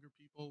talk to younger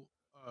people,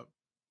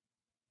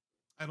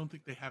 I don't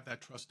think they have that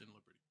trust in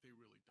liberty. They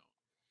really don't.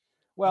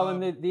 Well,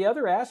 and the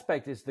other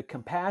aspect is the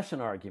compassion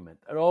argument.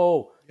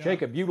 Oh, yeah.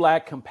 Jacob, you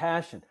lack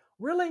compassion.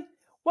 Really?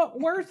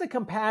 Where's the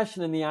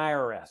compassion in the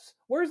IRS?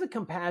 Where's the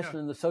compassion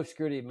in the Social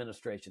Security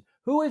Administration?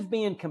 Who is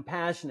being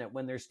compassionate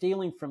when they're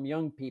stealing from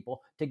young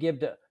people to give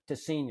to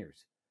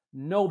seniors?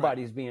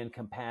 Nobody's being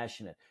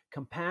compassionate.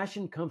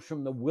 Compassion comes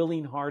from the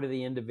willing heart of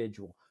the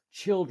individual.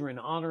 Children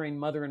honoring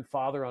mother and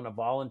father on a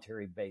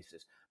voluntary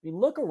basis. I mean,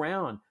 look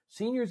around.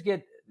 Seniors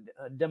get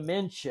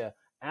dementia,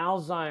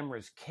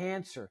 Alzheimer's,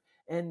 cancer.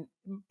 And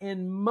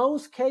in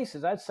most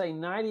cases, I'd say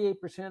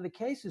 98% of the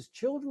cases,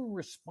 children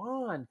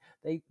respond.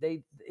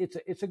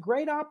 It's a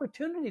great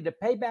opportunity to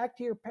pay back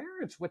to your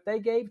parents what they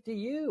gave to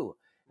you.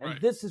 And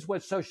this is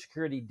what Social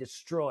Security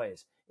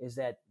destroys, is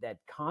that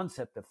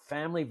concept of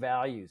family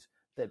values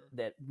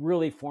that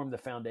really form the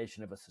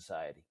foundation of a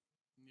society.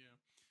 Yeah.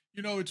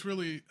 You know, it's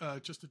really,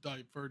 just to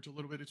diverge a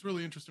little bit, it's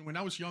really interesting. When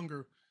I was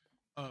younger,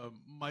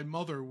 my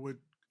mother would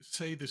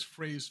say this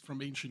phrase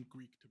from ancient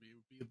Greek to me. It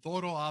would be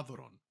 "doro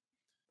adoron."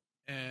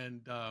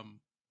 And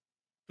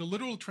the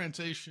literal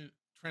translation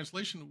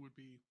would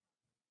be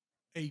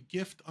a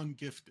gift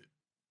ungifted.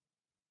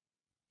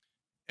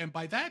 And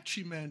by that,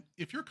 she meant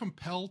if you're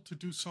compelled to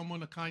do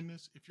someone a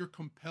kindness, if you're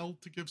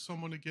compelled to give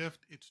someone a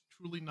gift, it's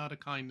truly not a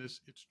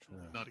kindness. It's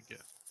truly not a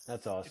gift.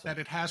 That's awesome. That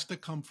it has to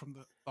come from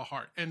the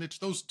heart. And it's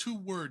those two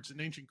words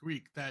in ancient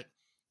Greek that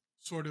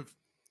sort of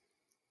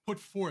put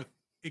forth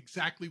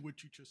exactly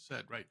what you just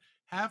said, right?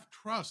 Have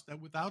trust that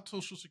without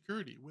Social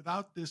Security,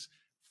 without this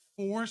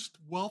forced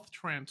wealth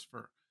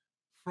transfer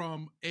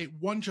from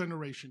one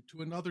generation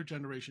to another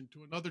generation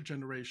to another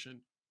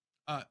generation,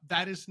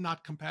 that is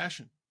not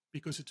compassion,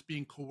 because it's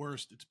being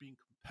coerced, it's being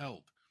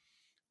compelled.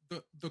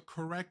 The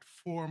correct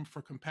form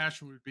for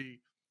compassion would be,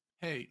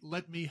 hey,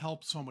 let me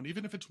help someone,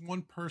 even if it's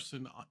one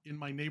person in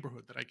my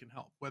neighborhood that I can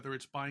help, whether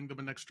it's buying them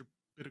an extra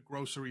bit of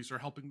groceries or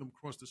helping them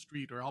cross the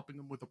street or helping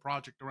them with a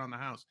project around the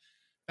house.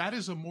 That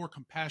is a more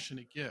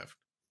compassionate gift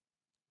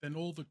than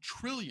all the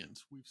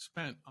trillions we've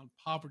spent on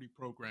poverty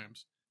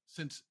programs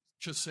since,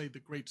 just say, the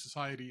Great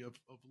Society of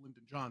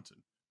Lyndon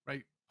Johnson,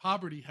 right?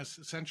 Poverty has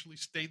essentially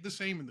stayed the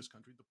same in this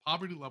country. The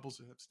poverty levels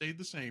have stayed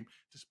the same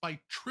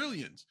despite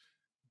trillions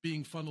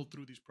being funneled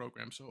through these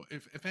programs. So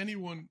if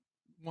anyone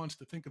wants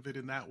to think of it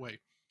in that way,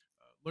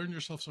 learn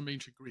yourself some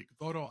ancient Greek,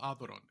 doro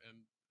adoron,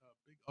 and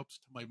big ups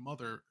to my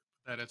mother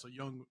that as a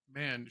young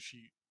man,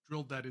 she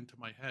drilled that into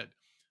my head.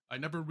 I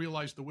never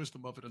realized the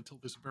wisdom of it until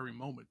this very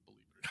moment,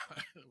 believe it or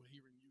not,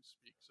 hearing you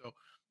speak. So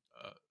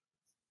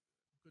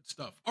good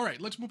stuff. All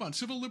right, let's move on.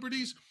 Civil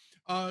liberties.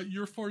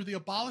 You're for the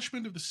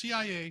abolishment of the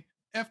CIA,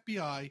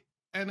 FBI,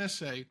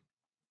 NSA.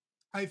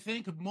 I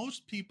think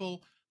most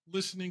people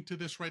listening to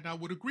this right now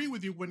would agree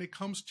with you when it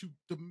comes to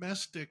the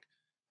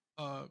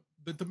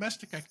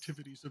domestic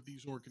activities of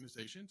these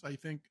organizations. I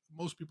think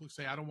most people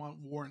say, I don't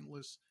want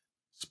warrantless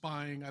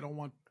spying. I don't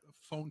want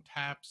phone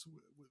taps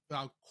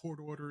without court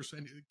orders,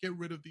 and get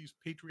rid of these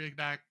Patriot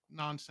Act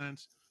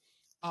nonsense.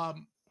 So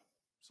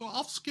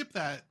I'll skip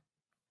that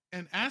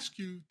and ask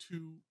you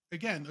to,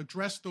 again,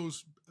 address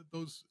those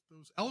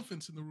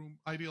elephants in the room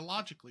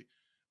ideologically.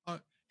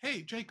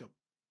 Hey, Jacob,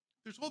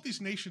 there's all these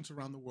nations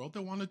around the world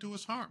that want to do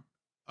us harm.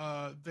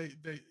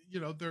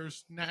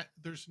 There's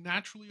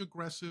naturally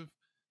aggressive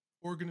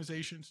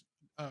organizations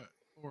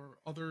or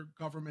other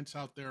governments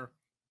out there.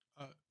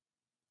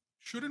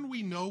 Shouldn't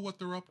we know what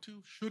they're up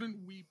to? Shouldn't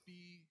we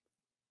be,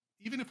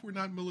 even if we're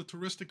not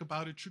militaristic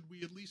about it, should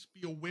we at least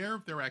be aware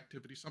of their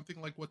activity?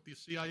 Something like what the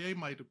CIA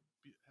might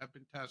have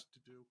been tasked to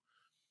do,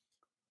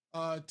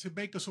 to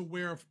make us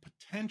aware of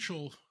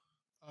potential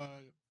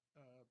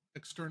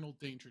external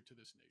danger to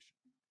this nation.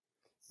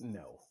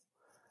 No,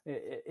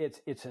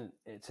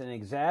 it's an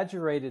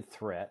exaggerated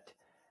threat,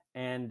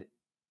 and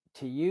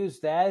to use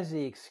that as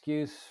the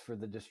excuse for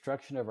the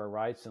destruction of our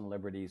rights and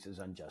liberties is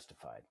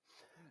unjustified.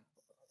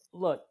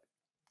 Look,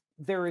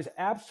 there is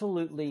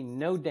absolutely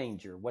no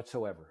danger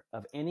whatsoever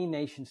of any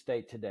nation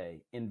state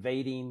today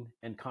invading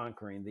and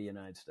conquering the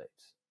United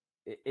States.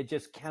 It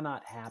just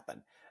cannot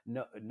happen.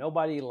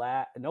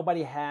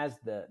 Nobody has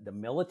the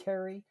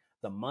military,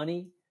 the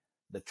money,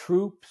 the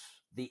troops,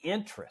 the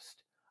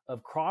interest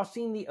of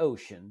crossing the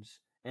oceans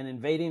and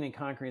invading and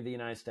conquering the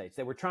United States.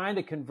 They were trying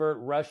to convert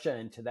Russia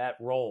into that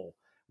role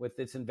with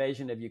its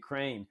invasion of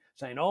Ukraine,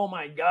 saying, oh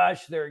my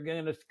gosh, they're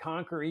going to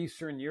conquer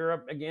Eastern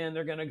Europe again.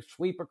 They're going to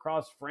sweep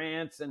across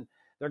France and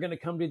they're going to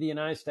come to the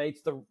United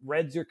States. The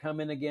Reds are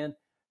coming again.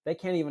 They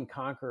can't even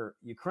conquer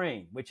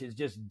Ukraine, which has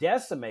just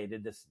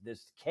decimated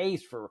this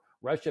case for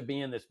Russia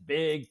being this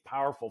big,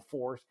 powerful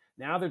force.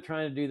 Now they're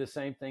trying to do the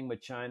same thing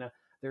with China.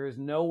 There is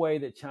no way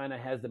that China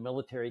has the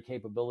military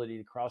capability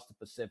to cross the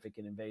Pacific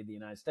and invade the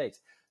United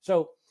States.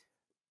 So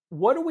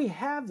what do we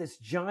have this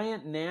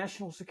giant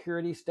national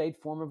security state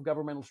form of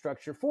governmental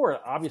structure for?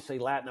 Obviously,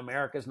 Latin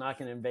America is not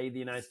going to invade the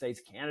United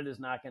States. Canada is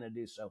not going to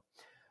do so.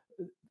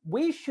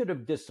 We should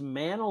have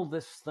dismantled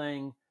this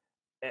thing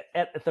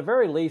at the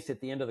very least at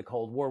the end of the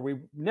Cold War. We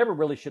never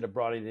really should have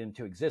brought it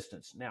into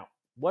existence. Now,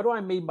 what do I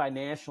mean by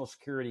national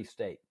security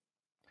state?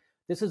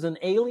 This is an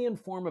alien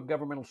form of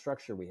governmental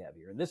structure we have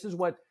here. And this is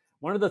one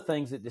of the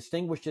things that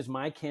distinguishes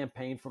my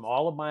campaign from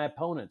all of my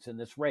opponents in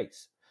this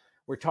race.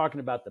 We're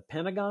talking about the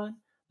Pentagon,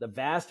 the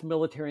vast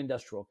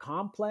military-industrial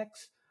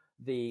complex,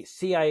 the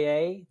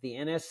CIA, the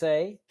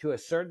NSA, to a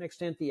certain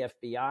extent the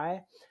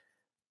FBI.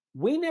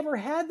 We never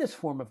had this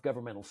form of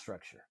governmental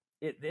structure.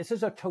 This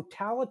is a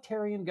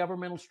totalitarian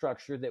governmental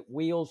structure that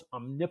wields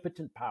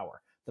omnipotent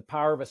power, the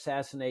power of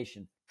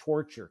assassination,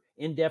 torture,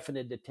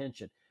 indefinite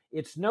detention.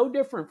 It's no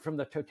different from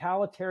the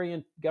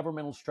totalitarian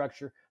governmental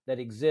structure that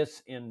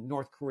exists in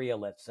North Korea,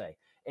 let's say,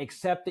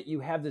 except that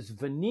you have this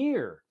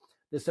veneer,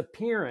 this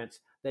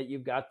appearance that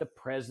you've got the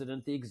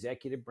president, the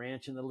executive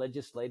branch, and the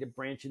legislative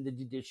branch, and the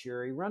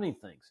judiciary running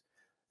things.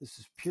 This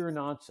is pure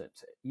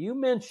nonsense. You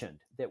mentioned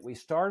that we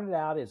started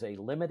out as a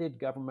limited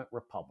government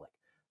republic.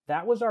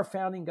 That was our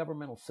founding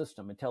governmental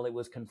system until it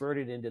was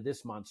converted into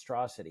this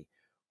monstrosity.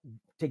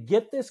 To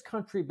get this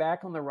country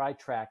back on the right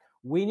track,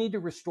 we need to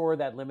restore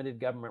that limited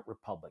government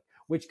republic,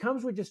 which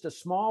comes with just a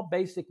small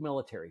basic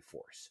military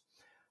force.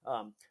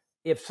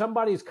 If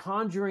somebody's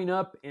conjuring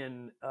up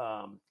in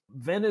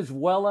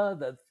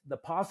Venezuela the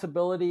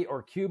possibility,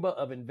 or Cuba,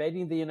 of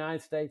invading the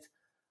United States,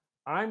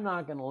 I'm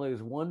not going to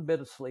lose one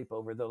bit of sleep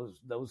over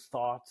those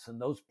thoughts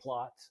and those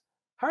plots.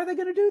 How are they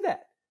going to do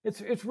that?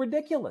 It's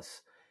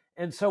ridiculous.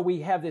 And so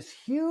we have this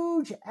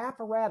huge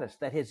apparatus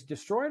that has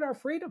destroyed our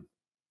freedom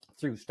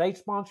through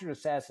state-sponsored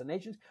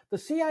assassinations. The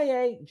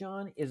CIA,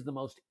 John, is the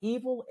most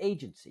evil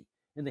agency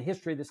in the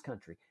history of this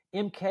country.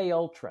 MK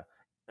Ultra,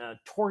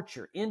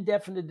 torture,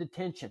 indefinite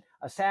detention,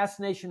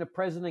 assassination of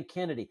President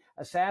Kennedy,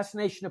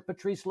 assassination of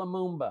Patrice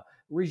Lumumba,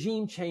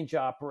 regime change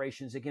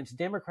operations against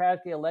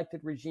democratically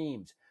elected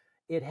regimes.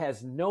 It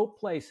has no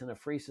place in a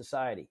free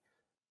society.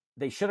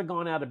 They should have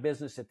gone out of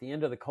business at the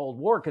end of the Cold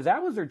War because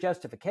that was their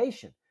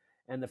justification.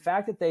 And the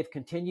fact that they've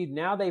continued,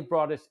 now they've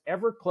brought us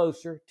ever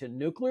closer to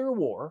nuclear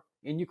war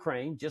in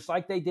Ukraine, just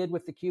like they did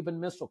with the Cuban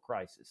Missile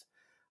Crisis.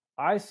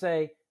 I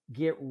say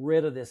get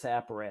rid of this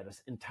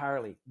apparatus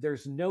entirely.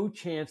 There's no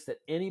chance that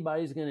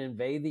anybody's going to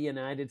invade the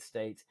United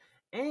States.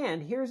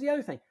 And here's the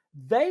other thing.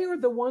 They are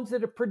the ones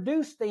that have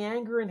produced the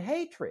anger and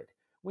hatred.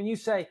 When you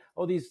say,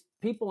 oh, these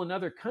people in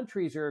other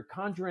countries are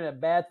conjuring up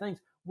bad things,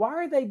 why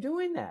are they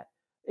doing that?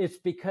 It's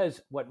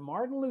because what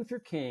Martin Luther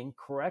King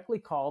correctly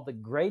called the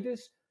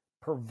greatest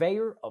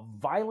purveyor of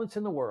violence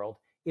in the world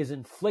is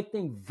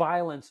inflicting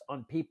violence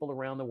on people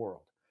around the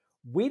world.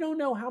 We don't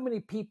know how many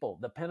people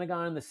the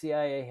Pentagon and the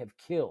CIA have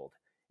killed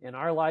in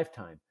our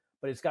lifetime,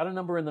 but it's got a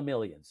number in the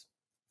millions.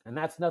 And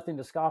that's nothing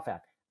to scoff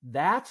at.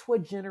 That's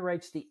what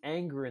generates the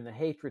anger and the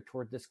hatred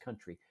toward this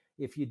country.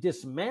 If you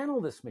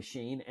dismantle this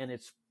machine and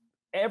its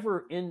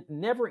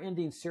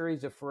never-ending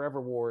series of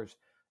forever wars,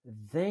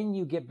 then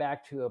you get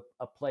back to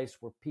a place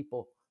where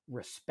people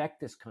respect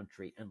this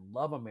country and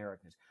love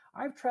Americans.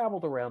 I've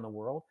traveled around the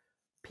world.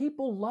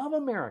 People love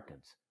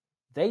Americans.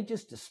 They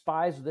just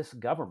despise this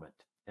government.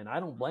 And I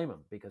don't blame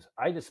them because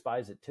I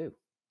despise it too.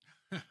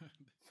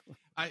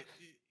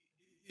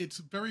 It's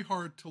very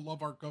hard to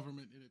love our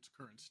government in its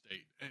current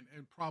state,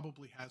 and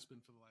probably has been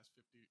for the last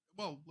 50,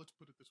 well, let's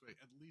put it this way,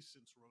 at least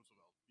since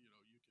Roosevelt. You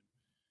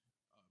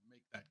can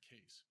make that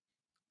case.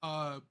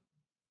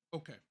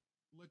 Okay,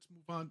 let's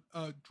move on.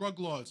 Drug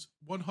laws,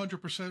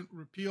 100%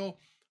 repeal.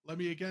 Let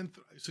me again,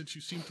 since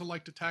you seem to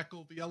like to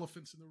tackle the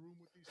elephants in the room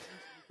with these things,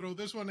 throw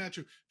this one at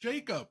you.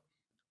 Jacob,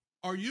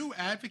 are you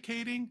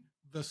advocating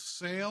the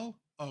sale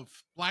of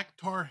black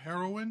tar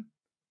heroin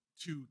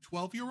to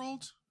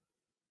 12-year-olds?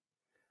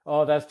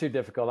 Oh, that's too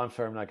difficult. I'm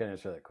sorry, I'm not going to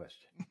answer that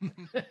question.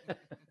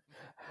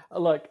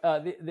 Look,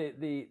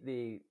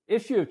 the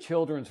issue of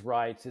children's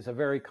rights is a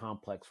very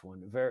complex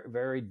one, very,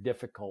 very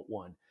difficult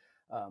one.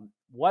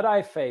 What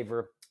I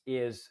favor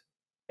is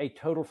a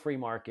total free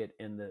market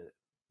in the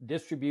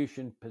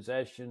distribution,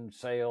 possession,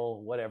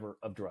 sale, whatever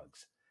of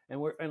drugs.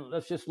 And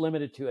let's just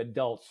limit it to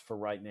adults for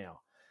right now.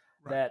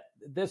 Right. That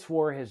this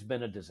war has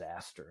been a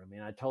disaster. I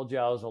mean, I told you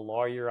I was a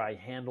lawyer. I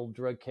handled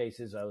drug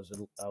cases. I was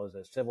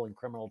a civil and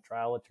criminal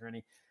trial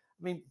attorney.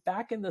 I mean,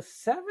 back in the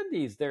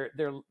 70s,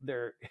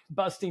 they're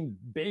busting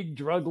big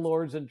drug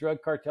lords and drug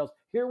cartels.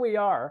 Here we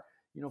are,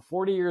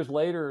 40 years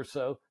later or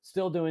so,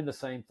 still doing the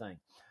same thing.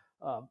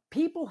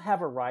 People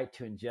have a right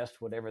to ingest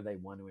whatever they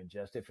want to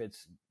ingest. If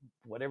it's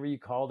whatever you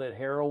called it,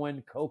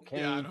 heroin,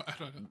 cocaine, I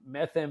don't know.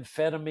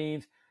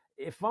 Methamphetamines.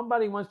 If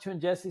somebody wants to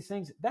ingest these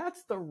things,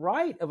 that's the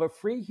right of a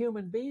free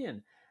human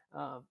being.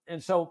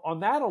 And so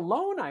on that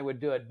alone, I would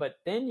do it. But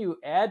then you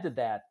add to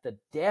that the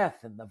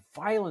death and the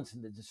violence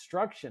and the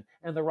destruction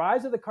and the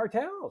rise of the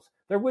cartels.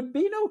 There would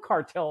be no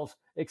cartels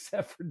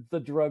except for the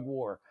drug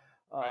war.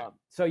 Right.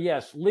 So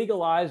yes,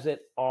 legalize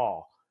it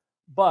all.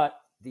 But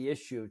the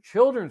issue of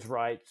children's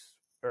rights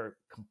are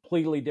a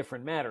completely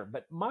different matter.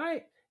 But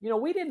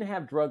we didn't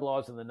have drug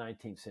laws in the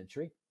 19th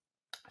century.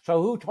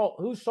 So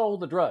who sold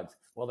the drugs?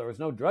 Well, there was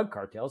no drug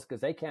cartels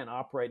because they can't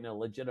operate in a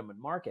legitimate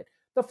market.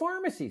 The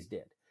pharmacies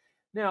did.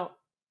 Now,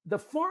 the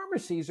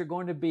pharmacies are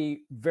going to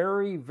be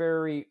very,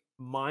 very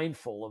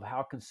mindful of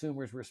how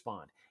consumers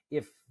respond.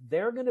 If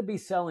they're going to be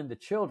selling to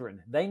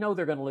children, they know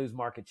they're going to lose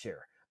market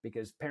share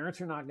because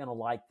parents are not going to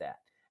like that.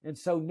 And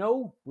so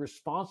no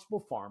responsible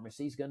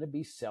pharmacy is going to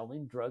be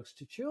selling drugs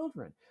to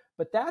children.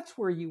 But that's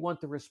where you want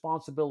the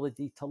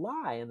responsibility to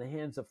lie, in the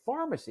hands of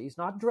pharmacies,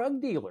 not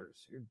drug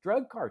dealers or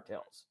drug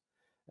cartels.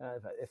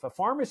 If a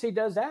pharmacy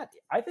does that,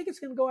 I think it's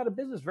going to go out of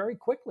business very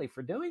quickly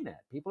for doing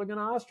that. People are going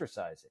to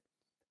ostracize it.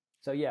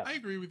 So, yeah. I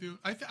agree with you.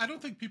 I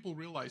don't think people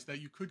realize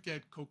that you could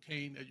get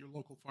cocaine at your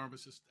local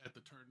pharmacist at the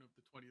turn of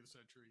the 20th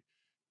century.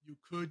 You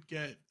could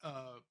get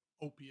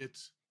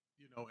opiates,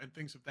 and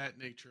things of that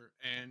nature.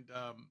 And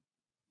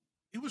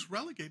it was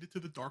relegated to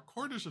the dark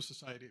corners of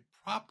society.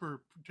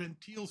 Proper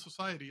genteel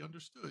society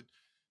understood.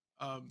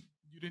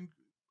 You didn't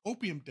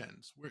opium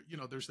dens, where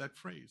there's that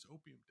phrase,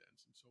 opium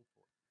dens, and so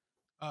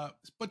forth.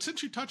 But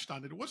since you touched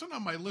on it, it wasn't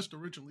on my list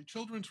originally.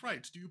 Children's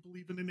rights. Do you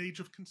believe in an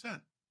age of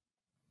consent?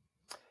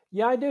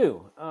 Yeah, I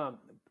do.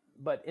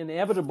 But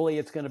inevitably,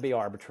 it's going to be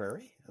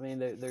arbitrary. I mean,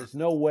 there's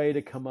no way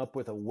to come up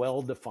with a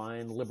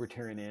well-defined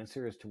libertarian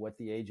answer as to what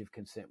the age of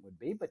consent would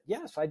be. But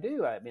yes, I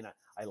do. I mean,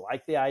 I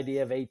like the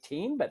idea of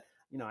 18, but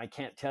I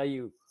can't tell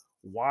you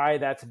why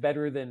that's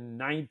better than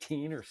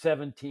 19 or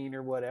 17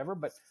 or whatever.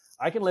 But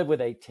I can live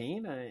with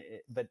 18.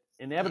 But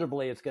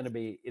inevitably, it's going to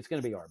be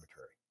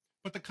arbitrary.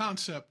 But the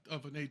concept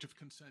of an age of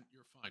consent,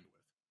 you're fine with.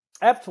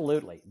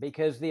 Absolutely,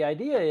 because the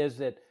idea is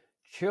that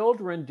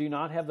children do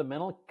not have the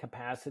mental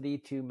capacity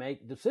to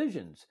make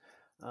decisions,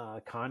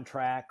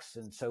 contracts,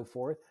 and so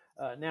forth.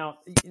 Now,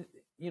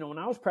 when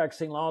I was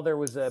practicing law, there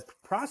was a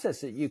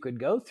process that you could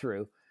go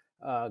through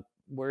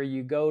where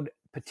you go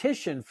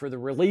petition for the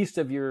release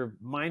of your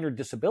minor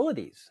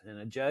disabilities. And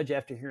a judge,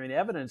 after hearing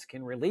evidence,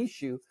 can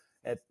release you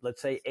at,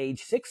 let's say,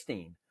 age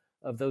 16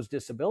 of those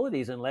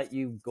disabilities and let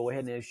you go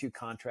ahead and issue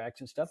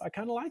contracts and stuff. I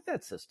kind of like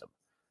that system.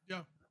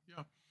 Yeah.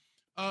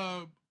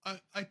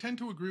 I tend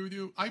to agree with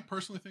you. I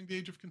personally think the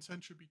age of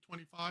consent should be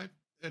 25,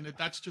 and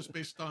that's just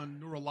based on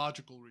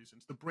neurological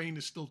reasons. The brain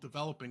is still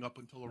developing up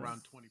until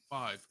around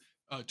 25,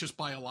 just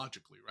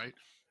biologically, right?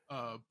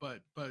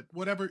 But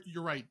whatever,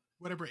 you're right.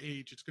 Whatever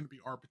age, it's going to be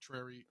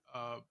arbitrary.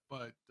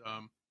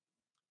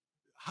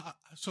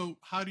 So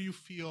how do you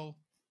feel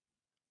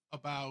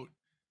about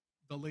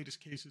the latest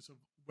cases of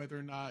whether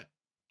or not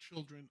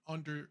children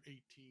under 18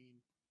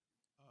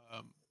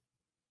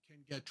 can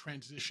get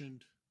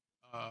transitioned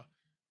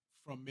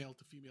from male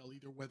to female,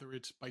 either whether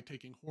it's by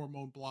taking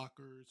hormone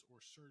blockers or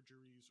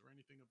surgeries or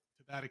anything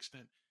to that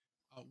extent,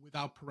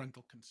 without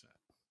parental consent?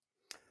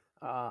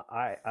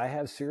 I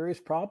have serious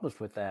problems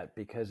with that,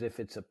 because if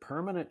it's a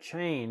permanent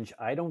change,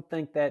 I don't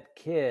think that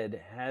kid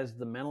has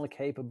the mental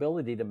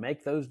capability to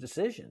make those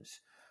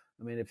decisions.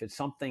 I mean, if it's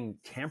something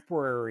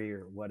temporary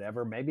or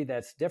whatever, maybe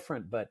that's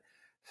different. But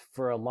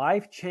for a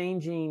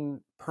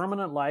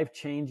permanent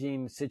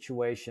life-changing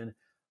situation,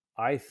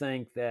 I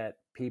think that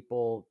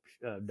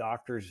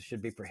doctors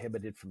should be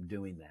prohibited from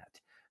doing that.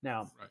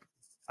 Now, right.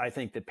 I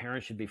think that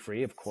parents should be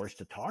free, of course,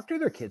 to talk to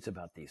their kids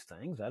about these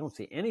things. I don't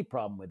see any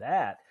problem with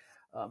that.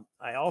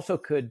 I also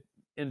could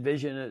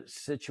envision a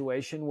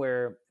situation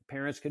where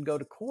parents could go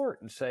to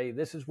court and say,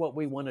 this is what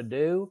we want to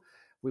do.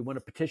 We want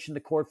to petition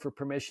the court for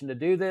permission to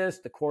do this.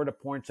 The court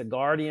appoints a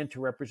guardian to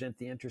represent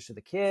the interests of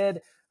the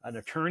kid, an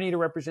attorney to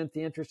represent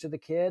the interests of the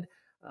kid.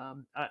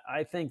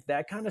 I think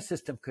that kind of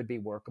system could be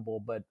workable,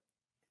 but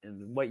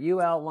in what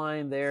you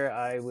outlined there,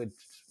 I would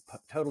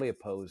totally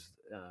oppose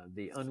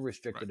the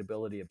unrestricted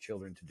ability of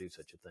children to do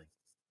such a thing.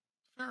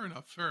 Fair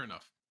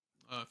enough.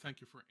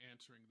 Thank you for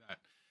answering that.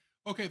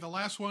 Okay, the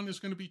last one is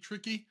going to be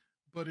tricky,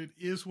 but it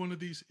is one of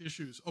these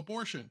issues.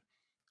 Abortion.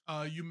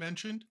 You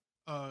mentioned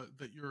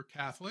that you're a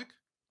Catholic,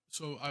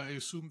 so I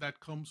assume that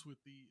comes with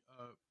the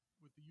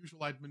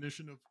usual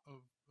admonition of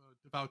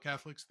devout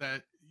Catholics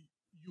that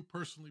you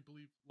personally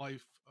believe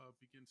life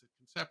begins at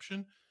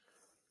conception.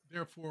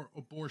 Therefore,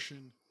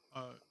 abortion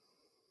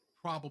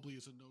probably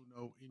is a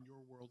no-no in your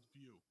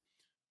worldview.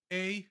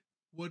 A,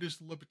 what is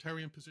the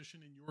libertarian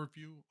position in your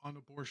view on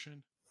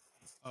abortion?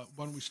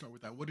 Why don't we start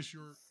with that? What is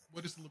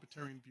the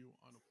libertarian view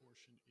on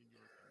abortion in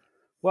your opinion?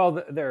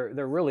 Well,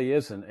 there really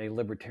isn't a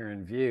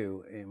libertarian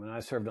view. And when I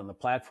served on the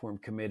platform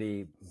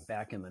committee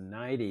back in the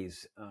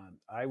 90s,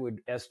 I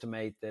would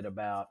estimate that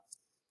about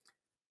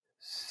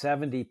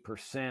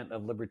 70%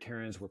 of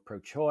libertarians were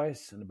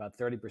pro-choice and about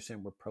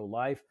 30% were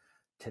pro-life.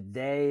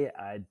 Today,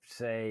 I'd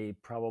say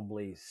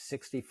probably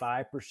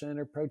 65%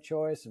 are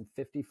pro-choice and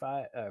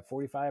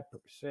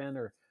 45%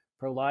 are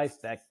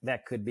pro-life.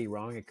 That could be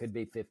wrong. It could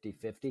be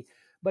 50-50.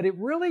 But it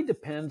really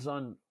depends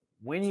on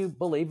when you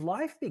believe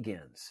life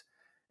begins.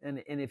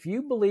 And if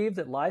you believe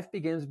that life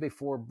begins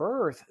before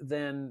birth,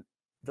 then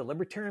the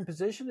libertarian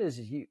position is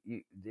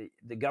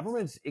the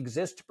governments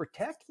exist to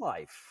protect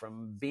life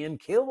from being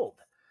killed.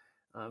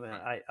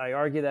 I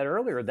argued that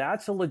earlier.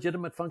 That's a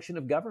legitimate function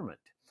of government.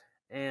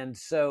 And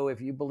so if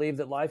you believe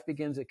that life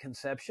begins at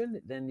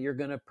conception, then you're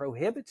going to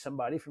prohibit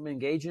somebody from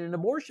engaging in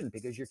abortion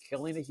because you're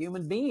killing a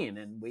human being.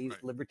 And we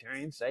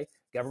libertarians say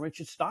government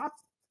should stop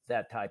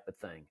that type of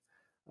thing.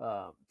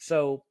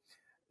 So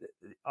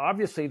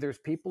obviously there's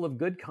people of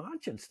good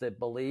conscience that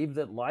believe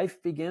that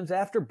life begins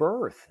after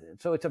birth.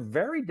 And so it's a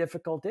very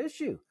difficult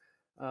issue.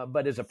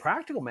 But as a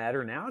practical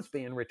matter, now it's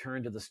being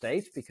returned to the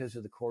states because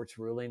of the court's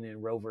ruling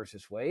in Roe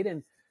versus Wade.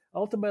 And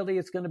ultimately,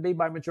 it's going to be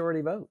by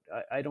majority vote.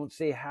 I don't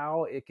see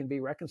how it can be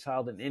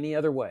reconciled in any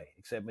other way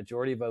except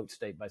majority vote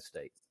state by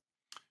state.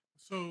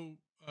 So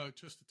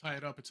just to tie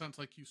it up, it sounds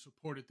like you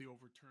supported the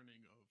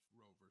overturning of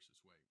Roe versus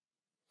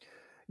Wade.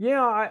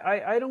 Yeah,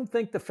 I don't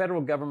think the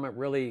federal government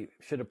really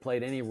should have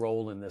played any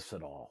role in this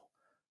at all.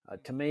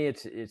 To me,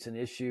 it's an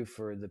issue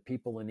for the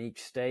people in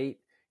each state.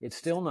 It's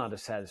still not a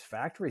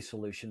satisfactory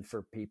solution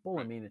for people.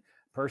 I mean,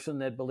 a person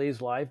that believes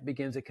life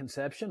begins at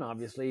conception,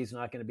 obviously he's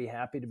not going to be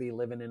happy to be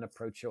living in a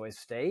pro-choice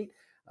state.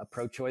 A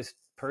pro-choice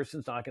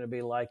person's not going to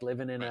be like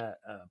living in a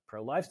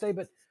pro-life state,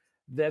 but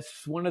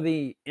that's one of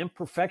the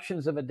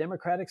imperfections of a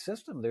democratic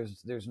system.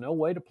 There's no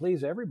way to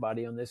please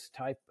everybody on this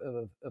type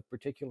of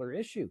particular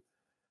issue.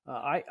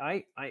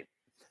 I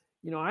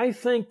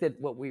think that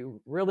what we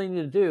really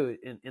need to do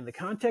in the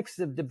context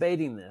of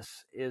debating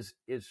this is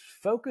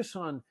focus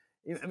on,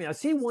 I mean, I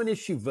see one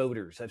issue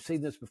voters. I've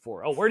seen this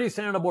before. Oh, where do you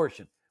stand on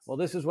abortion? Well,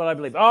 this is what I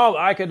believe. Oh,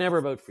 I could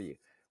never vote for you.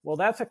 Well,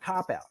 that's a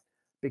cop-out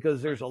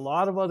because there's a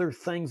lot of other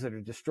things that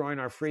are destroying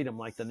our freedom,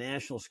 like the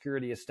national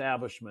security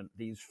establishment,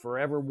 these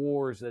forever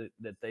wars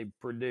that they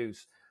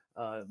produce,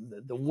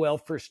 the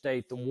welfare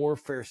state, the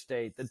warfare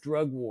state, the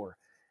drug war.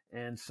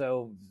 And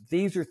so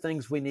these are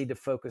things we need to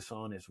focus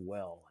on as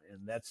well.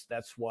 And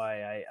that's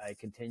why I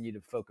continue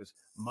to focus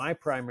my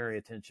primary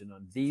attention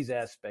on these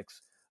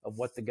aspects of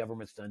what the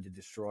government's done to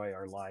destroy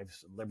our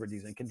lives and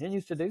liberties and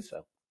continues to do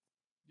so.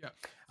 Yeah,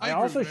 I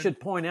also should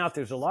point out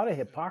there's a lot of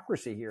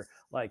hypocrisy here,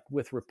 like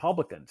with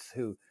Republicans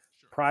who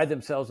pride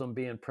themselves on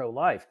being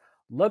pro-life.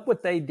 Look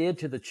what they did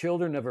to the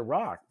children of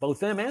Iraq, both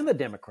them and the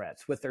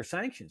Democrats, with their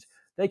sanctions.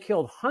 They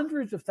killed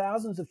hundreds of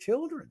thousands of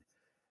children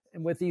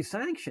and with these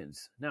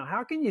sanctions. Now,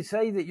 how can you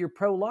say that you're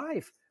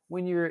pro-life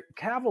when you're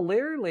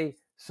cavalierly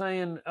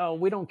saying, oh,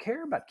 we don't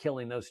care about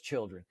killing those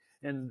children?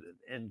 And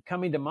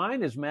coming to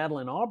mind is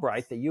Madeleine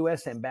Albright, the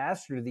U.S.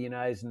 ambassador to the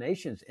United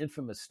Nations,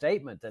 infamous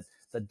statement that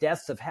the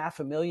deaths of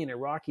 500,000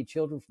 Iraqi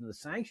children from the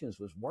sanctions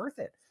was worth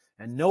it.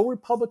 And no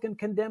Republican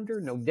condemned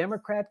her, no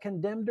Democrat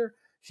condemned her.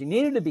 She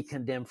needed to be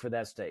condemned for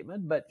that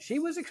statement, but she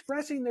was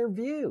expressing their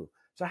view.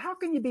 So how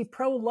can you be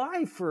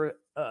pro-life for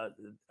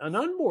an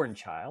unborn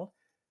child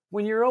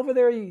when you're over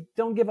there, you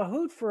don't give a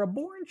hoot for a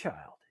born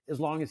child, as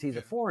long as he's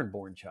a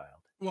foreign-born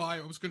child? Well, I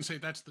was going to say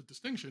that's the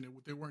distinction.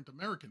 They weren't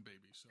American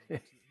babies. So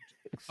exactly.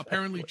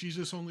 Apparently,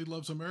 Jesus only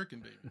loves American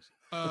babies.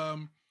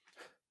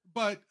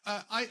 But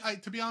I,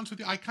 to be honest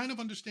with you, I kind of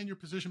understand your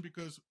position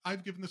because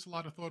I've given this a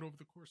lot of thought over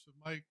the course of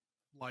my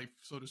life,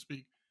 so to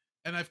speak.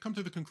 And I've come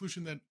to the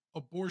conclusion that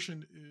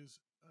abortion is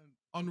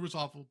an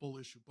unresolvable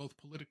issue, both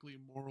politically,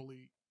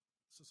 morally,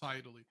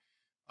 societally.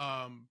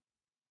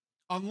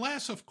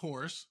 Unless, of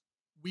course,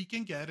 we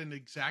can get an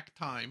exact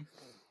time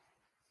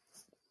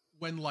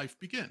when life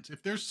begins.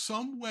 If there's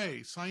some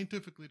way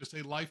scientifically to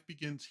say life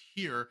begins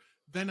here,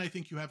 then I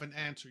think you have an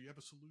answer. You have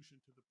a solution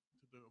to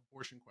the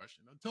abortion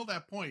question. Until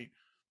that point,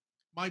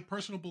 my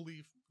personal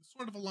belief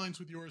sort of aligns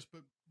with yours,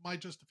 but my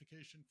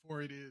justification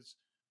for it is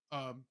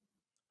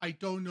I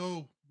don't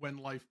know when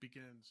life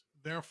begins.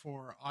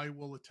 Therefore, I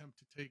will attempt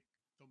to take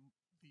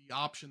the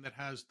option that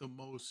has the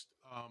most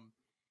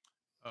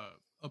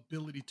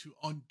ability to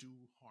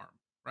undo harm,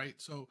 right?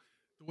 So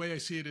the way I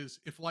see it is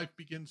if life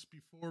begins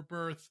before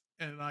birth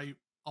and I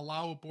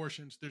allow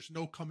abortions, there's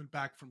no coming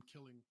back from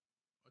killing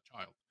a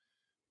child.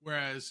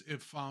 Whereas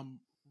if I'm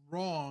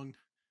wrong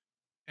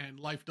and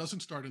life doesn't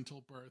start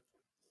until birth,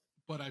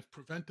 but I've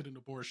prevented an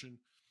abortion,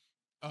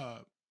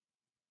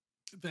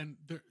 then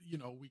the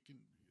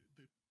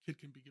kid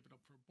can be given up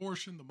for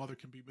abortion, the mother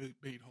can be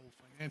made whole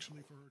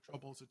financially for her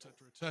troubles, et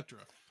cetera, et cetera.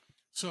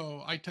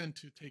 So I tend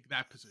to take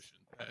that position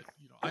that,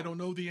 I don't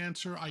know the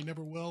answer. I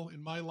never will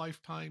in my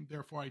lifetime.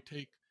 Therefore, I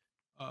take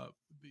uh,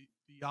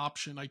 the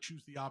option. I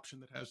choose the option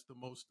that has the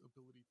most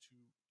ability to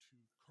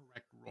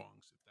correct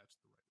wrongs, if that's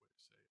the right way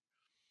to say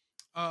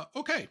it.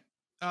 Okay.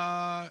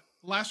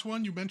 Last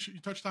one you mentioned,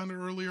 you touched on it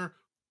earlier.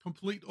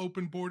 Complete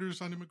open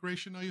borders on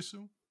immigration, I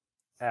assume.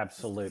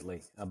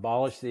 Absolutely.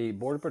 Abolish the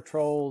Border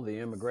Patrol, the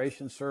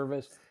Immigration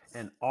Service,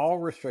 and all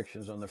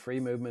restrictions on the free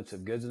movements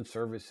of goods and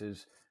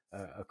services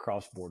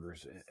across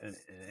borders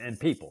and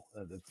people,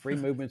 the free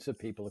movements of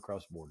people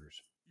across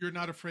borders. You're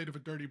not afraid of a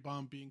dirty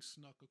bomb being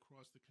snuck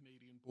across the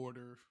Canadian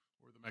border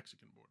or the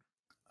Mexican border?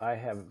 I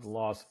have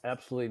lost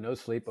absolutely no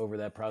sleep over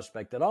that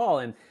prospect at all.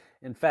 And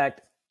in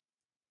fact,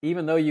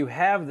 even though you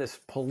have this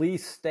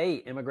police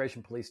state,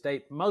 immigration police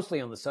state, mostly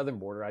on the southern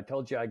border, I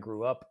told you I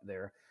grew up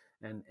there,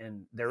 and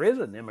there is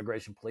an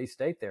immigration police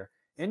state there.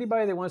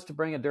 Anybody that wants to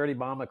bring a dirty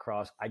bomb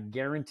across, I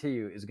guarantee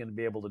you, is going to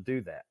be able to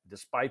do that,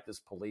 despite this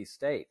police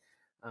state.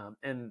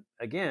 And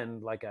again,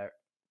 like I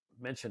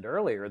mentioned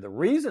earlier, the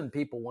reason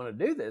people want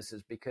to do this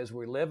is because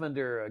we live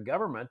under a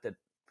government that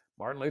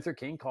Martin Luther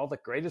King called the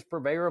greatest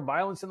purveyor of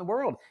violence in the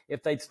world.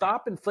 If they'd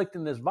stop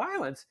inflicting this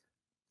violence,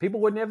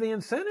 people wouldn't have the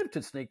incentive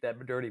to sneak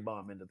that dirty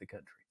bomb into the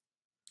country.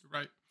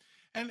 Right.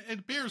 And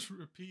it bears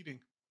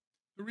repeating.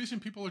 The reason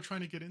people are trying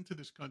to get into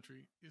this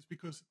country is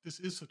because this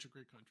is such a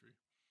great country.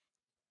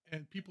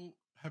 And people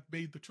have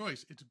made the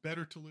choice. It's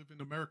better to live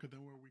in America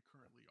than where we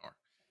currently are.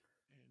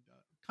 And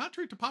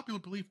contrary to popular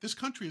belief, this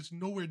country is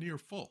nowhere near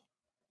full.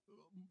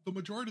 The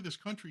majority of this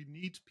country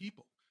needs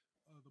people.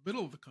 The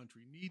middle of the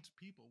country needs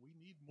people. We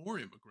need more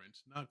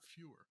immigrants, not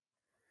fewer.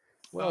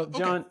 Well,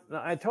 John,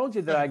 I told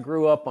you that I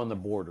grew up on the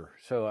border,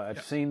 so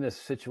I've seen this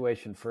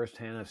situation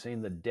firsthand. I've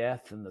seen the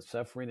death and the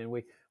suffering, and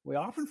we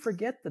often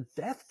forget the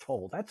death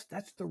toll.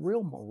 That's the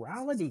real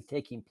morality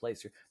taking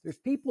place here. There's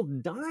people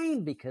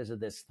dying because of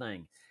this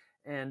thing,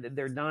 and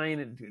they're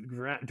dying,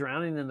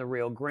 drowning in the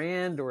Rio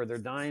Grande, or they're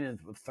dying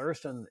of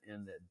thirst in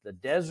the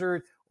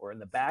desert, or in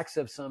the backs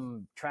of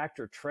some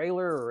tractor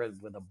trailer, or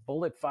with a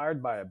bullet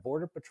fired by a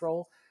border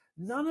patrol.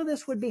 None of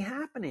this would be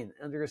happening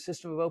under a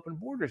system of open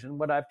borders. And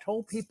what I've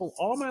told people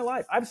all my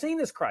life, I've seen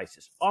this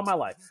crisis all my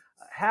life.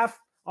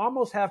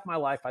 Almost half my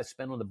life I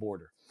spent on the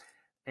border.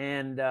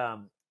 And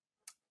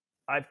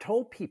I've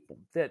told people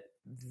that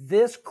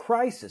this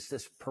crisis,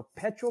 this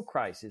perpetual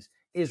crisis,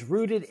 is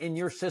rooted in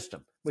your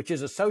system, which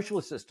is a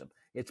socialist system.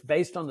 It's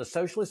based on the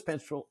socialist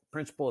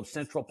principle of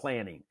central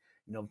planning.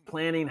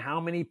 Planning how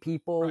many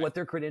people, what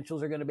their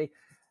credentials are going to be.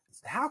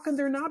 How can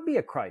there not be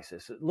a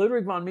crisis?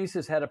 Ludwig von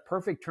Mises had a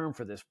perfect term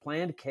for this: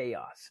 planned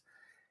chaos.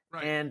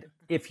 Right. And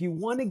if you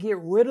want to get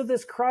rid of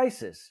this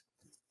crisis,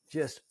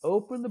 just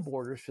open the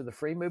borders to the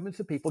free movements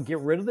of people, get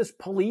rid of this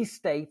police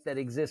state that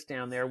exists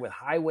down there with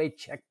highway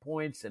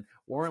checkpoints and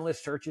warrantless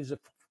searches of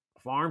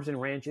farms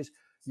and ranches.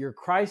 Your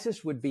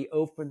crisis would be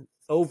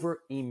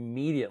over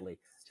immediately.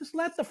 Just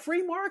let the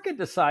free market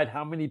decide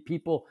how many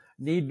people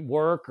need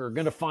work or are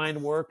going to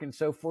find work and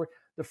so forth.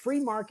 The free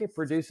market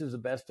produces the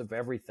best of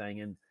everything,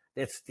 and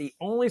that's the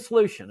only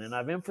solution. And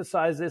I've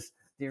emphasized this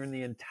during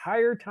the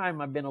entire time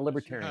I've been a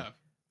libertarian.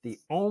 The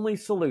only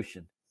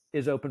solution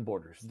is open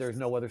borders. There's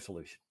no other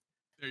solution.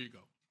 There you go.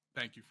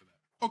 Thank you for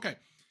that. Okay.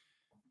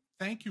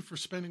 Thank you for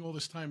spending all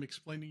this time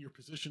explaining your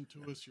position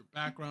to us, your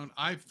background.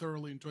 I've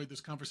thoroughly enjoyed this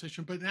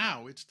conversation, but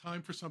now it's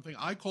time for something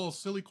I call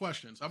silly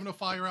questions. I'm going to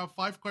fire out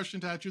 5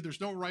 questions at you.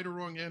 There's no right or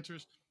wrong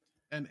answers,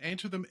 and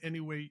answer them any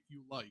way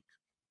you like.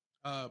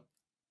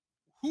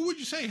 Who would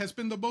you say has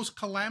been the most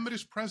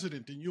calamitous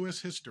president in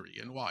U.S. history,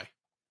 and why?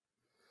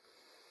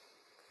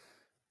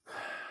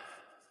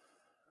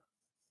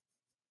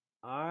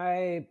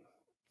 I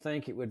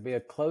think it would be a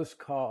close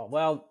call.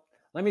 Well,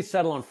 let me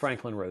settle on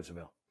Franklin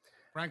Roosevelt.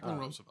 Franklin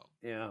Roosevelt.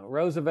 Yeah,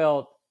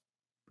 Roosevelt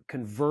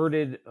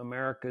converted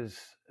America's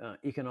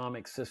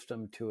economic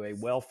system to a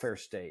welfare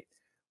state,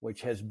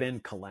 which has been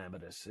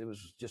calamitous. It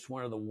was just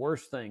one of the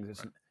worst things.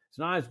 It's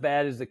not as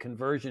bad as the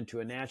conversion to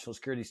a national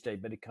security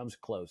state, but it comes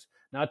close.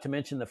 Not to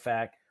mention the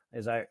fact,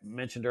 as I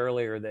mentioned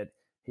earlier, that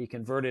he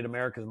converted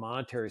America's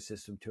monetary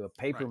system to a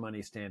paper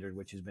money standard,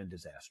 which has been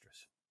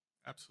disastrous.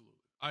 Absolutely.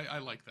 I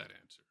like that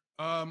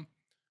answer.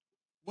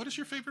 What is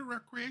your favorite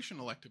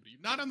recreational activity?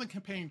 Not on the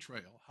campaign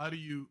trail. How do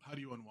you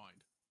unwind?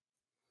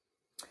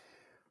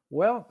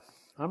 Well,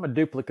 I'm a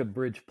duplicate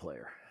bridge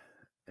player.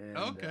 And,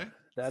 okay.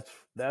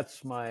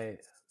 That's my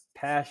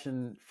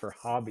passion for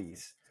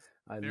hobbies.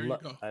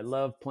 I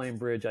love playing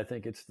bridge. I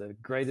think it's the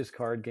greatest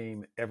card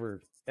game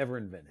ever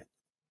invented.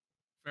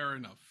 Fair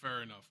enough.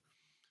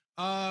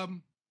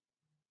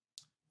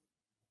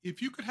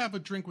 If you could have a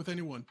drink with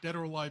anyone, dead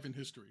or alive in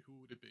history, who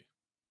would it be?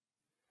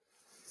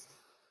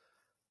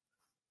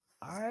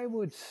 I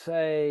would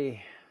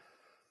say,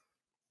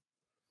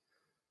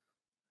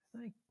 I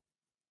think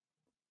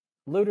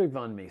Ludwig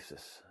von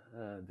Mises.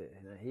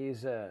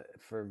 He's,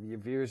 for your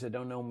viewers that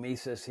don't know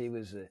Mises, he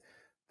was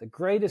the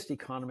greatest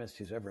economist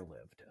who's ever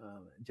lived.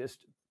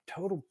 Just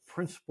total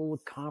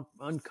principled,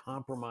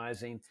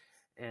 uncompromising.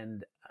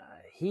 And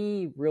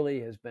he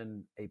really has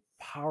been a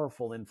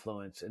powerful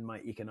influence in my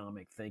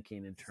economic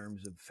thinking in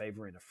terms of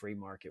favoring a free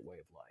market way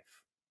of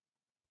life.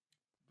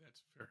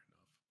 That's fair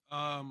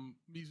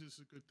Mises is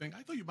a good thing.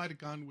 I thought you might have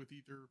gone with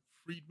either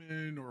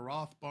Friedman or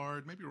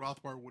Rothbard. Maybe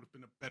Rothbard would have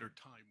been a better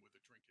time with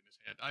a drink in his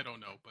hand. I don't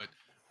know, but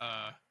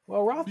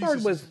Well,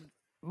 Mises is.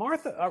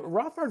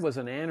 Rothbard was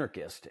an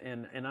anarchist,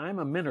 and I'm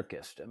a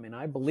minarchist. I mean,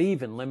 I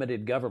believe in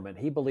limited government.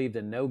 He believed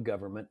in no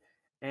government.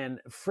 And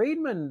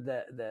Friedman,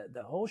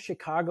 the whole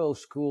Chicago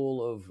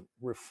school of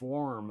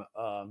reform.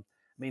 I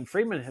mean,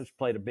 Friedman has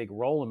played a big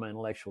role in my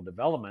intellectual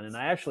development, and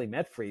I actually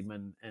met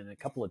Friedman and a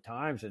couple of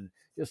times, and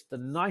just the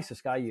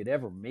nicest guy you'd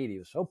ever meet. He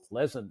was so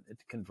pleasant at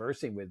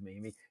conversing with me.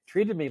 He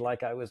treated me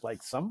like I was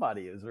like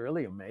somebody. It was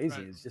really amazing.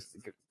 Right. He's just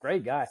a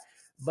great guy,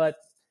 but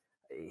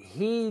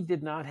he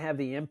did not have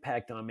the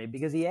impact on me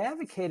because he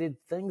advocated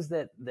things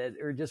that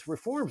are just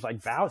reforms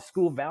like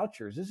school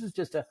vouchers. This is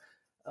just a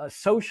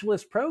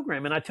socialist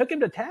program. And I took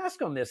him to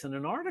task on this in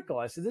an article.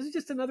 I said, this is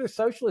just another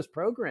socialist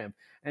program.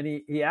 And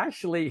he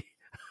actually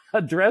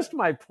addressed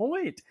my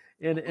point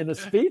in a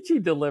speech he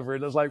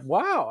delivered. I was like,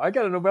 wow, I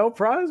got a Nobel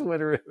Prize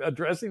winner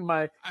addressing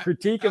my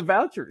critique of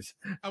vouchers.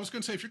 I was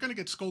going to say, if you're going to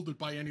get scolded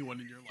by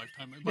anyone in your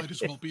lifetime, it might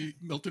as well be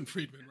Milton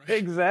Friedman, right?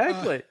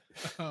 Exactly.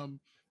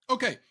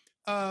 Okay.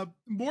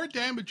 More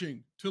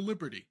damaging to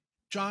liberty,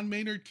 John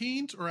Maynard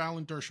Keynes or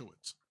Alan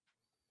Dershowitz?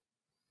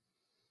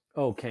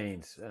 Oh,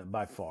 Keynes,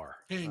 by far.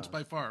 Keynes,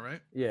 by far,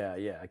 right?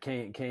 Yeah.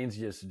 Keynes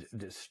just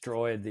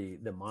destroyed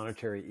the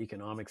monetary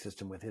economic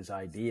system with his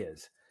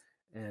ideas.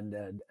 And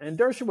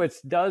Dershowitz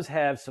does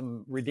have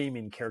some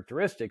redeeming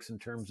characteristics in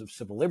terms of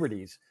civil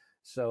liberties.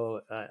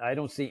 So I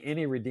don't see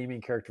any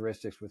redeeming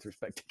characteristics with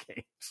respect to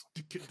Keynes.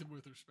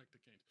 With respect to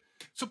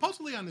Keynes.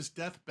 Supposedly on his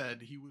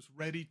deathbed, he was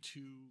ready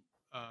to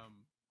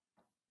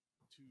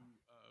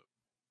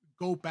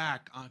go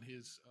back on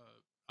his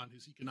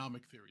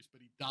economic theories,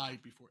 but he died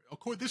before.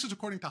 This is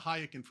according to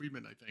Hayek and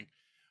Friedman, I think.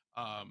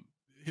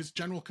 His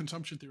general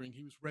consumption theory,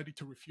 he was ready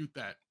to refute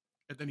that,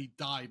 and then he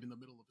died in the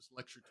middle of his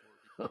lecture tour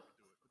before he could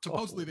do it. But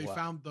supposedly they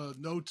found the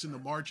notes in the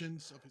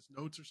margins of his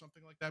notes or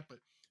something like that. But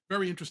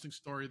very interesting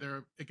story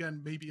there.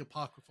 Again, maybe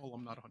apocryphal.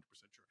 I'm not 100% sure.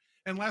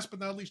 And last but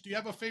not least, do you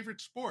have a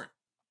favorite sport?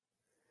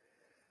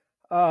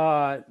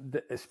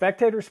 The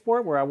spectator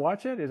sport where I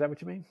watch it. Is that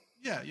what you mean?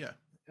 Yeah.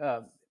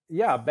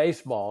 Yeah,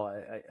 baseball.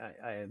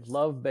 I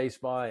love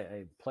baseball.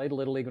 I played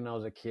Little League when I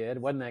was a kid.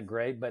 It wasn't that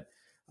great, but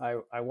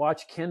I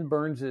watched Ken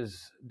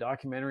Burns'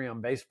 documentary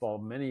on baseball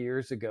many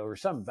years ago or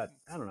something, but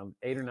I don't know,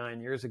 8 or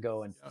 9 years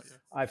ago. And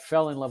I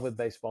fell in love with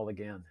baseball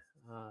again.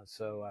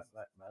 So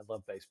I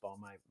love baseball.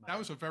 That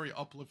was a very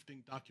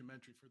uplifting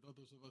documentary for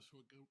those of us who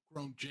have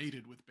grown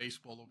jaded with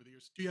baseball over the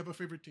years. Do you have a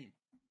favorite team?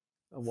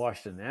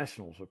 Washington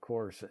Nationals, of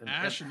course.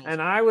 Nationals.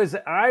 And I was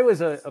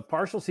a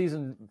partial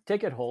season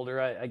ticket holder.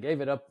 I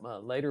gave it up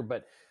later,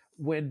 but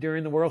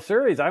during the World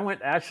Series, I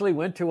actually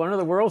went to one of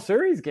the World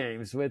Series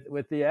games with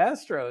the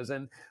Astros,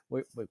 and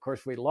of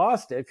course we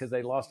lost it because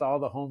they lost all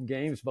the home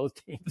games both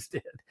teams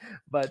did.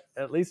 But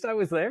at least I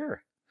was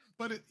there.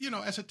 But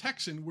as a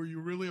Texan, were you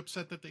really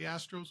upset that the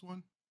Astros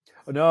won?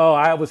 No,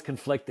 I was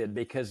conflicted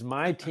because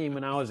my team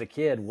when I was a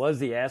kid was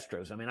the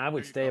Astros. I mean, I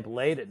would stay up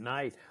late at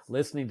night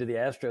listening to the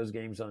Astros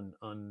games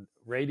on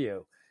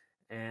radio.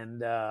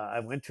 And I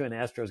went to an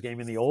Astros game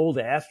in the old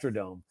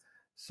Astrodome.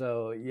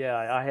 So, yeah,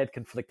 I had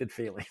conflicted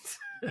feelings.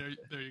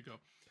 There you go.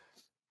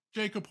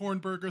 Jacob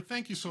Hornberger,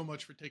 thank you so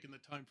much for taking the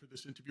time for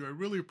this interview. I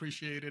really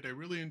appreciate it. I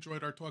really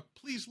enjoyed our talk.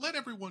 Please let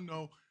everyone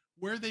know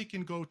where they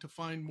can go to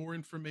find more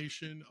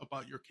information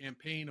about your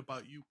campaign,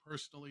 about you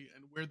personally,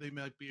 and where they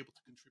might be able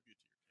to contribute to you.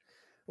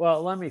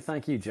 Well, let me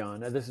thank you, John.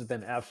 This has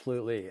been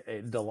absolutely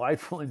a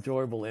delightful,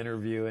 enjoyable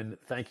interview, and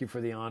thank you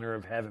for the honor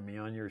of having me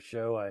on your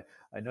show.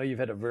 I know you've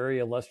had a very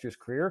illustrious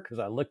career because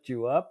I looked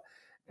you up,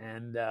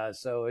 and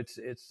so it's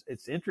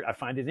I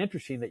find it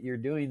interesting that you're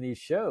doing these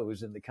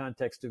shows in the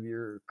context of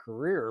your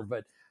career.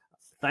 But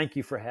thank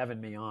you for having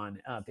me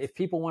on. If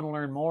people want to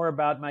learn more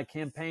about my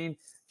campaign,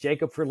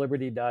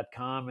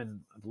 jacobforliberty.com, and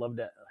I'd love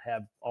to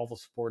have all the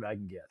support I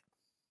can get.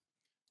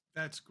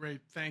 That's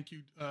great. Thank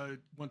you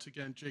once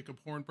again, Jacob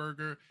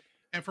Hornberger.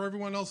 And for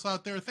everyone else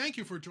out there, thank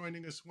you for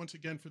joining us once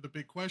again for the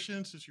Big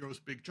Questions. This is your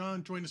host, Big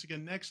John. Join us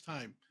again next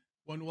time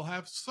when we'll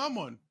have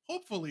someone,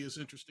 hopefully as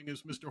interesting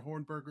as Mr.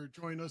 Hornberger,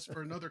 join us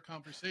for another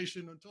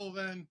conversation. Until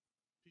then,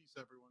 peace,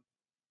 everyone.